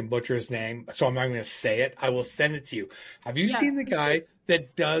fucking butcher his name, so I'm not going to say it. I will send it to you. Have you seen the guy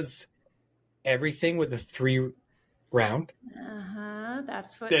that does everything with a 3-round?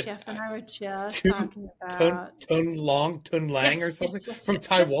 That's what Jeff and I were just talking about. Tun Lang or something from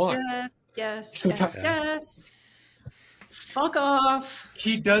Taiwan. Yes. Fuck off.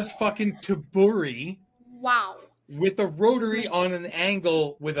 He does fucking taburi. Wow. With a rotary on an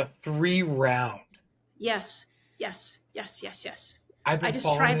angle with a 3-round. Yes. I've been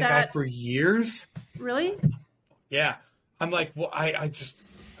following that guy for years. Really? Yeah. I'm like, well, That's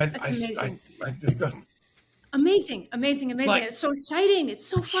amazing. Amazing. Like, it's so exciting. It's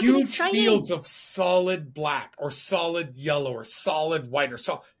so fucking exciting. Huge fields of solid black or solid yellow or solid white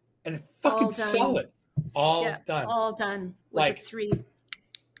and it's fucking solid. All done with like, a 3.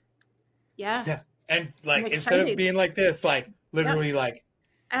 Yeah. And like instead of being like this, like literally like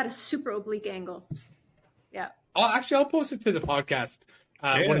at a super oblique angle. Yeah. I'll post it to the podcast.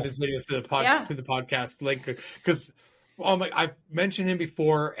 One of his videos to the podcast link because I've mentioned him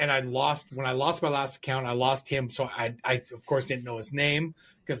before, and when I lost my last account, I lost him, so I of course didn't know his name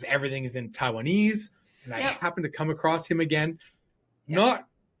because everything is in Taiwanese, and I happened to come across him again. Might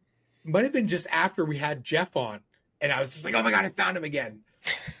have been just after we had Jeff on, and I was just like, oh my god, I found him again.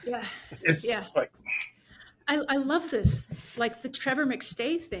 Yeah. It's like I love this. Like the Trevor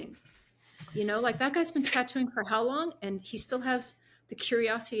McStay thing. Like that guy's been tattooing for how long? And he still has the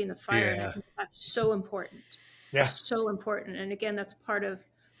curiosity and the fire. Yeah. And I think that's so important. Yeah. So important. And again, that's part of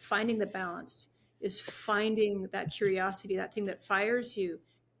finding the balance, is finding that curiosity, that thing that fires you,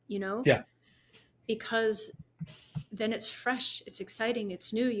 Yeah. Because then it's fresh, it's exciting,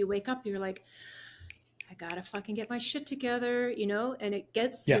 it's new. You wake up, you're like, I gotta fucking get my shit together, you know, and it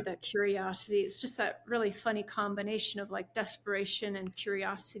gets through that curiosity. It's just that really funny combination of like desperation and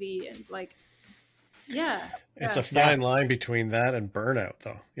curiosity and like, it's a fine line between that and burnout,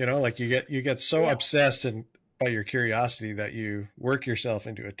 though. You know, like you get so obsessed by your curiosity that you work yourself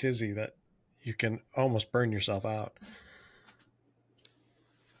into a tizzy that you can almost burn yourself out.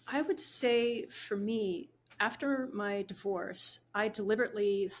 I would say for me, after my divorce, I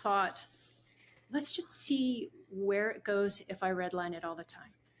deliberately thought, let's just see where it goes if I redline it all the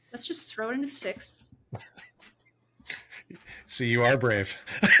time. Let's just throw it into 6. See, you are brave.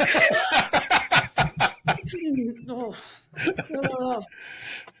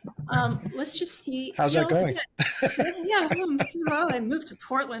 Let's just see. How's that going? Well, I moved to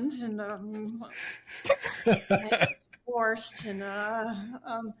Portland and I divorced, and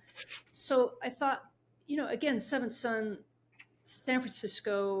so I thought, you know, again, Seventh Son, San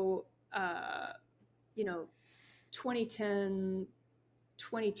Francisco, 2010,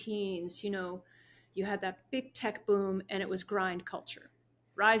 20 teens, you know, you had that big tech boom and it was grind culture.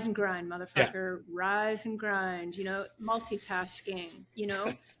 Rise and grind, motherfucker. Rise and grind, you know, multitasking, you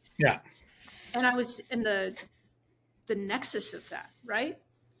know? Yeah. And I was in the nexus of that, right?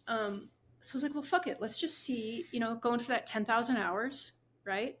 So I was like, well, fuck it. Let's just see, you know, going for that 10,000 hours,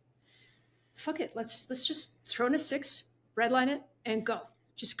 right? Fuck it. Let's just throw in a 6, redline it, and go.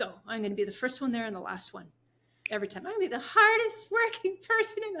 Just go. I'm going to be the first one there and the last one. Every time. I'm going to be the hardest working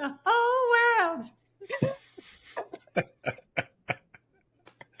person in the whole world.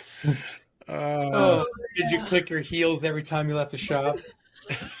 Did you click your heels every time you left the shop?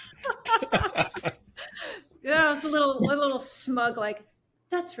 Yeah, I was a little smug, like,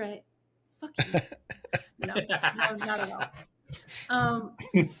 that's right. Fuck you. No, not at all. I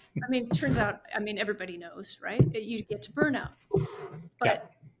mean, turns out, everybody knows, right? You get to burnout.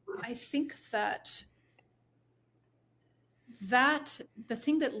 But I think that the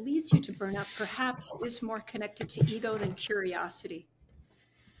thing that leads you to burnout perhaps is more connected to ego than curiosity.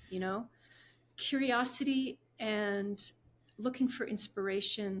 You know, curiosity and looking for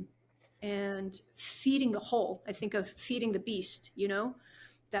inspiration and feeding the whole. I think of feeding the beast, you know,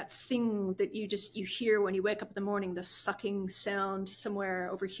 that thing that you hear when you wake up in the morning, the sucking sound somewhere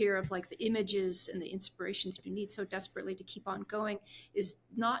over here of like the images and the inspiration that you need so desperately to keep on going is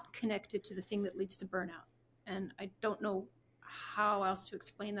not connected to the thing that leads to burnout. And I don't know how else to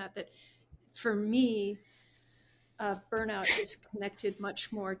explain that for me, burnout is connected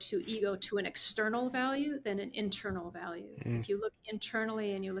much more to ego, to an external value than an internal value. If you look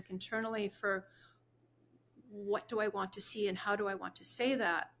internally and you look internally for what do I want to see and how do I want to say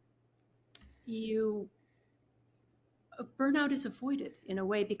that, burnout is avoided in a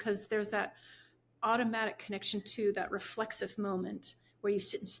way because there's that automatic connection to that reflexive moment where you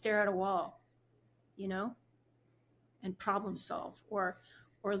sit and stare at a wall, you know, and problem solve, or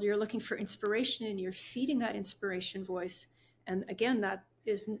you're looking for inspiration and you're feeding that inspiration voice. And again, that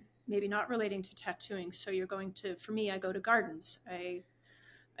is maybe not relating to tattooing. So you're going to, for me, I go to gardens. I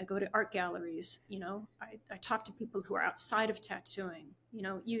go to art galleries, you know, I talk to people who are outside of tattooing, you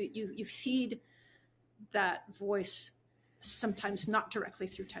know, you feed that voice sometimes not directly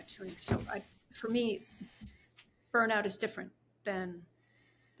through tattooing. So for me, burnout is different than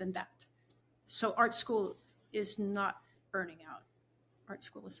that. So art school is not burning out. Art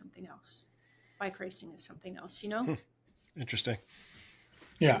school is something else. Bike racing is something else, you know? Interesting.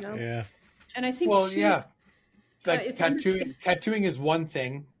 Yeah. You know? Yeah. And I think, like tattooing is one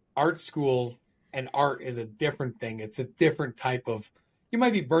thing. Art school and art is a different thing. It's a different type of, you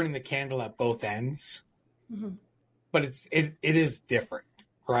might be burning the candle at both ends, but it is different,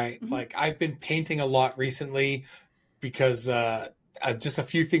 right? Mm-hmm. Like I've been painting a lot recently because just a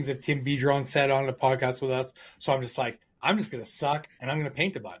few things that Tim Bedron said on the podcast with us. So I'm just like, I'm just going to suck and I'm going to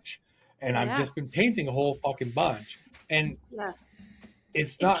paint a bunch. And I've just been painting a whole fucking bunch. And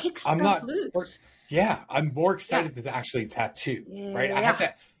it's not, I'm not, I'm more excited to actually tattoo, right?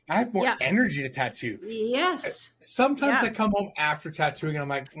 I have more energy to tattoo. Yes. Sometimes I come home after tattooing and I'm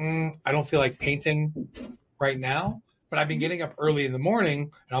like, I don't feel like painting right now, but I've been getting up early in the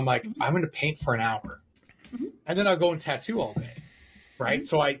morning and I'm like, I'm going to paint for an hour and then I'll go and tattoo all day. Right.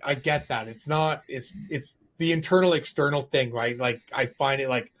 So I get that. It's not, it's the internal external thing, right? Like I find it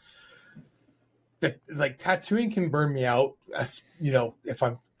like tattooing can burn me out, you know,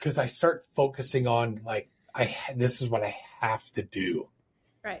 because I start focusing on like, this is what I have to do.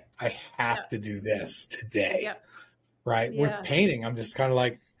 Right. I have to do this today. Yeah. Right. Yeah. With painting, I'm just kind of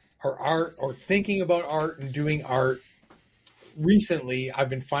like, or art or thinking about art and doing art. Recently, I've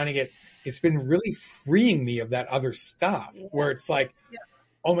been finding it it's been really freeing me of that other stuff where it's like,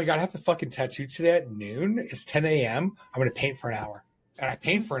 oh my God, I have to fucking tattoo today at noon. It's 10 a.m. I'm going to paint for an hour. And I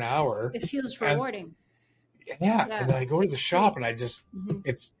paint for an hour. It feels rewarding. And then I go to the shop and I just,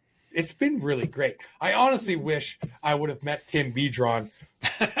 it's been really great. I honestly wish I would have met Tim Bedron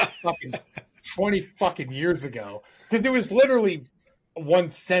fucking 20 fucking years ago. Because it was literally one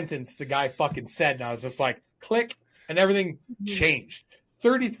sentence the guy fucking said. And I was just like, click, and everything changed.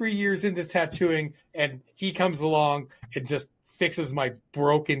 33 years into tattooing, and he comes along and just fixes my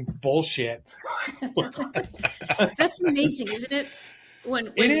broken bullshit. That's amazing, isn't it? When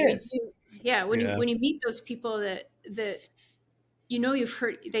it is. When you meet those people that you've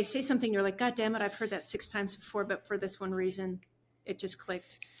heard, they say something, you're like, God damn it, I've heard that 6 times before, but for this one reason, it just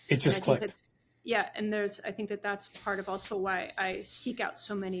clicked. It just clicked. And I think that's part of also why I seek out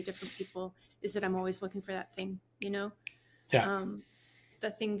so many different people, is that I'm always looking for that thing, the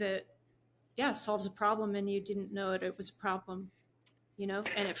thing that, solves a problem and you didn't know it was a problem,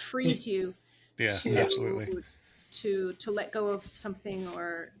 and it frees you absolutely. to let go of something,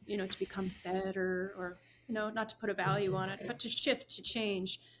 or, to become better, or, not to put a value on it, but to shift, to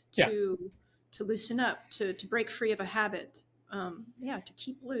change, to loosen up, to break free of a habit, to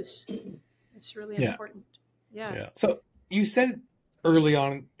keep loose. It's really important. Yeah. So you said early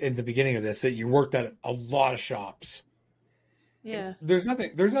on in the beginning of this that you worked at a lot of shops. Yeah. There's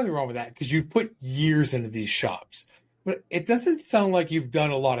nothing wrong with that, because you've put years into these shops. But it doesn't sound like you've done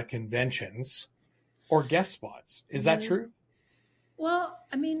a lot of conventions or guest spots. Is that true? Well,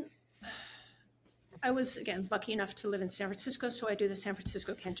 I mean, I was, again, lucky enough to live in San Francisco, so I do the San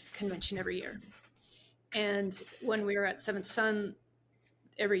Francisco convention every year. And when we were at Seventh Son,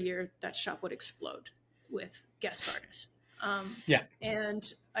 every year that shop would explode with guest artists.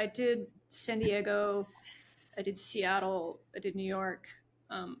 And I did San Diego, I did Seattle, I did New York,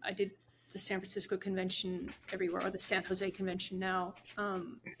 I did the San Francisco convention everywhere, or the San Jose convention now,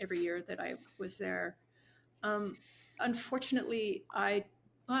 every year that I was there. Unfortunately, I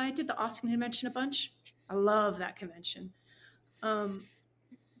did the Austin convention a bunch. I love that convention.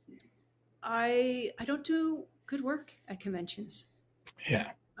 I don't do good work at conventions.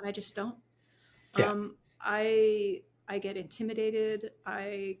 Yeah. I just don't. Yeah. I get intimidated.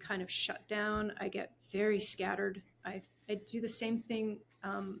 I kind of shut down. I get very scattered. I do the same thing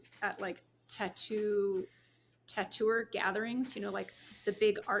at like tattooer gatherings, like the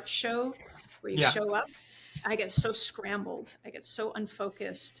big art show where you show up. I get so scrambled. I get so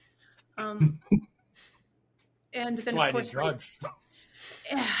unfocused. And then of course drugs.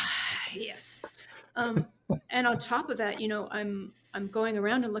 Yes. And on top of that, I'm going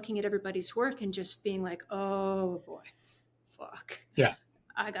around and looking at everybody's work and just being like, oh boy, fuck. Yeah.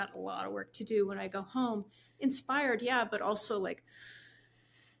 I got a lot of work to do when I go home. Inspired, but also like,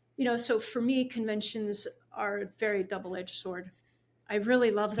 so for me, conventions are a very double-edged sword. I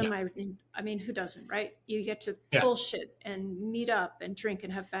really love them. Yeah. I mean, who doesn't, right? You get to bullshit and meet up and drink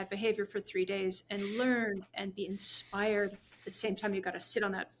and have bad behavior for 3 days and learn and be inspired. At the same time, you got to sit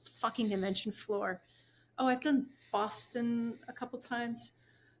on that fucking convention floor. Oh, I've done Boston a couple times,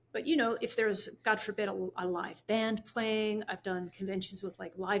 but if there's, God forbid, a live band playing, I've done conventions with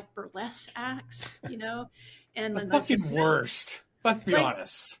like live burlesque acts, and the fucking worst. Let's be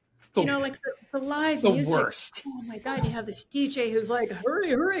honest. Like the live the music. Worst. Oh my God, you have this DJ who's like,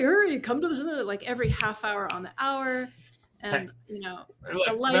 hurry, come to this, like every half hour on the hour. And, the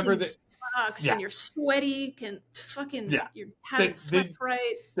lighting sucks and you're sweaty and fucking, you haven't slept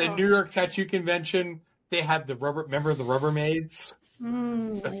right. The New York Tattoo Convention, they had the Rubbermaids.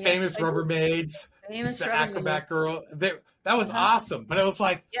 The famous Rubbermaids. The Acrobat Girl. That was awesome. But it was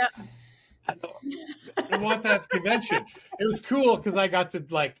like, I don't want that convention. It was cool because I got to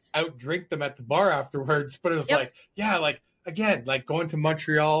like outdrink them at the bar afterwards. But it was again, going to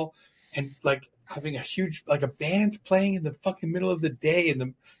Montreal and like having a huge, like a band playing in the fucking middle of the day and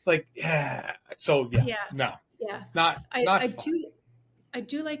the I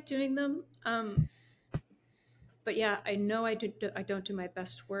do like doing them. But I know I don't do my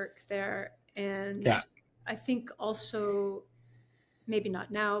best work there. And I think also, maybe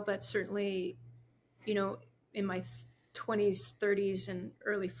not now, but certainly, in my 20s, 30s, and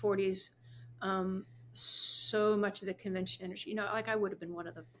early 40s, so much of the convention energy, like I would have been one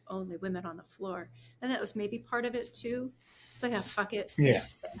of the only women on the floor. And that was maybe part of it too. It's like, fuck it.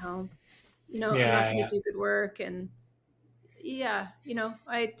 Just stay home. I'm not going to do good work. And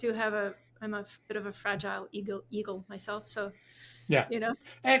I do have I'm a bit of a fragile eagle myself. So,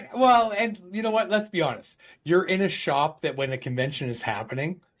 And you know what? Let's be honest. You're in a shop that when a convention is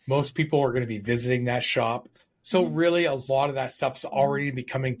happening, most people are going to be visiting that shop. So really, a lot of that stuff's already be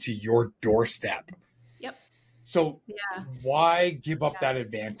coming to your doorstep. Yep. So why give up that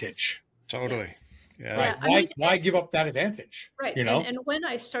advantage? Totally. Yeah. Right. I mean, why give up that advantage? Right. You know? And when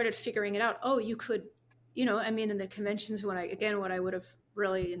I started figuring it out, oh, you could, you know, I mean, in the conventions when I would have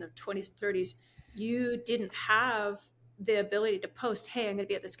really in the 20s, 30s, you didn't have the ability to post, hey, I'm going to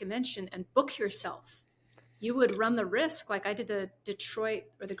be at this convention and book yourself. You would run the risk. Like I did the Detroit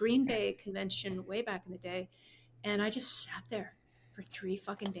or the Green Bay convention way back in the day. And I just sat there for 3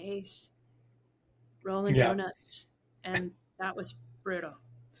 fucking days rolling donuts. And that was brutal.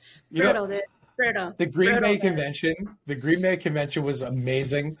 Brutal. The Green Bay convention was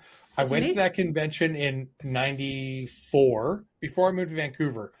amazing. I went to that convention in '94 before I moved to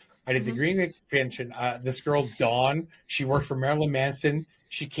Vancouver. I did the Green Bay convention. This girl, Dawn, she worked for Marilyn Manson.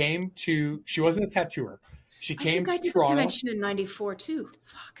 She wasn't a tattooer. She came to Toronto. I did the convention in '94 too.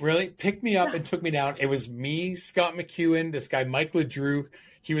 Fuck. Really? Picked me up and took me down. It was me, Scott McEwen, this guy, Mike LeDrew.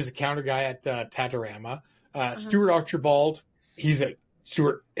 He was a counter guy at Tattoo-Rama. Stuart Archibald.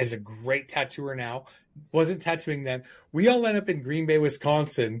 Stuart is a great tattooer now. Wasn't tattooing then. We all ended up in Green Bay,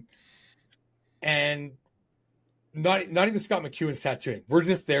 Wisconsin. And not even Scott McEwen's tattooing. We're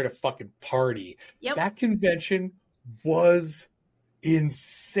just there to fucking party. Yep. That convention was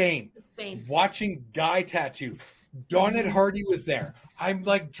insane. Watching Guy tattoo. Don Ed Hardy was there. I'm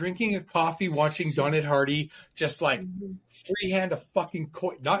like drinking a coffee, watching Don Ed Hardy just like freehand a fucking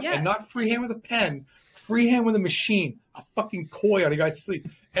koi. And not freehand with a pen, freehand with a machine, a fucking koi on a guy's sleeve.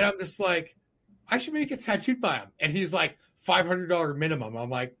 And I'm just like, I should maybe get tattooed by him. And he's like, $500 minimum. I'm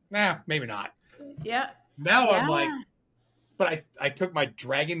like, nah, maybe not. Yeah. Now I'm like, but I took my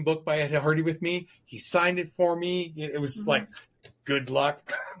dragon book by Ed Hardy with me. He signed it for me. It was like, good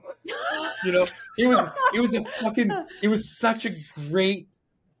luck. You know, it was such a great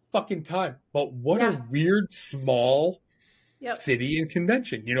fucking time. But what a weird small city and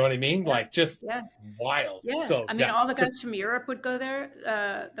convention. You know what I mean? Like just wild. Yeah. So I mean, all the guys from Europe would go there.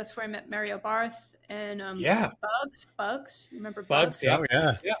 That's where I met Mario Barth and Bugs. Remember Bugs? Oh,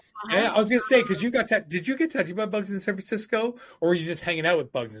 yeah. Yeah, I was gonna say because you got did you get tattooed by Bugs in San Francisco, or were you just hanging out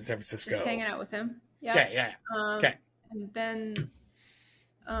with Bugs in San Francisco? Just hanging out with him. Yeah. Yeah. Okay. And then,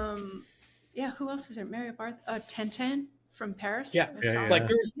 who else was there? Mario Barth, Ten from Paris. Like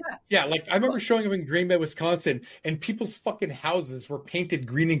there was, like I remember showing up in Green Bay, Wisconsin, and people's fucking houses were painted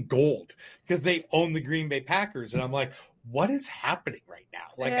green and gold because they own the Green Bay Packers, and I'm like, what is happening right now?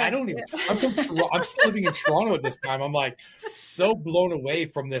 Like I don't even. I'm still living in Toronto at this time. I'm like so blown away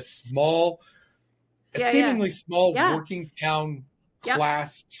from this small, seemingly small working town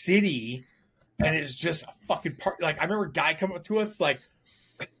class city, and it's just a fucking part. Like I remember a guy come up to us like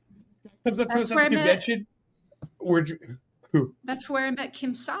comes up to us at the convention. Who? That's where I met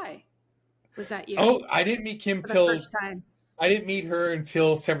Kim Sai. Was that year? Oh, I didn't meet Kim till the first time. I didn't meet her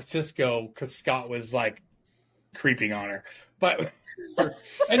until San Francisco because Scott was like creeping on her, but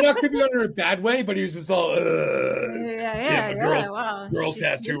and not creeping on her in a bad way, but he was just all girl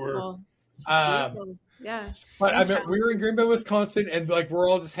tattooer. But I mean, we were in Green Bay, Wisconsin, and like we're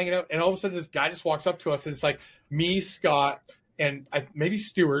all just hanging out, and all of a sudden this guy just walks up to us, and it's like me, Scott, and maybe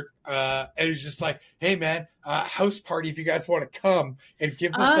Stuart, and he's just like, "Hey man, house party if you guys want to come," and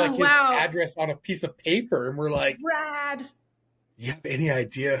gives us his address on a piece of paper, and we're like, "Rad! You have any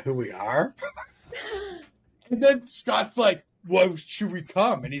idea who we are?" And then Scott's like, "Well, should we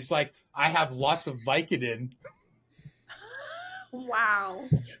come?" And he's like, "I have lots of Vicodin." Wow.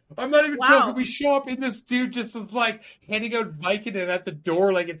 I'm not even joking. We show up and this dude just is like handing out Vicodin at the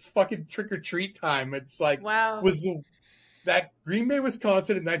door like it's fucking trick or treat time. It's like, that Green Bay,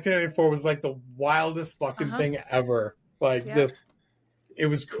 Wisconsin in 1994 was like the wildest fucking thing ever. Like it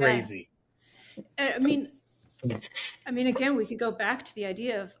was crazy. I mean, again, we could go back to the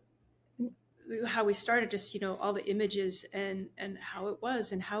idea of how we started, just, all the images and how it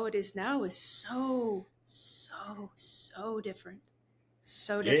was and how it is now is so different.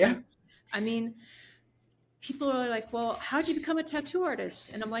 So different. Yeah. I mean, people are like, well, how'd you become a tattoo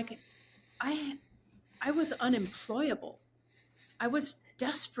artist? And I'm like, I was unemployable. I was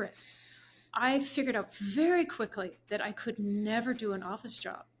desperate. I figured out very quickly that I could never do an office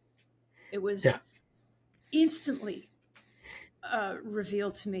job. It was instantly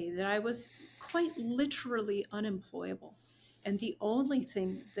revealed to me that I was quite literally unemployable. And the only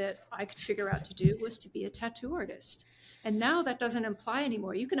thing that I could figure out to do was to be a tattoo artist. And now that doesn't apply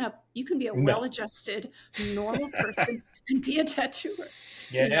anymore. You can be a well-adjusted, normal person and be a tattooer.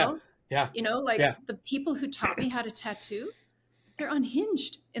 The people who taught me how to tattoo, they're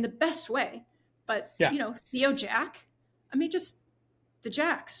unhinged in the best way. But, Theo Jack, just the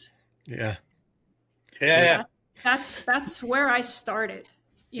Jacks. Yeah. Yeah. That's where I started.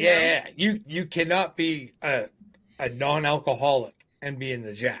 Yeah. You cannot be a non-alcoholic and be in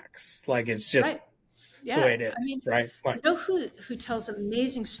the Jacks. Like, it's just the way it is, right? You know who tells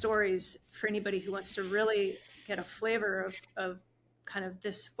amazing stories for anybody who wants to really get a flavor of kind of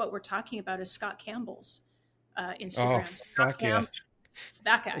this, what we're talking about, is Scott Campbell's Instagram. Oh, fuck yeah.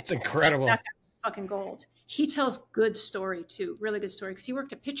 That guy. It's incredible. That guy's fucking gold. He tells good story too, really good story, because he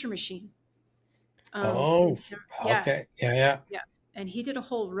worked at Picture Machine. Okay. Yeah. And he did a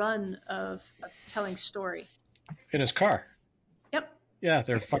whole run of telling story. In his car. Yep. Yeah,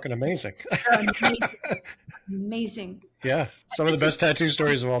 they're fucking amazing. Amazing. Yeah, some of the best tattoo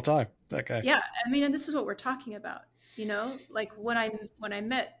stories of all time. That guy. Yeah, I mean, and this is what we're talking about. Like when I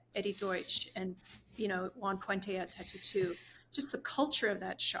met Eddie Deutsch and Juan Puente at Tattoo 2, just the culture of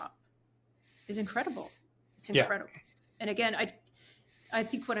that shop is incredible. It's incredible. Yeah. And again, I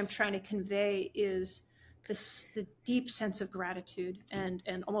think what I'm trying to convey is the deep sense of gratitude and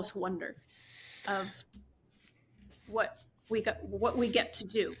almost wonder of what we get to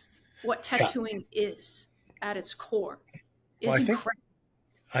do, what tattooing is at its core is incredible.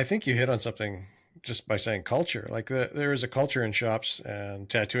 I think you hit on something just by saying culture. Like there is a culture in shops and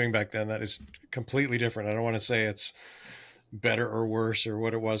tattooing back then that is completely different. I don't want to say it's better or worse or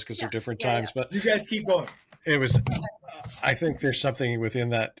what it was, because they're different times, but you guys keep going. It was, I think there's something within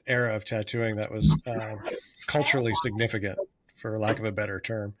that era of tattooing that was culturally significant, for lack of a better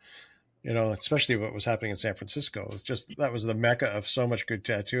term. Especially what was happening in San Francisco. It's just, that was the mecca of so much good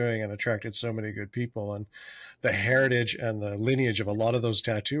tattooing and attracted so many good people. And the heritage and the lineage of a lot of those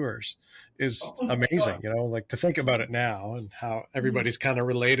tattooers is amazing. Like to think about it now and how everybody's kind of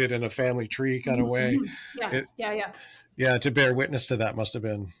related in a family tree kind of way. Yeah. To bear witness to that must have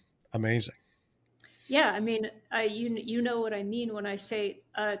been amazing. Yeah. I mean, you know what I mean when I say,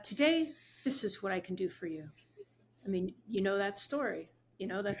 today, this is what I can do for you. I mean, that story.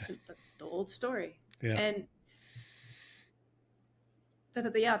 That's the old story. Yeah. And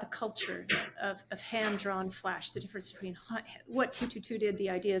the culture of hand-drawn flash, the difference between what 222 did, the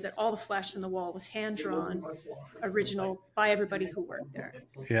idea that all the flash on the wall was hand-drawn, original by everybody who worked there.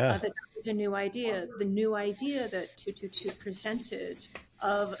 Yeah. That was a new idea. The new idea that 222 presented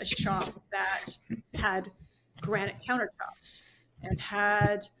of a shop that had granite countertops and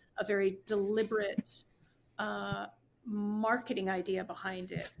had a very deliberate marketing idea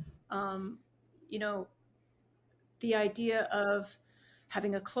behind it. The idea of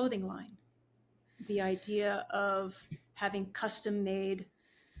having a clothing line, the idea of having custom made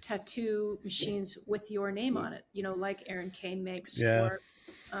tattoo machines with your name on it, like Aaron Kane makes. Yeah. Or,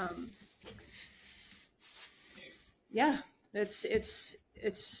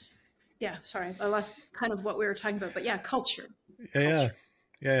 it's sorry, I lost kind of what we were talking about, but culture. Yeah.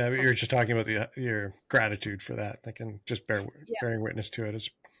 You're just talking about your gratitude for that. I can just bearing witness to it.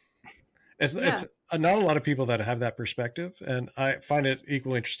 It's not a lot of people that have that perspective. And I find it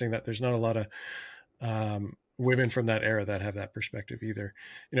equally interesting that there's not a lot of women from that era that have that perspective either.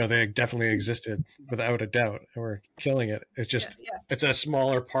 They definitely existed without a doubt, and were killing it. It's just, it's a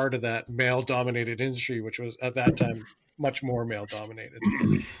smaller part of that male dominated industry, which was at that time much more male dominated.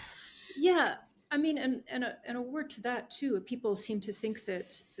 Yeah. I mean, and a word to that too. People seem to think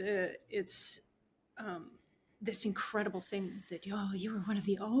that it's this incredible thing that you were one of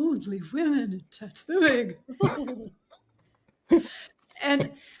the only women in tattooing.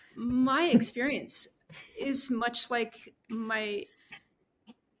 And my experience is much like my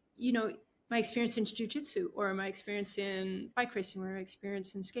experience in jiu-jitsu, or my experience in bike racing, or my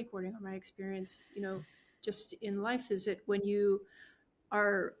experience in skateboarding, or my experience, just in life, is that when you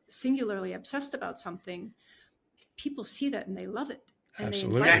are singularly obsessed about something, people see that and they love it, and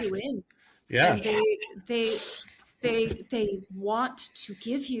Absolutely. They invite you in. Yeah. And they want to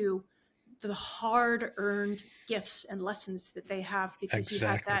give you the hard-earned gifts and lessons that they have, because you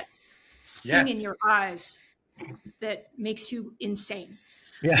have that thing in your eyes that makes you insane.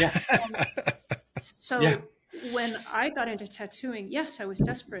 Yeah. So when I got into tattooing, yes, I was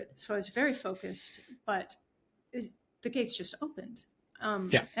desperate. So I was very focused, but the gates just opened.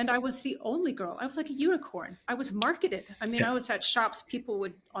 And I was the only girl. I was like a unicorn. I was marketed. I mean, I was at shops. People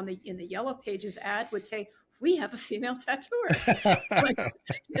would in the Yellow Pages ad would say, "We have a female tattooer."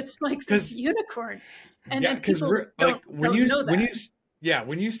 It's like this unicorn. And then people don't know that.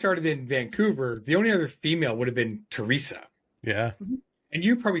 When you started in Vancouver, the only other female would have been Teresa. Yeah. Mm-hmm. And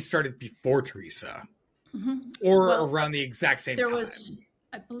you probably started before Teresa, or around the exact same time.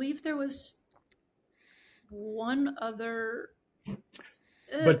 I believe there was one other.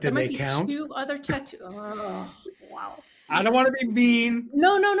 But did they count? 2 other tattoo. Oh, wow. I don't want to be mean.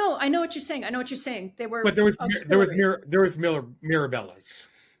 No. I know what you're saying. They were, but there was auxiliary. Mirabellas.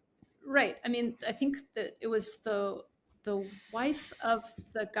 Right. I mean, I think that it was the wife of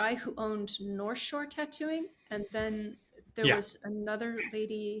the guy who owned North Shore Tattooing, and then there was another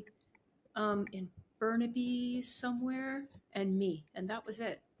lady in Burnaby somewhere, and me, and that was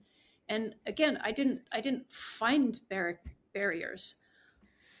it. And again, I didn't find barriers.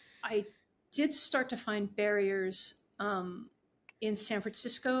 I did start to find barriers in San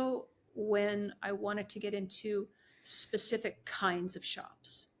Francisco when I wanted to get into specific kinds of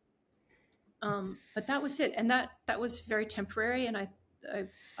shops. But that was it, and that was very temporary, and I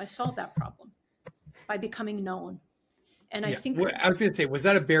solved that problem by becoming known. And I think I was going to say, was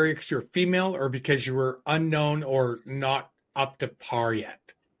that a barrier because you're female, or because you were unknown or not up to par yet?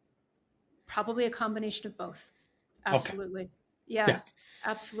 Probably a combination of both. Absolutely, okay. Yeah,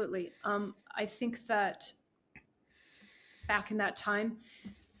 absolutely. I think that back in that time,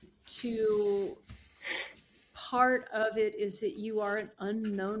 part of it is that you are an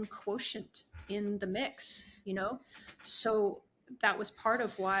unknown quotient in the mix, so that was part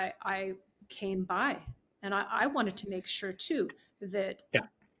of why I came by, and I wanted to make sure too that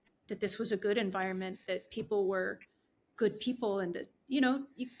this was a good environment, that people were good people, and that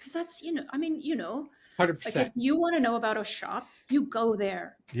because that's 100%. Like if you want to know about a shop, you go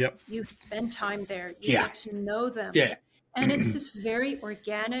there. Yep. You spend time there. You get to know them. Yeah. And it's this very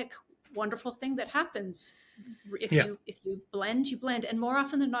organic, wonderful thing that happens. If you blend, you blend. And more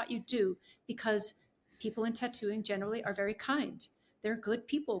often than not, you do, because people in tattooing generally are very kind. They're good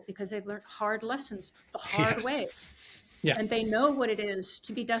people because they've learned hard lessons the hard way. Yeah. And they know what it is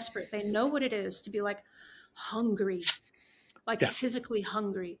to be desperate. They know what it is to be like hungry, physically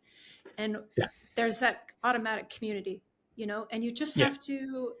hungry. And there's that automatic community, and you just have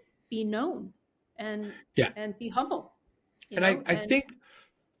to be known and be humble. And I think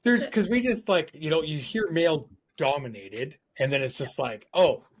there's, because we just you hear male dominated, and then it's just like,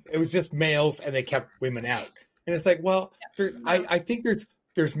 oh, it was just males and they kept women out. And it's like, well, I think there's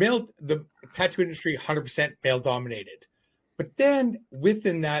the tattoo industry 100% male dominated. But then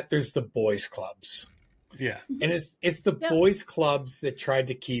within that, there's the boys clubs. Yeah. And it's the boys clubs that tried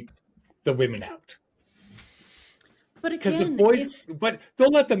to keep the women out. But again, because the boys, but they'll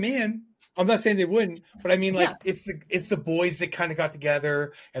let them in. I'm not saying they wouldn't, but I mean, it's the boys that kind of got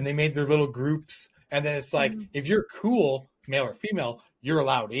together and they made their little groups. And then it's like, if you're cool, male or female, you're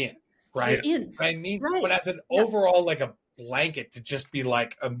allowed in, right? You're in. I mean, but as an overall, like a blanket to just be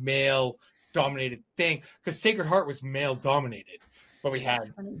like a male dominated thing, because Sacred Heart was male dominated, but we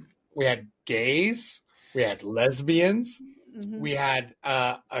had gays, we had lesbians, we had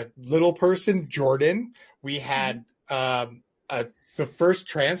a little person, Jordan, we had the first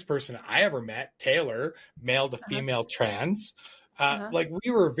trans person I ever met, Taylor, male to female trans. Like,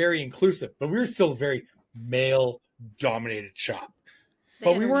 we were very inclusive, but we were still a very male dominated shop.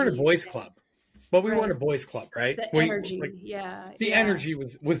 But we weren't a boys club. But we weren't a boys club, right? The energy, the energy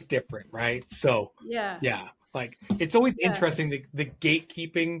was different, right? So like, it's always interesting. The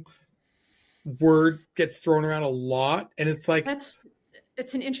gatekeeping word gets thrown around a lot, and it's like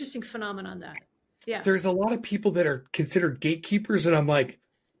it's an interesting phenomenon. That there's a lot of people that are considered gatekeepers, and I'm like,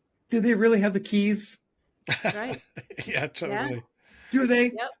 do they really have the keys? Right? Yeah, totally. Yeah. Do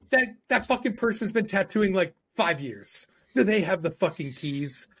they? Yep. That fucking person's been tattooing like 5 years. Do they have the fucking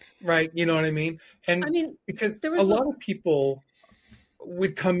keys? Right? You know what I mean? And I mean, because there was a lot of people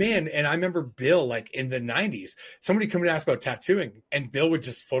would come in, and I remember Bill, like in the 90s, somebody come and ask about tattooing, and Bill would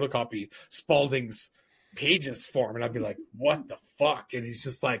just photocopy Spalding's pages for him, and I'd be like, what the fuck? And he's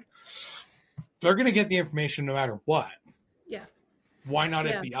just like, they're going to get the information no matter what. Yeah. Why not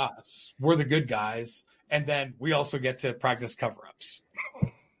it be us? We're the good guys. And then we also get to practice cover-ups.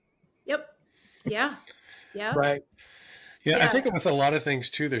 Yep. Yeah. Yeah. Right. Yeah, I think with a lot of things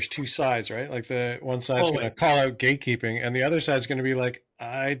too, there's two sides, right? Like the one side's going to call out gatekeeping, and the other side's going to be like,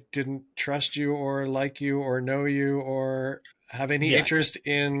 I didn't trust you or like you or know you or have any interest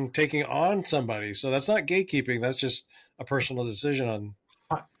in taking on somebody. So that's not gatekeeping. That's just a personal decision on.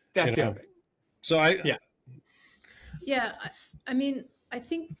 That's it. So I mean, I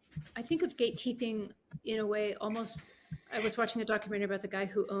think of gatekeeping in a way almost. I was watching a documentary about the guy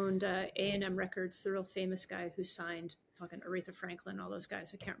who owned A&M Records, the real famous guy who signed fucking Aretha Franklin, all those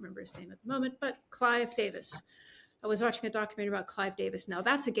guys. I can't remember his name at the moment, but Clive Davis. I was watching a documentary about Clive Davis. Now,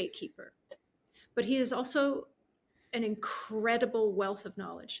 that's a gatekeeper, but he is also an incredible wealth of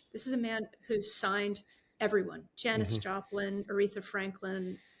knowledge. This is a man who's signed everyone: Janis Joplin, Aretha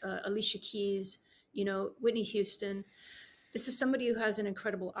Franklin, Alicia Keys, Whitney Houston. this is somebody who has an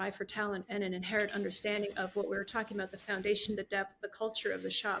incredible eye for talent and an inherent understanding of what we were talking about, the foundation, the depth, the culture of the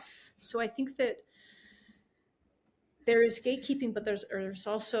shop. So I think that there is gatekeeping, but there's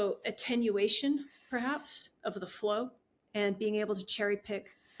also attenuation, perhaps, of the flow, and being able to cherry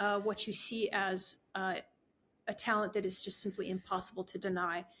pick what you see as a talent that is just simply impossible to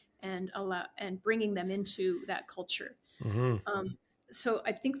deny, and bringing them into that culture. So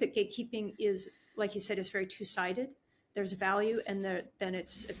I think that gatekeeping is, like you said, is very two-sided. There's value, and then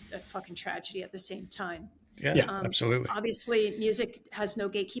it's a fucking tragedy at the same time. Yeah, absolutely. Obviously, music has no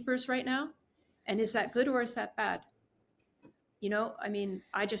gatekeepers right now. And is that good or is that bad? You know, I mean,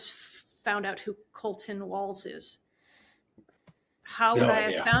 I just found out who Colton Walls is. How would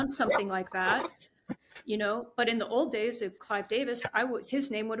I have found something like that? You know, but in the old days of Clive Davis,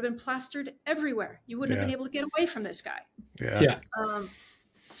 his name would have been plastered everywhere. You wouldn't have been able to get away from this guy.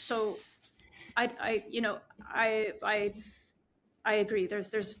 So I agree.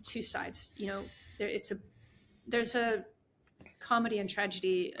 There's two sides. You know, there's a comedy and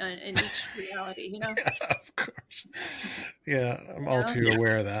tragedy in each reality. You know, of course. Yeah, I'm all too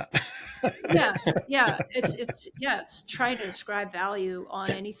aware of that. It's trying to ascribe value on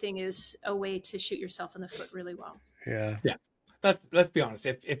anything is a way to shoot yourself in the foot really well. Yeah. Let's be honest.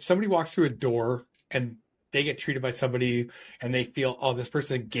 If somebody walks through a door and they get treated by somebody and they feel, oh, this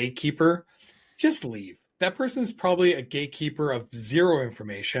person's a gatekeeper, just leave. That person's probably a gatekeeper of zero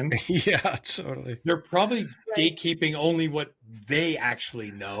information. Yeah, totally. They're probably gatekeeping only what they actually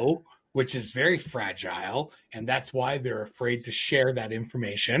know, which is very fragile. And that's why they're afraid to share that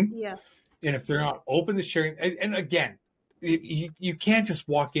information. Yeah. And if they're not open to sharing, and again, you can't just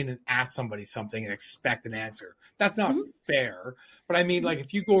walk in and ask somebody something and expect an answer. That's not fair. But I mean, like,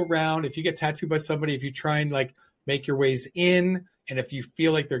 if you go around, if you get tattooed by somebody, if you try and like make your ways in, and if you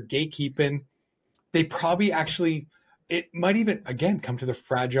feel like they're gatekeeping, they probably actually, it might even, again, come to the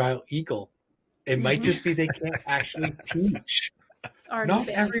fragile eagle. It might just be they can't actually teach. Not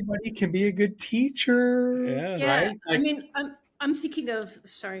everybody can be a good teacher. Yeah. Right? Like, I mean, I'm thinking of,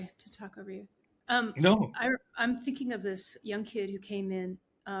 sorry to talk over you. No. I'm thinking of this young kid who came in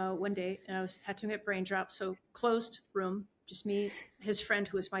one day, and I was tattooing at Braindrop, so closed room, just me, his friend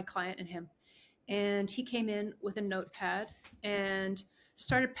who was my client, and him. And he came in with a notepad and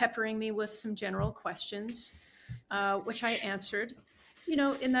started peppering me with some general questions, which I answered, you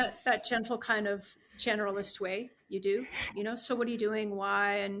know, in that gentle kind of generalist way you do, you know, so what are you doing,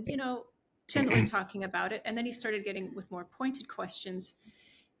 why, and, you know, gently talking about it. And then he started getting with more pointed questions.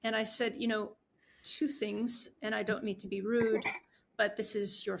 And I said, you know, two things, and I don't mean to be rude, but this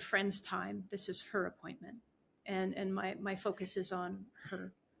is your friend's time. This is her appointment. And my focus is on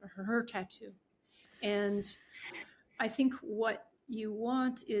her tattoo. And I think what you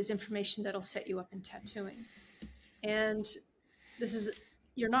want is information that'll set you up in tattooing. And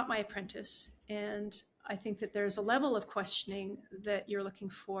you're not my apprentice. And I think that there's a level of questioning that you're looking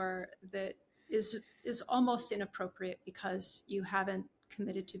for that is almost inappropriate because you haven't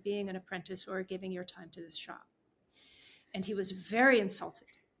committed to being an apprentice or giving your time to this shop. And he was very insulted.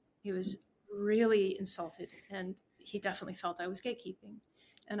 He was really insulted. And he definitely felt I was gatekeeping.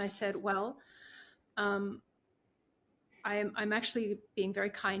 And I said, well, I'm actually being very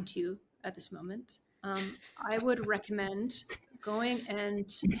kind to you at this moment. I would recommend going and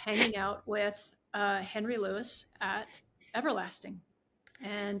hanging out with Henry Lewis at Everlasting.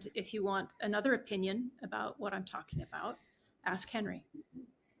 And if you want another opinion about what I'm talking about, ask Henry.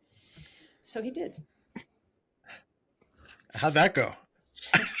 So he did. How'd that go?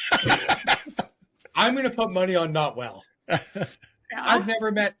 I'm going to put money on not well. I've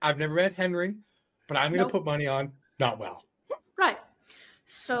never met Henry, but I'm going to put money on not well. Right.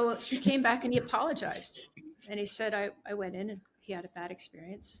 So he came back and he apologized. And he said, I went in and he had a bad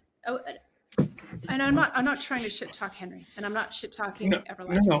experience. Oh, and I'm not trying to shit talk Henry, and I'm not shit talking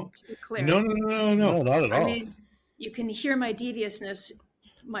Everlasting, to be clear. No, not at all. I mean, you can hear my deviousness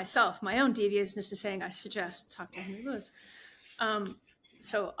myself, my own deviousness, is saying I suggest talk to Henry Lewis.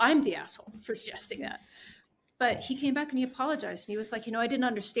 So I'm the asshole for suggesting that. But he came back and he apologized, and he was like, I didn't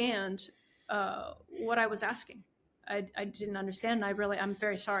understand what I was asking. I didn't understand, and I'm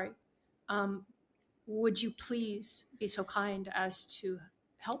very sorry. Would you please be so kind as to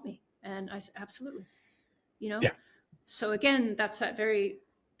help me? And I said, absolutely. Yeah. So again, that's that very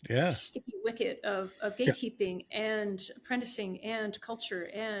sticky wicket of gatekeeping and apprenticing and culture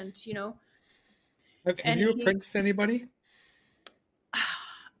and, Have you apprenticed anybody?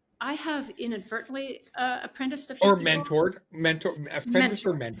 I have inadvertently apprenticed a few Or people. apprenticed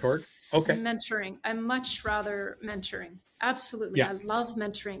or mentored. Okay. Mentoring. I much rather mentoring. Absolutely. Yeah. I love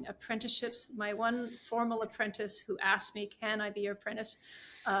mentoring. Apprenticeships. My one formal apprentice who asked me, can I be your apprentice?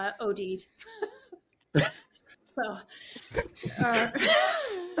 OD'd. So,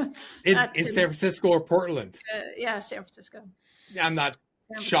 in San Francisco or Portland? Yeah, San Francisco. I'm not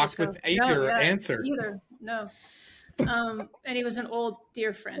shocked with either answer. No. And he was an old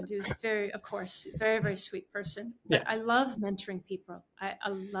dear friend. He was very, very sweet person. But I love mentoring people. I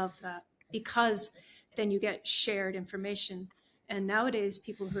love that because then you get shared information. And nowadays,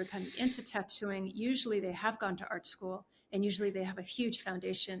 people who are kind of into tattooing, usually they have gone to art school and usually they have a huge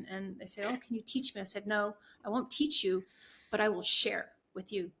foundation. And they say, oh, can you teach me? I said, no, I won't teach you, but I will share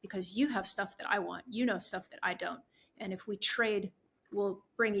with you because you have stuff that I want. You know stuff that I don't. And if we trade, we'll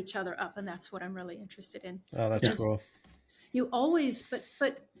bring each other up. And that's what I'm really interested in. Oh, that's cool. You always, but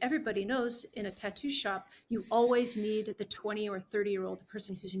everybody knows in a tattoo shop, you always need the 20 or 30-year-old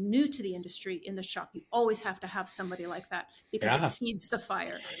person who's new to the industry in the shop. You always have to have somebody like that because it feeds the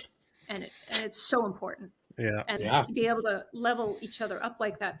fire, and it's so important. Yeah, and to be able to level each other up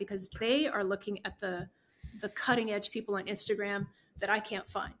like that because they are looking at the cutting edge people on Instagram that I can't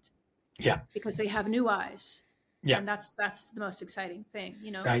find. Yeah, because they have new eyes. Yeah, and that's the most exciting thing,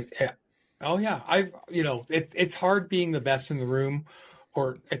 you know. Oh yeah, it's hard being the best in the room,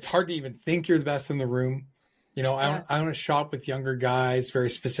 or it's hard to even think you're the best in the room. You know, I want to shop with younger guys, very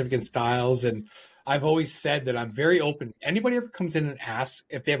specific in styles, and I've always said that I'm very open. Anybody ever comes in and asks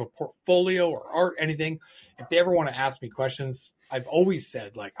if they have a portfolio or art, anything, if they ever want to ask me questions, I've always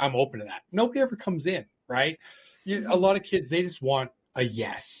said like I'm open to that. Nobody ever comes in, right? A lot of kids, they just want a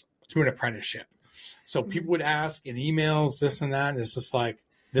yes to an apprenticeship. So people would ask in emails, this and that, and it's just like,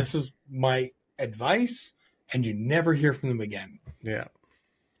 this is my advice, and you never hear from them again. Yeah.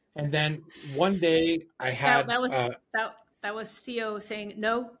 And then one day I had that was Theo saying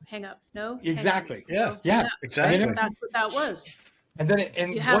no, hang up, no. Exactly. Hang up, yeah, exactly. And that's what that was. And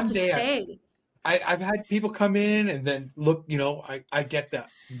then you have one to day stay. I've had people come in and then look. You know, I get the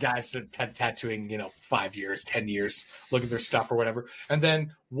guys that are tattooing 5 years, 10 years, look at their stuff or whatever. And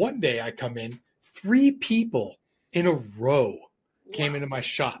then one day I come in, 3 people in a row came into my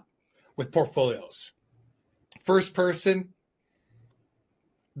shop with portfolios. First person,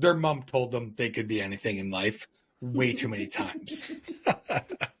 their mom told them they could be anything in life way too many times.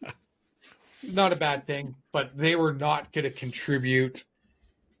 Not a bad thing, but they were not going to contribute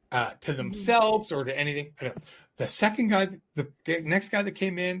to themselves or to anything. The second guy, the next guy that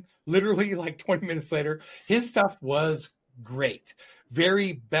came in, literally like 20 minutes later, his stuff was great.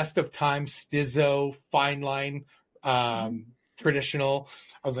 Very best of time, Stizzo, fine line, traditional.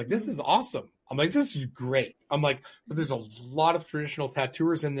 I was like, this is awesome. I'm like, this is great. I'm like, but there's a lot of traditional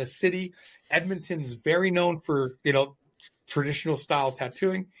tattooers in this city. Edmonton's very known for, traditional style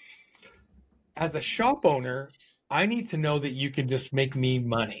tattooing. As a shop owner, I need to know that you can just make me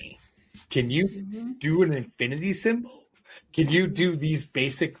money. Can you do an infinity symbol? Can you do these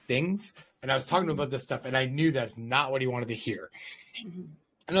basic things? And I was talking to him about this stuff, and I knew that's not what he wanted to hear.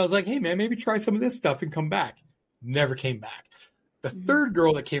 And I was like, hey, man, maybe try some of this stuff and come back. Never came back. The third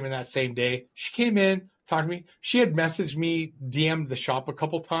girl that came in that same day, she came in, talked to me. She had messaged me, DM'd the shop a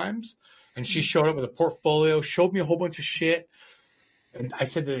couple times, and she showed up with a portfolio, showed me a whole bunch of shit. And I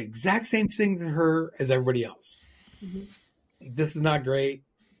said the exact same thing to her as everybody else. This is not great.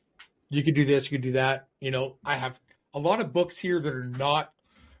 You could do this, you could do that. I have a lot of books here that are not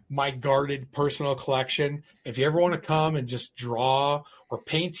my guarded personal collection. If you ever want to come and just draw or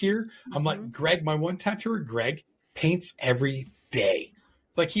paint here, I'm like, Greg, my one tattooer, Greg, paints every day.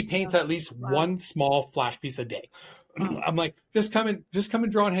 Like he paints at least one small flash piece a day. I'm like, just come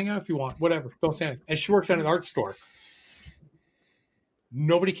and draw and hang out if you want, whatever. Don't say anything. And she works at an art store.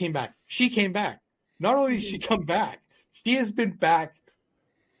 Nobody came back. She came back. Not only did she come back, she has been back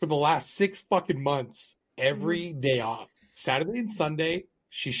for the last 6 fucking months, every day off. Saturday and Sunday,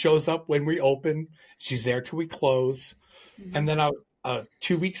 she shows up when we open. She's there till we close. And then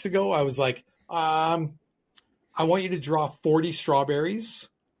 2 weeks ago, I was like, I want you to draw 40 strawberries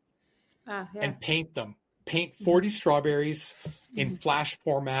and paint them. Paint 40 strawberries in flash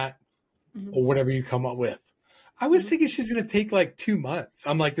format or whatever you come up with. I was thinking she's going to take like 2 months.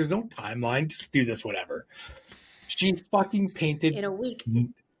 I'm like, there's no timeline. Just do this, whatever. She fucking painted in a week.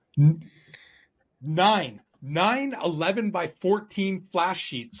 9 11 by 14 flash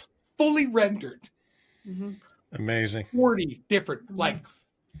sheets, fully rendered. Amazing. 40 different, like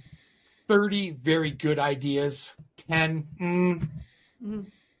 30 very good ideas, 10,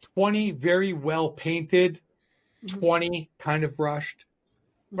 20 very well painted, 20 kind of brushed.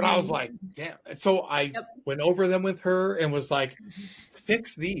 But I was like, damn. And so I went over them with her and was like,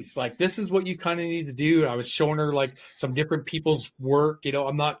 fix these. Like, this is what you kind of need to do. I was showing her like some different people's work. You know,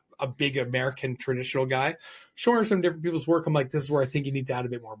 I'm not a big American traditional guy. Showing her some different people's work. I'm like, this is where I think you need to add a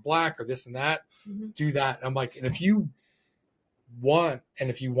bit more black or this and that. Do that. And I'm like, and if you want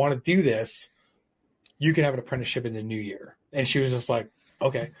to do this, you can have an apprenticeship in the new year. And she was just like,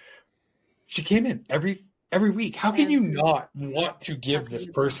 okay. She came in every week. How can you not want to give this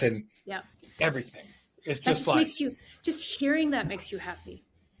person everything? It's just like, just hearing that makes you happy.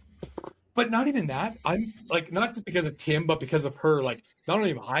 But not even that. I'm like, not just because of Tim, but because of her. Like, not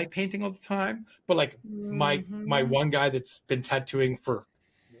only am I painting all the time, but like my one guy that's been tattooing for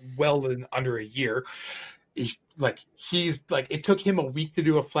well under a year, he's like, it took him a week to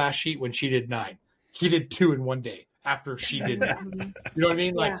do a flash sheet when she did 9. He did 2 in one day after she did that. You know what I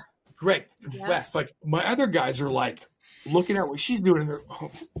mean? Like, great, best. Like, my other guys are like looking at what she's doing, and they're,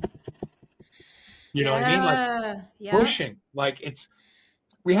 you know what I mean? Like pushing. Like, it's,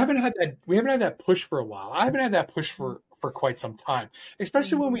 we haven't had that push for a while. I haven't had that push for quite some time,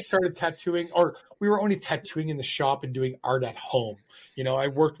 especially when we started tattooing, or we were only tattooing in the shop and doing art at home. You know, I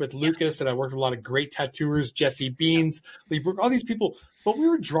worked with Lucas and I worked with a lot of great tattooers, Jesse Beans, Lee Brook, all these people, but we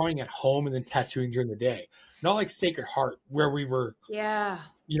were drawing at home and then tattooing during the day. Not like Sacred Heart, where we were,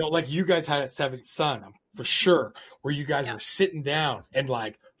 you know, like you guys had at Seventh Son, for sure, where you guys were sitting down and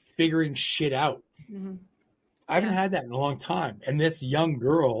like figuring shit out. I haven't had that in a long time. And this young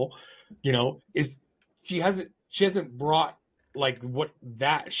girl, you know, she hasn't brought like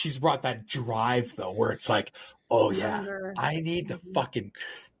she's brought that drive though, where it's like, oh yeah, I need to fucking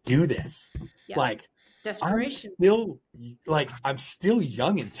do this. Like, desperation. I'm still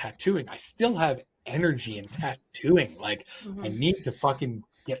young in tattooing. I still have energy in tattooing. Like, I need to fucking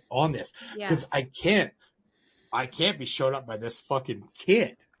get on this because I can't be showed up by this fucking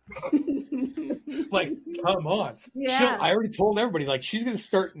kid. Like, come on. I already told everybody, like, she's going to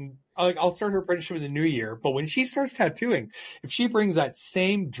start, I'll start her apprenticeship in the new year, but when she starts tattooing, if she brings that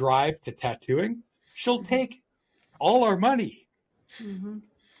same drive to tattooing, she'll take all our money.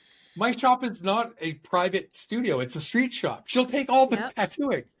 My shop is not a private studio. It's a street shop. She'll take all the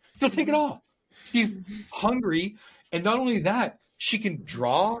tattooing. She'll take it all. She's hungry. And not only that, she can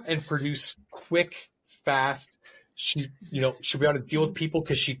draw and produce quick, fast. She'll be able to deal with people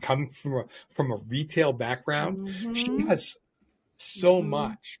because she comes from a retail background. She has so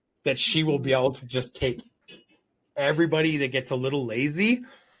much that she will be able to just take everybody that gets a little lazy,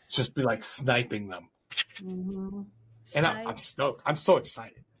 just be like sniping them. And I'm stoked. I'm so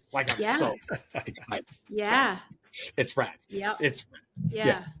excited. Like, I'm so excited. Yeah. It's rad. Yeah. It's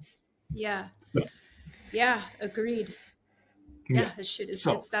rad. Yeah. Agreed. Yeah. This shit is,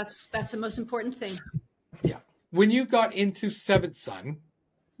 that's the most important thing. Yeah. When you got into Seventh Son,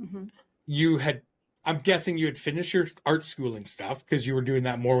 I'm guessing you had finished your art schooling stuff because you were doing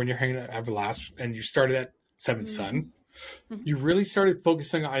that more when you're hanging at Everlast, and you started at Seventh Son. You really started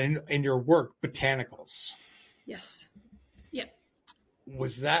focusing on, in your work, botanicals. Yes. Yeah.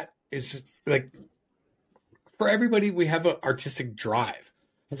 Is like, for everybody, we have an artistic drive.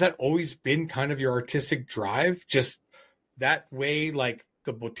 Has that always been kind of your artistic drive? Just that way, like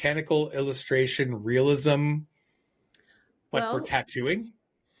the botanical illustration realism, but for tattooing?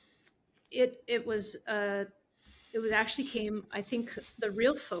 It was actually came, I think, the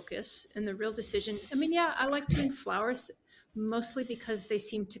real focus and the real decision. I mean, I like doing flowers mostly because they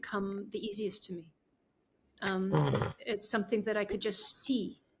seem to come the easiest to me. It's something that I could just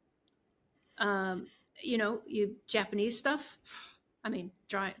see. You Japanese stuff. I mean,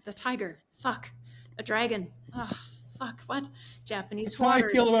 the tiger. Fuck, a dragon. Oh, fuck, what? Japanese water.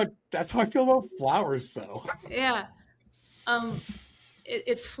 That's how I feel about flowers, though. Yeah.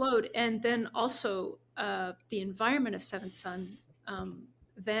 It flowed, and then also the environment of Seventh Son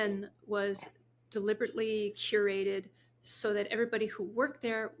then was deliberately curated so that everybody who worked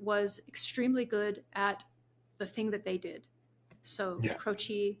there was extremely good at the thing that they did. So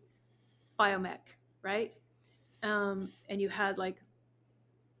Croce, biomech, right? And you had like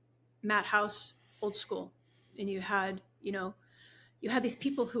Matt House, old school, and you had these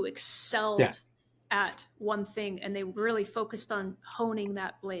people who excelled at one thing, and they really focused on honing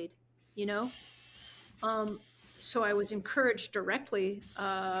that blade, So I was encouraged directly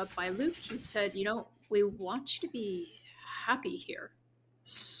by Luke. He said, we want you to be happy here.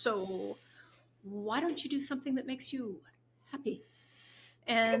 So why don't you do something that makes you happy?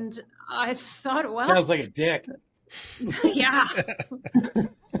 And I thought, well, sounds like a dick. Yeah.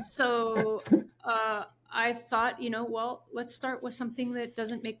 So I thought, well, let's start with something that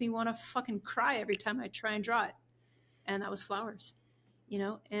doesn't make me want to fucking cry every time I try and draw it. And that was flowers. you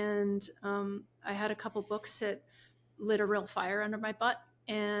know, and I had a couple books that lit a real fire under my butt.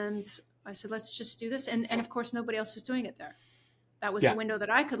 And I said, let's just do this. And of course, nobody else was doing it there. That was a window that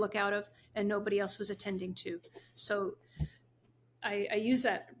I could look out of, and nobody else was attending to. So I use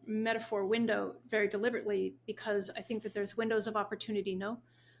that metaphor window very deliberately, because I think that there's windows of opportunity.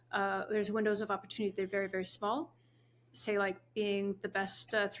 There's windows of opportunity that are very, very small. Say like being the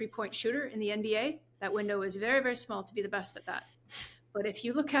best 3-point shooter in the NBA, that window is very, very small to be the best at that. But if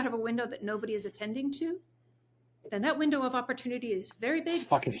you look out of a window that nobody is attending to, then that window of opportunity is very big. It's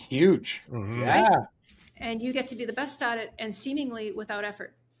fucking huge. Mm-hmm. Yeah. Right? And you get to be the best at it, and seemingly without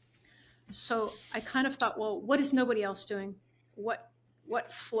effort. So I kind of thought, well, what is nobody else doing? What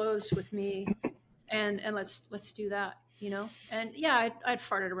flows with me? And let's do that, you know? And yeah, I'd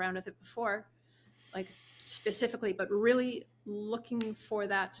farted around with it before, like specifically, but really looking for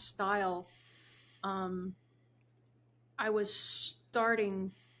that style. I was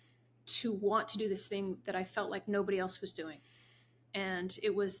starting to want to do this thing that I felt like nobody else was doing. And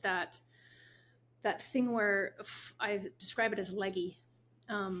it was that thing where I describe it as leggy,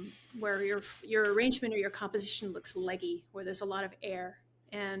 where your arrangement or your composition looks leggy, where there's a lot of air.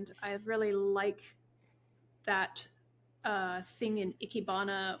 And I really like that thing in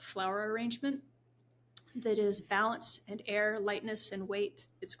Ikebana flower arrangement that is balance and air, lightness and weight.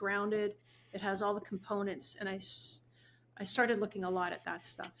 It's grounded. It has all the components. And I started looking a lot at that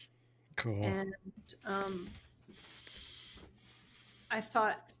stuff. Cool. And I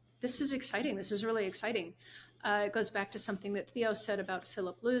thought, this is exciting. This is really exciting. It goes back to something that Theo said about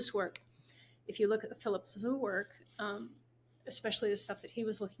Philip Liu's work. If you look at the Philip Liu work, especially the stuff that he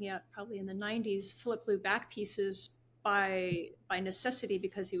was looking at probably in the 90s, Philip Liu back pieces by necessity,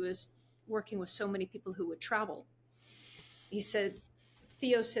 because he was working with so many people who would travel.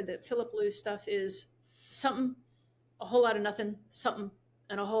 Theo said that Philip Liu's stuff is something, a whole lot of nothing, something,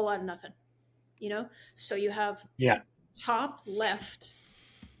 and a whole lot of nothing, you know? So you have top left,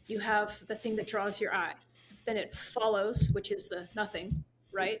 you have the thing that draws your eye. Then it follows, which is the nothing,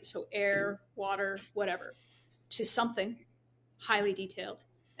 right? So air, water, whatever, to something highly detailed,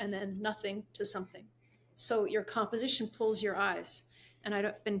 and then nothing to something. So your composition pulls your eyes. And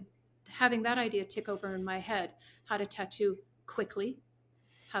I've been having that idea tick over in my head, how to tattoo quickly,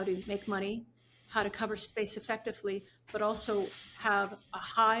 how to make money, how to cover space effectively, but also have a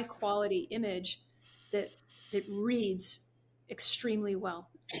high quality image that reads extremely well.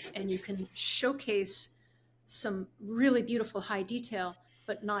 And you can showcase some really beautiful high detail,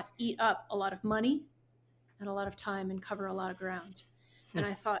 but not eat up a lot of money and a lot of time and cover a lot of ground. And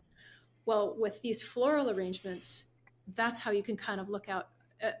I thought, well, with these floral arrangements, that's how you can kind of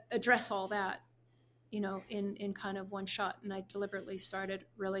address all that, you know, in kind of one shot. And I deliberately started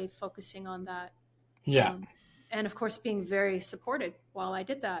really focusing on that. Yeah. And of course, being very supported while I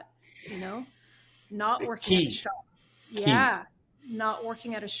did that, you know, not working at a shop. Yeah. Not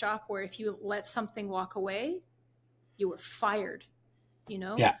working at a shop where if you let something walk away, you were fired, you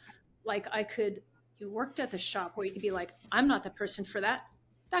know? Yeah. Like you worked at the shop where you could be like, I'm not the person for that.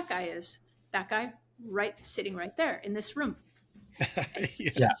 That guy is. That guy sitting right there in this room.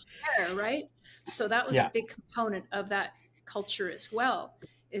 Yeah. Share, right? So that was a big component of that culture as well,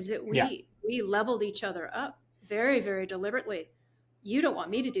 is that we leveled each other up very, very deliberately. You don't want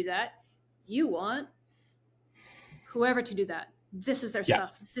me to do that. You want whoever to do that. This is their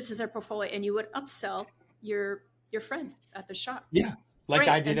stuff. This is their portfolio. And you would upsell your friend at the shop. Yeah. Like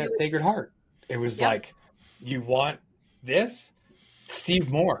I did at Sacred Heart. It was like, you want this? Steve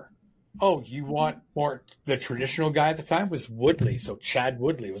Moore. Oh, you want more? The traditional guy at the time was Woodley. So Chad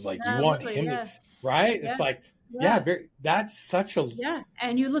Woodley was like, you want him to, right? Yeah. It's like, that's such a,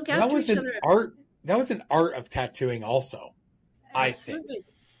 and you look after each other. That was an art of tattooing also. Absolutely. I think.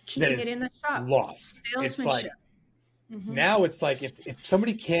 Keeping it in the shop. Lost. Salesmanship. It's like, now it's like, if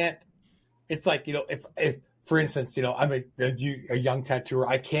somebody can't, it's like, you know, if for instance, you know, I'm a young tattooer,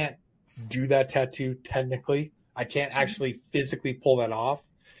 I can't do that tattoo technically. I can't actually physically pull that off.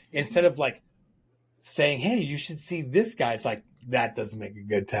 Instead of like saying, hey, you should see this guy, it's like, that doesn't make a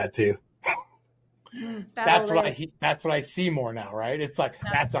good tattoo. That's what I see more now, right? It's like,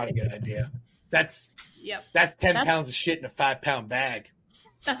 that's not a good idea. That's 10 pounds of shit in a 5-pound bag.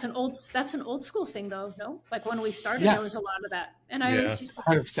 That's an old school thing though, no? Like when we started, there was a lot of that. And I always used to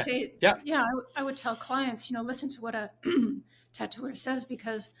 100%. say, I would tell clients, you know, listen to what a tattooer says,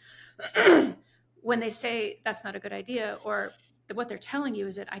 because when they say that's not a good idea, or what they're telling you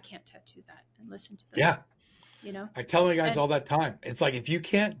is that I can't tattoo that, and listen to them. Yeah. You know, I tell my guys all that time. It's like, if you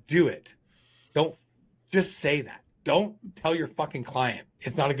can't do it, don't just say that. Don't tell your fucking client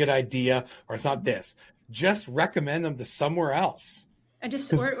it's not a good idea or it's not this. Just recommend them to somewhere else. And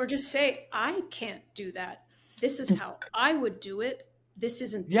or just say, I can't do that. This is how I would do it. This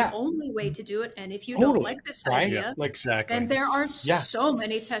isn't the only way to do it. And if you don't like this idea, like exactly. then there are so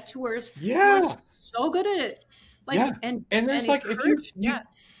many tattooers who Yeah. are so good at it. Like, and there's like, if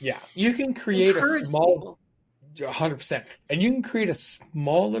you can create a small, 100%, and you can create a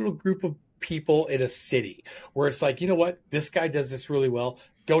small little group of people in a city where it's like, you know what, this guy does this really well.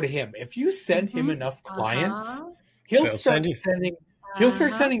 Go to him. If you send him enough clients, he'll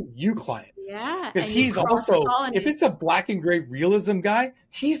start sending you clients. Yeah, because he's also, if it's a black and gray realism guy,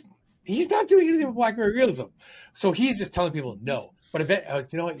 he's not doing anything with black and gray realism. So he's just telling people no. But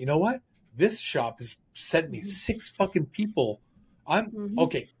you know what? This shop has sent me 6 fucking people. I'm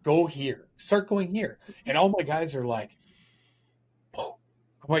okay. Go here. Start going here. And all my guys are like, oh.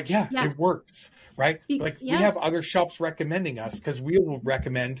 I'm like, it works, right? Like we have other shops recommending us because we will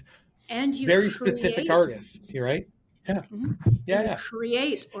recommend very specific artists, right? Yeah, you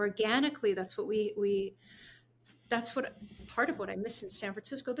create organically. That's what that's what part of what I miss in San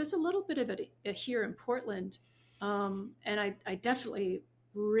Francisco. There's a little bit of it here in Portland, and I definitely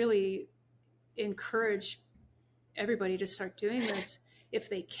really encourage everybody to start doing this if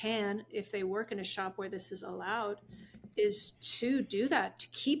they can, if they work in a shop where this is allowed, is to do that, to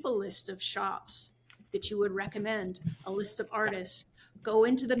keep a list of shops that you would recommend, a list of artists. Go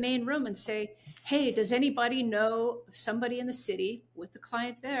into the main room and say, hey, does anybody know somebody in the city with the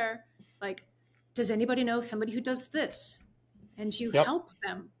client there? Like, does anybody know somebody who does this? And you help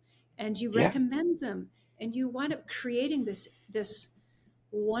them and you recommend them, and you wind up creating this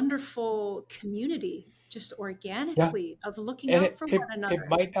wonderful community just organically of looking out for one another. It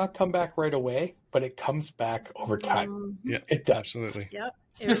might not come back right away, but it comes back over time. Yeah, it does. Absolutely. Yep.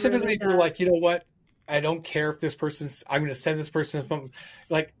 Specifically, if you're like, you know what? I don't care if this person's, I'm going to send this person something.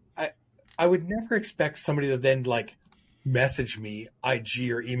 Like, I would never expect somebody to then like message me,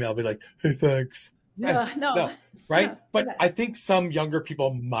 IG or email, be like, hey, thanks. No, right? No, but I think some younger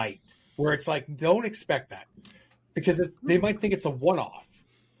people might, where it's like, don't expect that because they might think it's a one-off.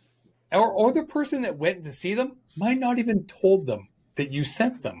 Or the person that went to see them might not even told them that you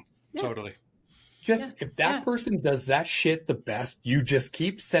sent them. Yeah. Totally. If that person does that shit the best, you just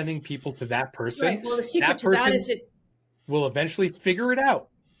keep sending people to that person. Right. Well, the secret to that is it will eventually figure it out,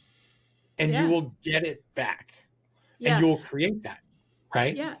 and you will get it back, and you will create that,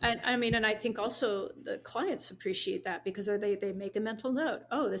 right? Yeah, and I think also the clients appreciate that because they make a mental note.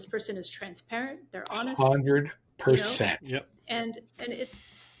 Oh, this person is transparent. They're honest. 100%. Yep. And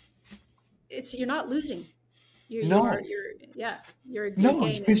it's you're not losing. You're because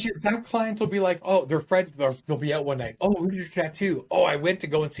that client will be like, oh, their friend, they'll be out one night. Oh, who did your tattoo? Oh, I went to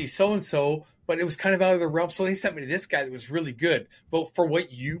go and see so and so, but it was kind of out of their realm, so they sent me to this guy that was really good. But for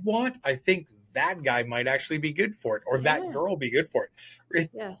what you want, I think that guy might actually be good for it, or that girl be good for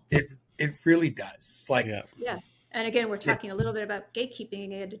it. It really does. Like, And again, we're talking a little bit about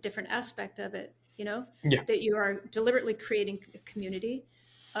gatekeeping and a different aspect of it. That you are deliberately creating a community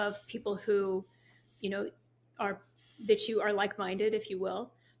of people who, that you are like-minded, if you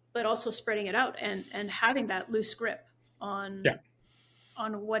will, but also spreading it out and having that loose grip on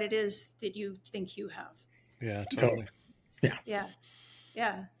what it is that you think you have. Yeah, totally. Yeah.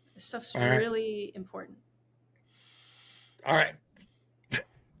 This stuff's really important. All right.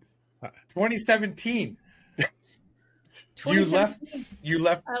 2017. You left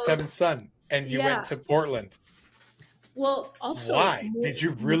Seventh Son and you went to Portland. Well, also, why did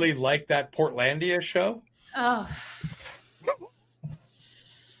you really like that Portlandia show? Oh,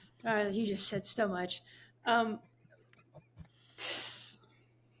 you just said so much.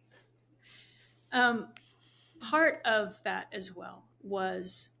 Part of that as well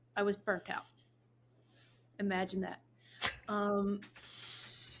was I was burnt out. Imagine that.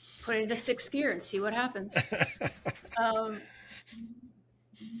 Put it into 6th gear and see what happens.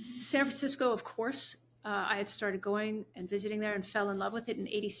 San Francisco, of course. I had started going and visiting there and fell in love with it in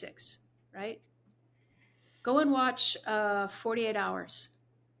 86, right? Go and watch 48 Hours.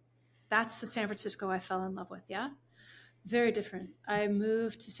 That's the San Francisco I fell in love with, yeah? Very different. I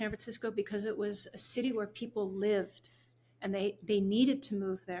moved to San Francisco because it was a city where people lived, and they needed to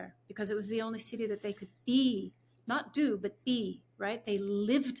move there because it was the only city that they could be, not do, but be, right? They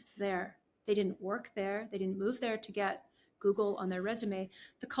lived there. They didn't work there. They didn't move there to get Google on their resume.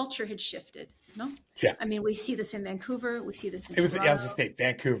 The culture had shifted, no? Yeah. I mean, we see this in Vancouver. We see this in Toronto. I was just saying,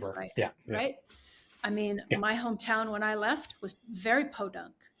 Vancouver. Right. Yeah. Right? I mean, my hometown when I left was very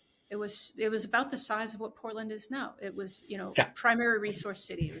podunk. It was about the size of what Portland is now. It was, primary resource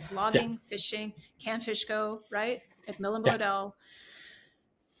city. It was logging, fishing, Can Fish Go, right? At Mill and Bodell.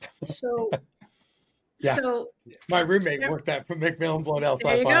 So Yeah. So my roommate worked at McMillan Blondell. So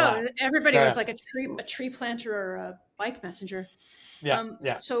there you I go. Everybody Yeah. was like a tree planter or a bike messenger.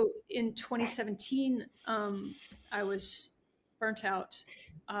 Yeah. So in 2017, I was burnt out.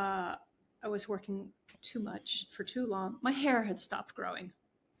 I was working too much for too long. My hair had stopped growing.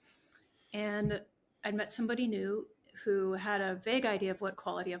 And I'd met somebody new who had a vague idea of what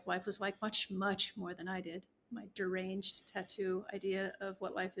quality of life was like, much, much more than I did. My deranged tattoo idea of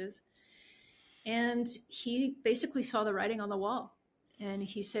what life is. And he basically saw the writing on the wall. And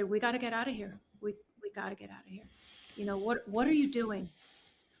he said, we got to get out of here. We got to get out of here. You know, what are you doing?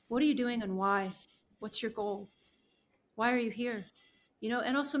 What are you doing and why? What's your goal? Why are you here? You know,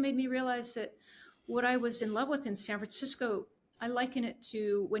 and also made me realize that what I was in love with in San Francisco, I liken it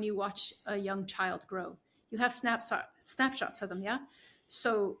to when you watch a young child grow. You have snapshots of them, yeah?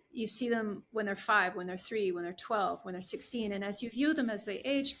 So you see them when they're 5, when they're 3, when they're 12, when they're 16. And as you view them as they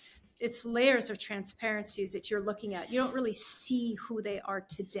age, it's layers of transparencies that you're looking at. You don't really see who they are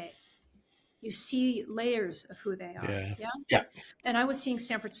today. You see layers of who they are. Yeah. And I was seeing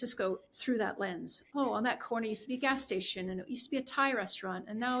San Francisco through that lens. Oh, on that corner used to be a gas station, and it used to be a Thai restaurant,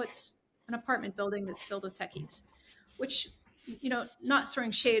 and now it's an apartment building that's filled with techies, which, you know, not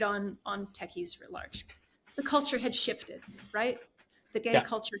throwing shade on techies writ large. The culture had shifted, right? The gay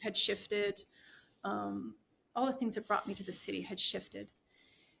culture had shifted. All the things that brought me to the city had shifted.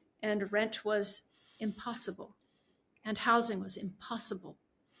 And rent was impossible. And housing was impossible.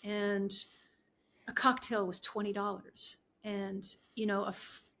 And a cocktail was $20. And, you know,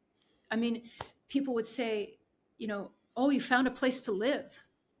 I mean, people would say, you know, oh, you found a place to live.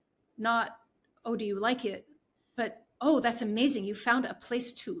 Not, oh, do you like it? But, oh, that's amazing. You found a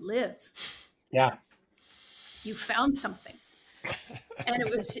place to live. Yeah. You found something. And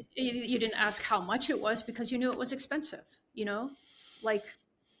it was, you didn't ask how much it was because you knew it was expensive, you know, like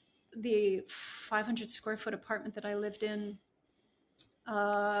the 500 square foot apartment that I lived in,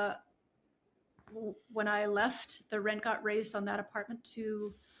 when I left, the rent got raised on that apartment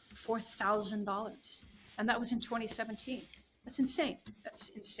to $4,000. And that was in 2017. That's insane. That's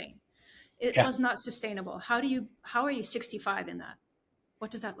insane. It was not sustainable. How are you 65 in that?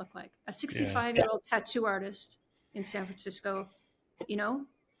 What does that look like? A 65-year-old tattoo artist in San Francisco, you know,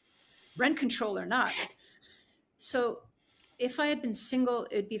 rent control or not. So if I had been single,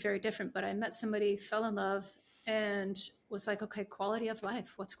 it'd be very different. But I met somebody, fell in love, and was like, okay, quality of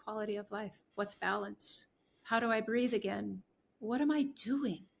life. What's quality of life? What's balance? How do I breathe again? What am I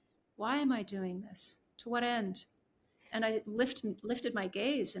doing? Why am I doing this? To what end? And I lifted my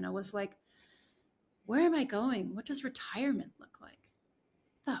gaze and I was like, where am I going? What does retirement look like?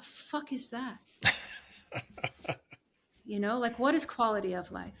 The fuck is that? You know, like, what is quality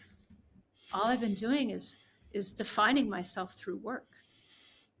of life? All I've been doing is defining myself through work,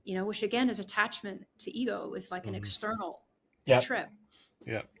 you know, which again is attachment to ego, is like an external trip.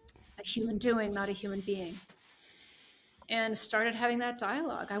 Yeah. A human doing, not a human being. And started having that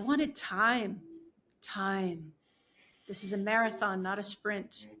dialogue. I wanted time. This is a marathon, not a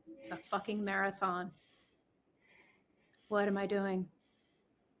sprint. It's a fucking marathon. What am I doing?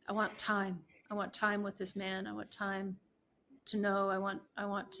 I want time. I want time with this man. I want time to know. I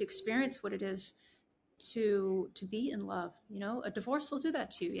want to experience what it is to be in love. You know, a divorce will do that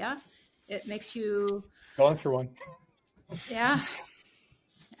to you. Yeah. It makes you going through one. Yeah.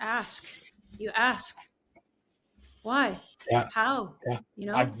 You ask. Why? Yeah. How? Yeah. You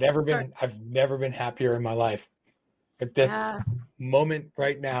know, I've never been happier in my life. At this moment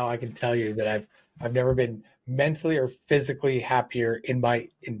right now, I can tell you that I've never been mentally or physically happier in my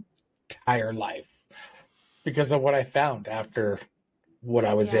entire life because of what I found after what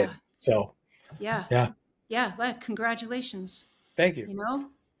I was in. So well, congratulations. Thank you. You know,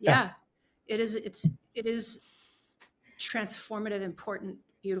 it is transformative, important,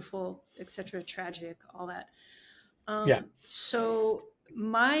 beautiful, etc., tragic, all that. So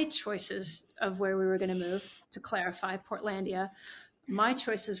my choices of where we were going to move, to clarify, Portlandia, my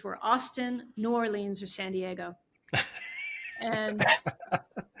choices were Austin, New Orleans, or San Diego. And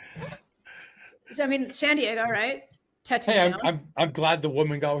I mean, San Diego, right? Tattoo town. I'm glad the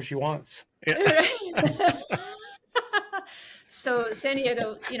woman got what she wants. So San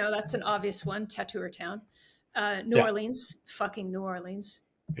Diego, you know, that's an obvious one, tattooer town. New Orleans, fucking New Orleans.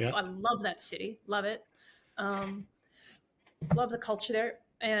 Yeah. I love that city. Love it. Love the culture there.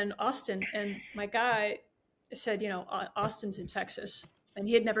 And Austin, and my guy said, you know, Austin's in Texas, and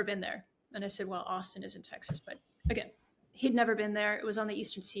he had never been there. And I said, well, Austin is in Texas, but again, he'd never been there. It was on the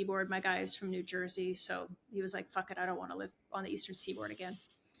Eastern Seaboard. My guy is from New Jersey. So he was like, fuck it, I don't want to live on the Eastern Seaboard again.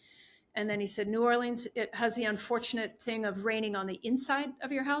 And then he said, New Orleans, it has the unfortunate thing of raining on the inside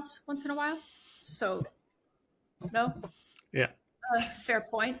of your house once in a while. So, no? Yeah. Fair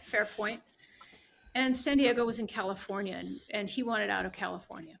point. And San Diego was in California, and he wanted out of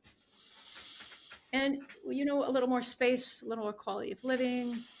California. And, you know, a little more space, a little more quality of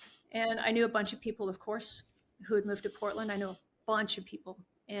living. And I knew a bunch of people, of course, who had moved to Portland. I know a bunch of people.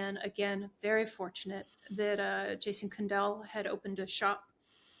 And again, very fortunate that Jason Kundell had opened a shop,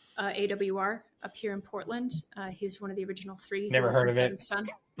 AWR, up here in Portland. He's one of the original three. Never heard of it. Son.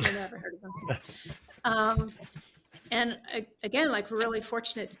 I never heard of him. And again, like, really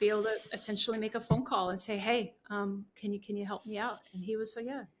fortunate to be able to essentially make a phone call and say, hey, can you help me out? And he was like,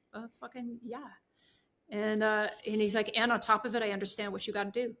 yeah, fucking yeah. And he's like, and on top of it, I understand what you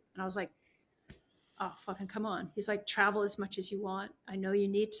got to do. And I was like, oh, fucking come on. He's like, travel as much as you want. I know you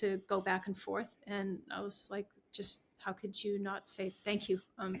need to go back and forth. And I was like, just how could you not say thank you?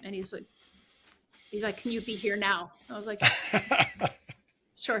 And he's like, can you be here now? I was like,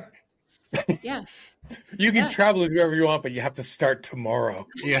 sure. Yeah. You can travel wherever you want, but you have to start tomorrow.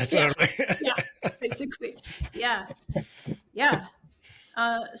 Yeah, totally. Yeah, basically. Yeah.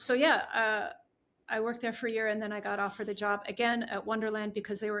 I worked there for a year, and then I got offered the job again at Wonderland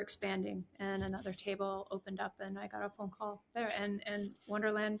because they were expanding, and another table opened up, and I got a phone call there. And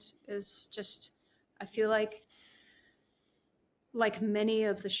Wonderland is just, I feel like many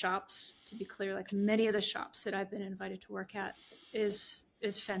of the shops, to be clear, like many of the shops that I've been invited to work at is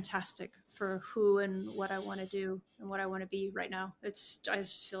fantastic for who and what I want to do and what I want to be right now. I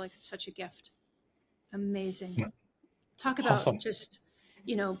just feel like it's such a gift. Amazing. Talk about Awesome. Just,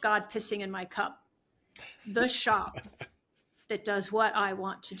 God pissing in my cup. The shop that does what I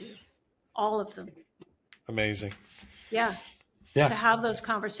want to do. All of them. Amazing. Yeah. To have those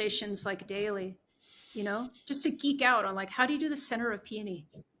conversations like daily, just to geek out on like, how do you do the center of peony?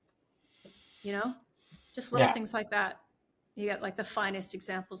 Just little things like that. You got like the finest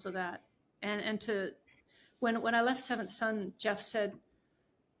examples of that. And when I left Seventh Son, Jeff said,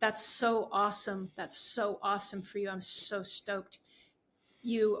 that's so awesome. That's so awesome for you. I'm so stoked.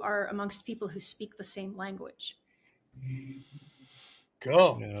 You are amongst people who speak the same language.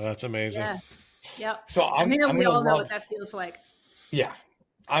 Cool. Yeah, that's amazing. Yeah. So we all know what that feels like. Yeah.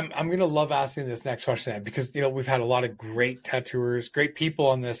 I'm going to love asking this next question because, we've had a lot of great tattooers, great people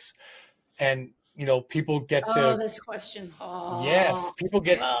on this, and, people get to this question. Oh. Yes, people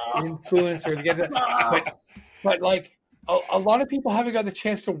get influenced or they get but like a lot of people haven't got the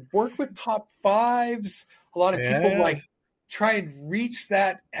chance to work with top fives. A lot of people like try and reach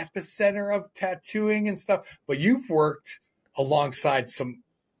that epicenter of tattooing and stuff, but you've worked alongside some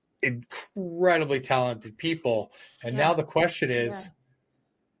incredibly talented people. And now the question is,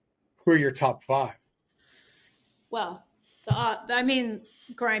 who are your top five? Well,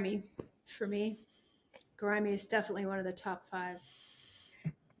 Grimy for me. Grimy is definitely one of the top five.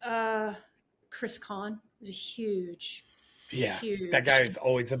 Chris Kahn is a huge. That guy is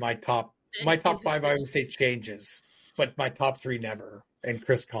always in my top. My top five, I would say, changes, but my top three never. And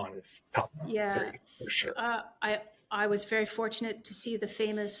Chris Kahn is top three for sure. I was very fortunate to see the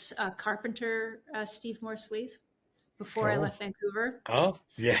famous carpenter Steve Moore sleeve before I left Vancouver. Oh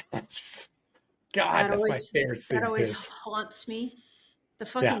yes, God, that's my favorite sleeve. That always haunts me. The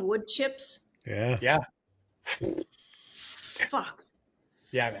fucking wood chips. Yeah. Fuck.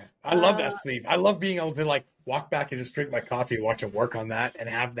 Yeah, man. I love that sleeve. I love being able to like walk back and just drink my coffee, watch him work on that, and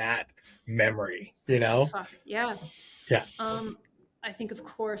have that memory, Fuck. Yeah. Yeah. I think, of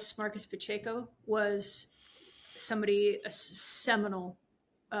course, Marcus Pacheco was a seminal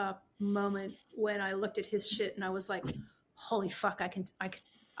moment when I looked at his shit and I was like, holy fuck,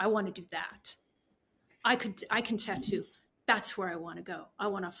 I want to do that. I can tattoo. That's where I want to go. I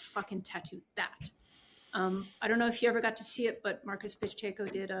want to fucking tattoo that. I don't know if you ever got to see it, but Marcus Pacheco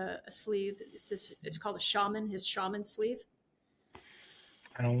did a sleeve. It's called a shaman, his shaman sleeve.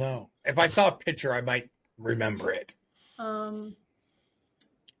 I don't know. If I saw a picture, I might remember it. I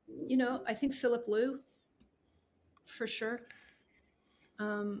think Philip Liu, for sure.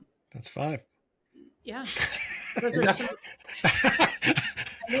 That's five. Yeah. Those are some...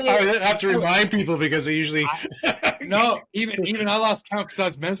 I have to remind people because they usually no, even I lost count because I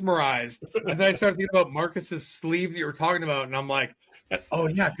was mesmerized, and then I started thinking about Marcus's sleeve that you were talking about, and I'm like, oh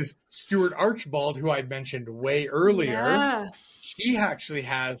yeah, because Stuart Archibald, who I mentioned way earlier, he actually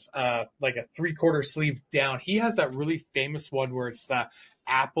has like a 3/4 sleeve down. He has that really famous one where it's the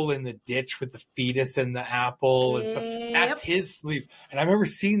apple in the ditch with the fetus in the apple, and stuff. That's his sleeve. And I remember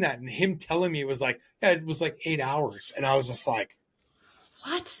seeing that and him telling me it was like 8 hours, and I was just like,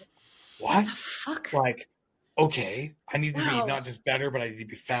 What the fuck? Like, okay, I need to be not just better, but I need to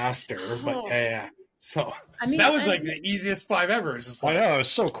be faster. But yeah. So that was like the easiest five ever. It's just like, I know, it was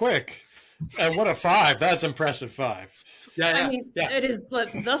so quick. And what a 5. That's impressive 5. Yeah, I mean, it is the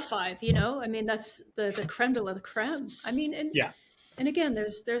 5, you know. I mean, that's the creme de la creme. I mean, and yeah. and again,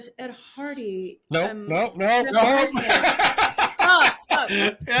 there's Ed Hardy. No. Jeff Whitehead. Stop.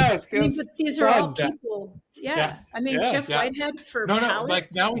 Yeah, I mean, but these are all Yeah. people. Yeah. Yeah. I mean, Jeff Whitehead for No.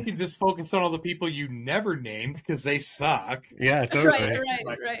 Like now we can just focus on all the people you never named because they suck. Yeah, totally.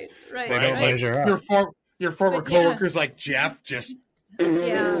 Right. They don't measure up. Your former coworkers like Jeff just.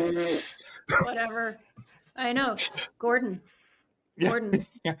 Yeah. Whatever. I know. Gordon. Yeah.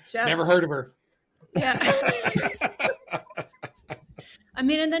 Jeff. Never heard of her. Yeah. I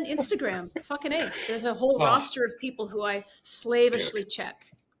mean, and then Instagram, fucking A. There's a whole roster of people who I slavishly check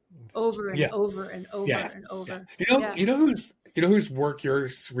over and over and over and over. You know whose work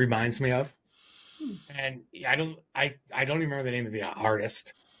yours reminds me of? And I don't even remember the name of the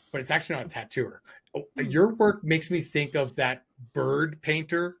artist, but it's actually not a tattooer. Your work makes me think of that bird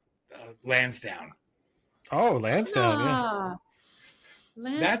painter, Lansdowne. Oh, Lansdowne,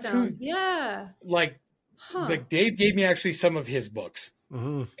 Lansdowne, That's who. Yeah. Like Dave gave me actually some of his books,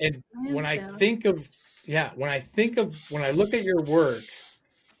 and Lansdowne. when I look at your work,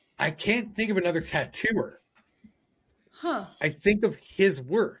 I can't think of another tattooer. I think of his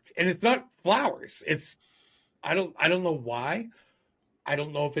work, and it's not flowers. It's I don't know why. I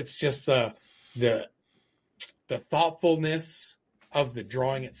don't know if it's just the thoughtfulness of the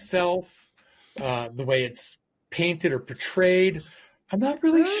drawing itself, the way it's painted or portrayed. I'm not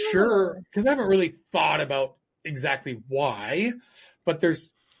really sure because I haven't really thought about exactly why, but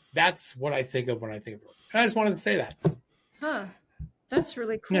that's what I think of when I think of it. And I just wanted to say that. That's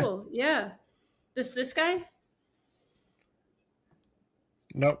really cool. Yeah. This guy?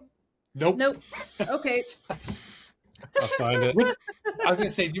 Nope. Okay. I'll find it. I was going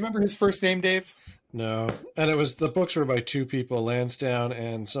to say, do you remember his first name, Dave? No. And the books were by 2 people, Lansdowne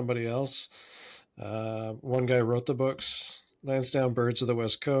and somebody else. One guy wrote the books, Lansdowne, Birds of the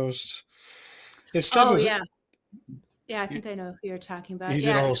West Coast. His stuff was... Yeah, I think I know who you're talking about. He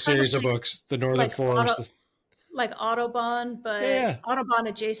did a whole series of books, The Northern Forest. Like Autobahn, but Autobahn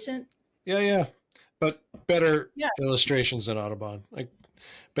adjacent. Yeah. But better illustrations than Autobahn. Like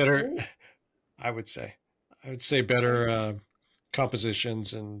better, I would say better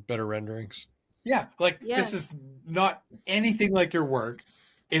compositions and better renderings. Yeah, this is not anything like your work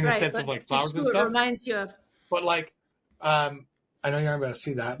in the sense of like flowers and stuff. It reminds you of. But like, I know you're not going to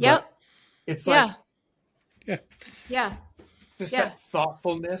see that. Yep. But it's like, just that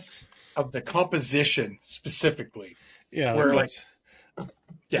thoughtfulness of the composition specifically. Yeah, where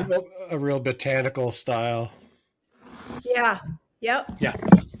a real botanical style. Yeah. Yep. Yeah.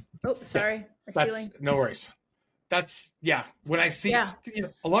 Oh, sorry. No worries. That's when I see a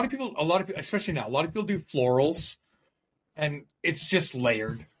lot of people, especially now, a lot of people do florals and it's just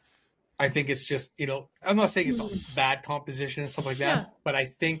layered. I think it's just, I'm not saying it's a bad composition and stuff like that, but I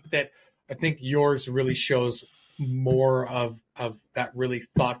think yours really shows more of that really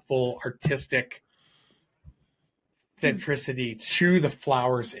thoughtful, artistic centricity to the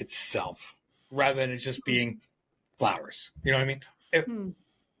flowers itself, rather than it just being flowers. You know what I mean?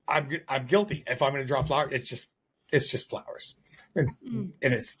 I'm guilty. If I'm going to draw flowers, it's just flowers, and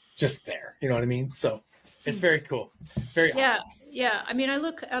it's just there. You know what I mean? So it's very cool. Very awesome. Yeah. I mean, I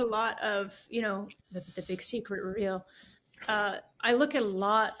look at a lot of the big secret reveal. I look at a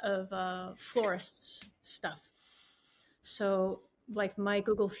lot of florists stuff. So like my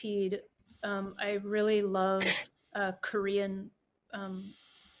Google feed, I really love Korean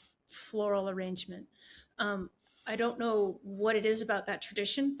floral arrangement. I don't know what it is about that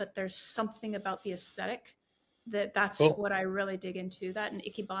tradition, but there's something about the aesthetic that's cool. What I really dig into, that and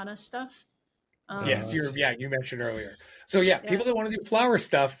Ikebana stuff. Yes, you mentioned earlier. So people that want to do flower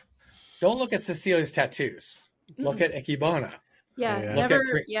stuff, don't look at Cecilia's tattoos. Look at Ikebana.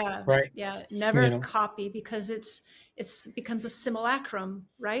 Never copy, because it's becomes a simulacrum,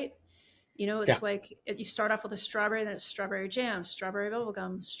 right? It's like you start off with a strawberry, then it's strawberry jam, strawberry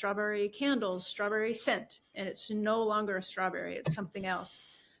bubblegum, strawberry candles, strawberry scent, and it's no longer a strawberry, it's something else.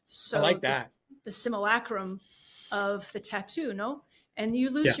 So I like that. The simulacrum of the tattoo, and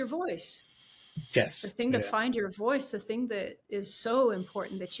you lose your voice. Yes. The thing to find your voice, the thing that is so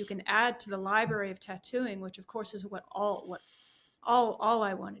important that you can add to the library of tattooing, which of course is what all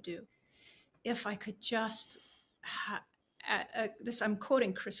I want to do. If I could just I'm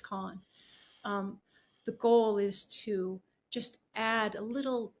quoting Chris Kahn. The goal is to just add a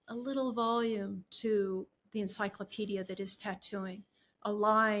little volume to the encyclopedia that is tattooing, a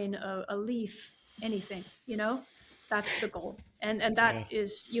line, a leaf, anything, that's the goal. And that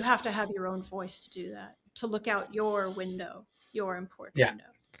is, you have to have your own voice to do that, to look out your window, your important window.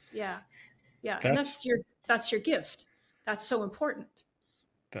 Yeah. Yeah. And that's your gift. That's so important.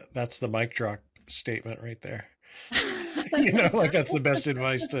 That's the mic drop statement right there. You know, like that's the best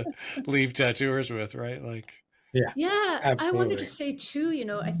advice to leave tattooers with, right? Like, yeah. absolutely. I wanted to say too, you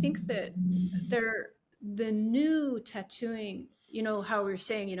know, I think that the new tattooing, you know, how we were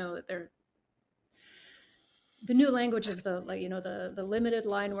saying, you know, the new language of the, like, you know, the limited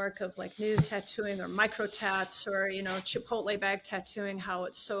line work of like new tattooing or micro tats or, you know, Chipotle bag tattooing, how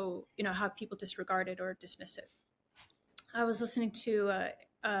it's so, you know, how people disregard it or dismiss it. I was listening to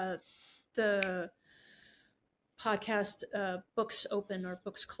the podcast Books Open or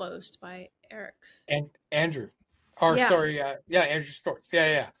Books Closed by Eric. And Andrew. Or sorry, Andrew Storts.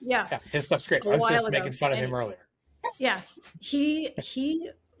 Yeah. His stuff's great. I was just making fun of him earlier. Yeah. He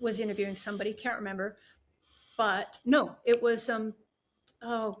was interviewing somebody, can't remember. But no, it was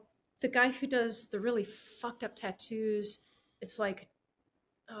the guy who does the really fucked up tattoos. It's like,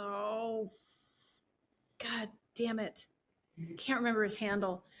 oh God damn it. Can't remember his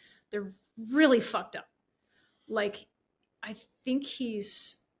handle. They're really fucked up. Like, I think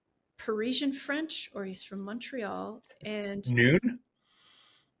he's Parisian French or he's from Montreal. And Noon?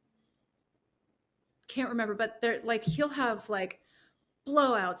 Can't remember, but they're like, he'll have like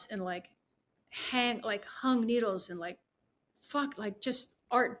blowouts and like hung needles and like just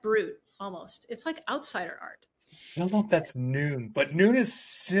art brute almost. It's like outsider art. I don't know if that's Noon, but Noon is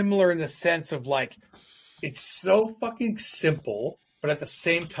similar in the sense of like, it's so fucking simple, but at the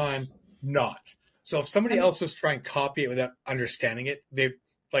same time, not. So if somebody else was trying to copy it without understanding it, they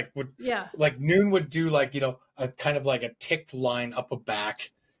like would, like Noon would do like, you know, a kind of like a ticked line up a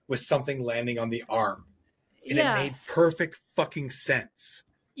back with something landing on the arm. And it made perfect fucking sense.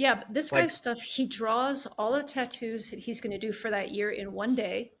 Yeah, but this guy's stuff, he draws all the tattoos that he's going to do for that year in one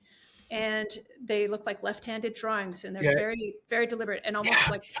day. And they look like left-handed drawings, and they're very, very deliberate, and almost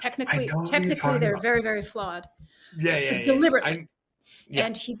like technically they're very, very flawed. Deliberately.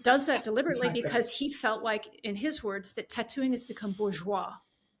 And he does that deliberately because he felt like, in his words, that tattooing has become bourgeois.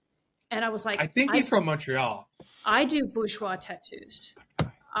 And I was like, I think he's from Montreal. I do bourgeois tattoos.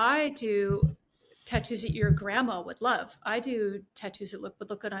 I do tattoos that your grandma would love. I do tattoos that would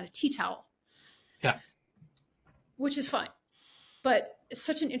look good on a tea towel. Yeah. Which is fine. But it's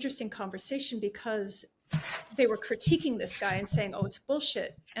such an interesting conversation because they were critiquing this guy and saying, oh, it's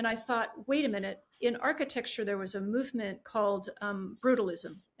bullshit. And I thought, wait a minute. In architecture, there was a movement called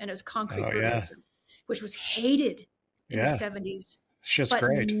brutalism, and it was concrete brutalism, which was hated in the 70s. Shit's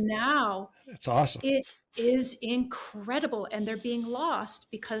great. Now it's awesome. It is incredible. And they're being lost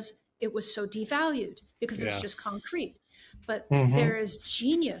because it was so devalued because it was just concrete. But there is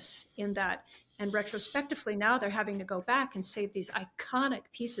genius in that. And retrospectively, now they're having to go back and save these iconic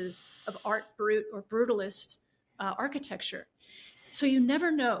pieces of art brut or brutalist architecture. So you never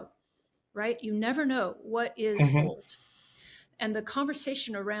know, right? You never know what is old. And the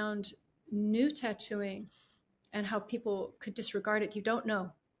conversation around new tattooing and how people could disregard it, you don't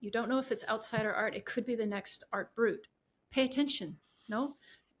know. You don't know if it's outsider art. It could be the next art brute. Pay attention, no?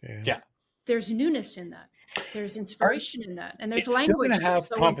 Yeah. There's newness in that. There's inspiration in that. And there's it's language. It's still going to have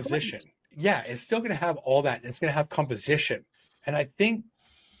so composition. Important. Yeah, it's still going to have all that. It's going to have composition. And I think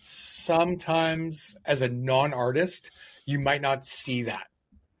sometimes as a non-artist, you might not see that,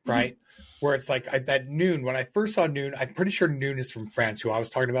 right? Where it's like that Noon, when I first saw Noon, I'm pretty sure Noon is from France, who I was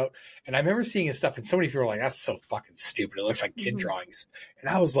talking about. And I remember seeing his stuff, and so many people were like, that's so fucking stupid. It looks like kid drawings. And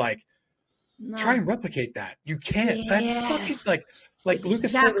I was like, try and replicate that. You can't. That's fucking like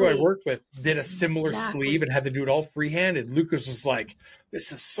Lucas Ford, who I worked with, did a similar sleeve and had to do it all freehand. And Lucas was like,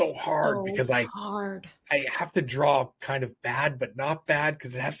 this is so hard because I have to draw kind of bad, but not bad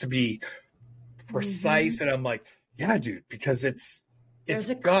because it has to be precise. And I'm like, yeah, dude, because there's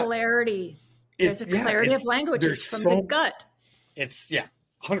a clarity. There's a clarity of language. It's from the gut. It's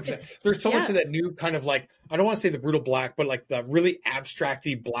 100%. There's so much of that new kind of like, I don't want to say the brutal black, but like the really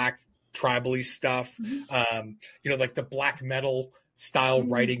abstracty black tribally stuff. You know, like the black metal style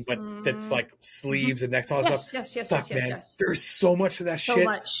writing, but that's like sleeves and necks and all that stuff. Yes. There's so much of that shit.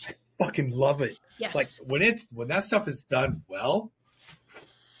 I fucking love it. Yes. Like when that stuff is done well,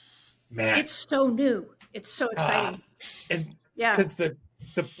 man. It's so new. It's so exciting. Because the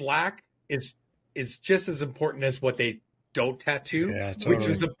black is just as important as what they don't tattoo, which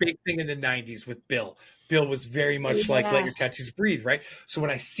was a big thing in the 90s with Bill. Bill was very much like, let your tattoos breathe, right? So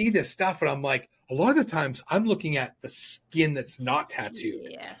when I see this stuff, and I'm like, a lot of the times I'm looking at the skin that's not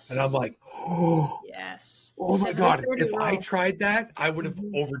tattooed. And I'm like, oh my God. If I tried that, I would have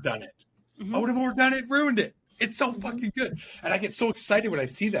overdone it. I would have overdone it, ruined it. It's so fucking good. And I get so excited when I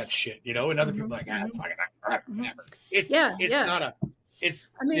see that shit, you know, and other people are like, whatever. It's not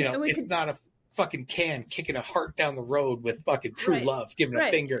a fucking can kicking a heart down the road with fucking true love, giving a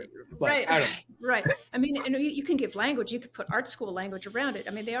finger. Like, Right. I mean, and you can give language. You could put art school language around it.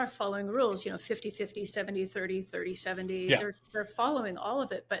 I mean, they are following rules, 50-50, 70-30, 30-70. Yeah. They're following all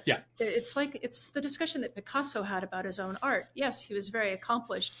of it. But it's the discussion that Picasso had about his own art. Yes, he was very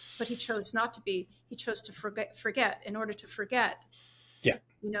accomplished, but he chose not to be. He chose to forget in order to forget. Yeah.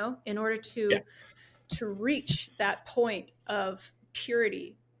 In order to reach that point of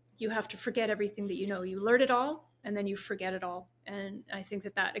purity, you have to forget everything that you know. You learn it all, and then you forget it all. And I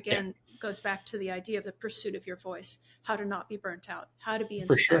think that again goes back to the idea of the pursuit of your voice, how to not be burnt out, how to be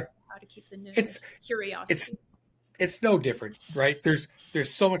inspired, how to keep the newness, curiosity. It's no different, right? There's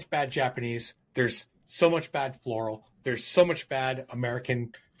so much bad Japanese. There's so much bad floral. There's so much bad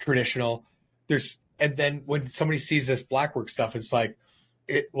American traditional. And then when somebody sees this blackwork stuff, it's like,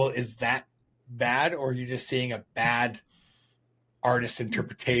 is that bad, or are you just seeing a bad artist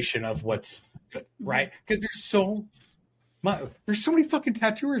interpretation of what's good, right? Because there's so many fucking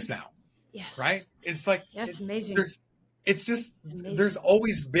tattooers now. Yes. Right? It's like, it's amazing. There's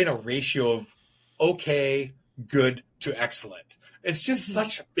always been a ratio of okay, good to excellent. It's just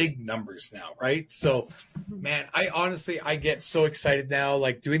such big numbers now, right? So, man, I get so excited now,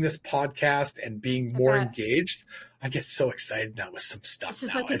 like doing this podcast and being more engaged. I get so excited now with some stuff. This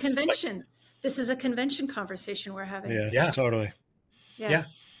is like a convention. This is a convention conversation we're having. Yeah, totally. Yeah.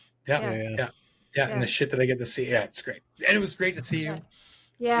 And the shit that I get to see. Yeah, it's great. And it was great to see you.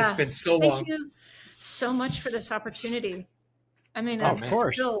 Yeah. It's been so long. Thank you so much for this opportunity. I mean, of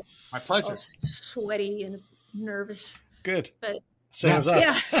course. Still my pleasure. All sweaty and nervous. Good. But same as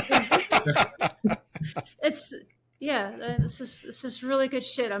us. This is really good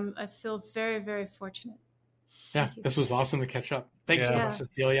shit. I feel very, very fortunate. Yeah, this was awesome to catch up. Thank you so much,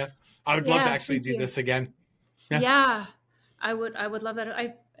 Cecelia. I would love to actually do this again. Yeah, I would love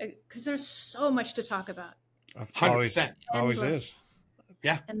that. Because there's so much to talk about. 100%. Always is.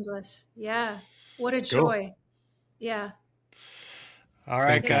 Yeah. Endless. Yeah. What a joy. Yeah. All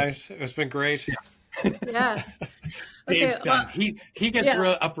right, guys. It's been great. Yeah. Dave's done. He gets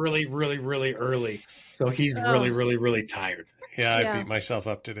up really, really, really early. So he's really, really, really tired. Yeah, I beat myself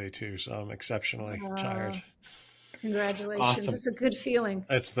up today too, so I'm exceptionally tired. Congratulations. Awesome. It's a good feeling.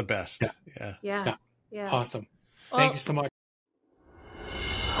 It's the best. Yeah. Awesome. Thank you so much.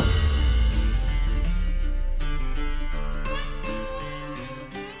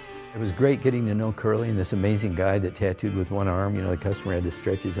 It was great getting to know Curly and this amazing guy that tattooed with one arm. The customer had to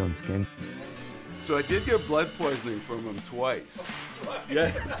stretch his own skin. So I did get blood poisoning from him twice.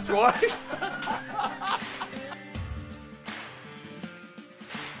 Yeah, twice.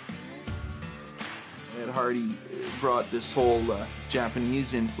 Ed Hardy brought this whole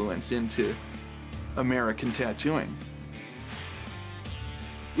Japanese influence into American tattooing.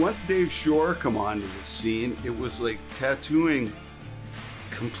 Once Dave Shore come onto the scene, it was like tattooing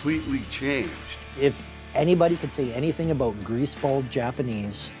completely changed. If anybody could say anything about greaseball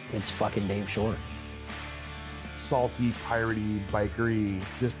Japanese, it's fucking Dave Shore. Salty, piratey, bikery,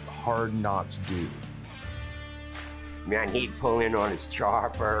 just hard not to do. Man, he'd pull in on his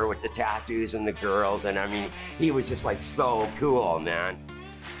chopper with the tattoos and the girls, and I mean, he was just like so cool, man.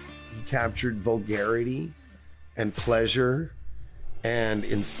 He captured vulgarity and pleasure and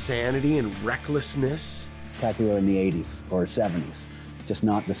insanity and recklessness. Tattooer in the 80s or 70s. Just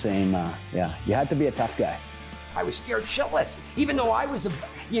not the same, you had to be a tough guy. I was scared shitless. Even though I was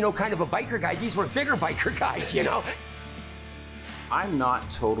kind of a biker guy, these were bigger biker guys, I'm not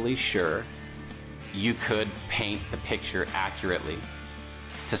totally sure you could paint the picture accurately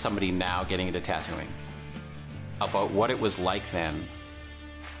to somebody now getting into tattooing about what it was like then.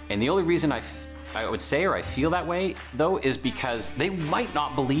 And the only reason I would say, or I feel that way, though, is because they might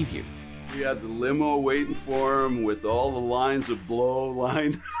not believe you. We had the limo waiting for him with all the lines of blow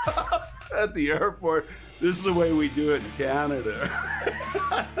lined at the airport. This is the way we do it in Canada.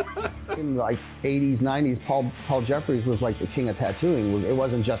 In like 80s, 90s, Paul Jeffries was like the king of tattooing. It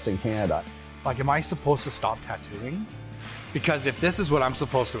wasn't just in Canada. Like, am I supposed to stop tattooing? Because if this is what I'm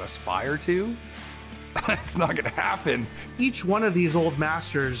supposed to aspire to, it's not gonna happen. Each one of these old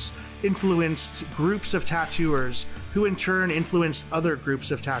masters influenced groups of tattooers who in turn influenced other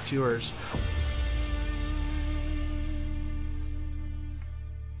groups of tattooers.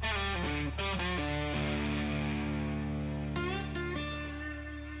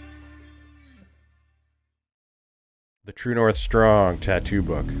 The True North Strong Tattoo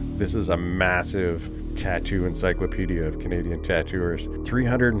Book. This is a massive tattoo encyclopedia of Canadian tattooers.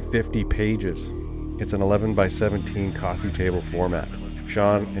 350 pages. It's an 11 by 17 coffee table format.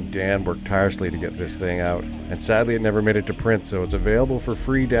 Sean and Dan worked tirelessly to get this thing out, and sadly it never made it to print, so it's available for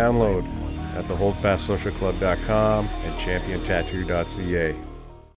free download at theholdfastsocialclub.com and championtattoo.ca.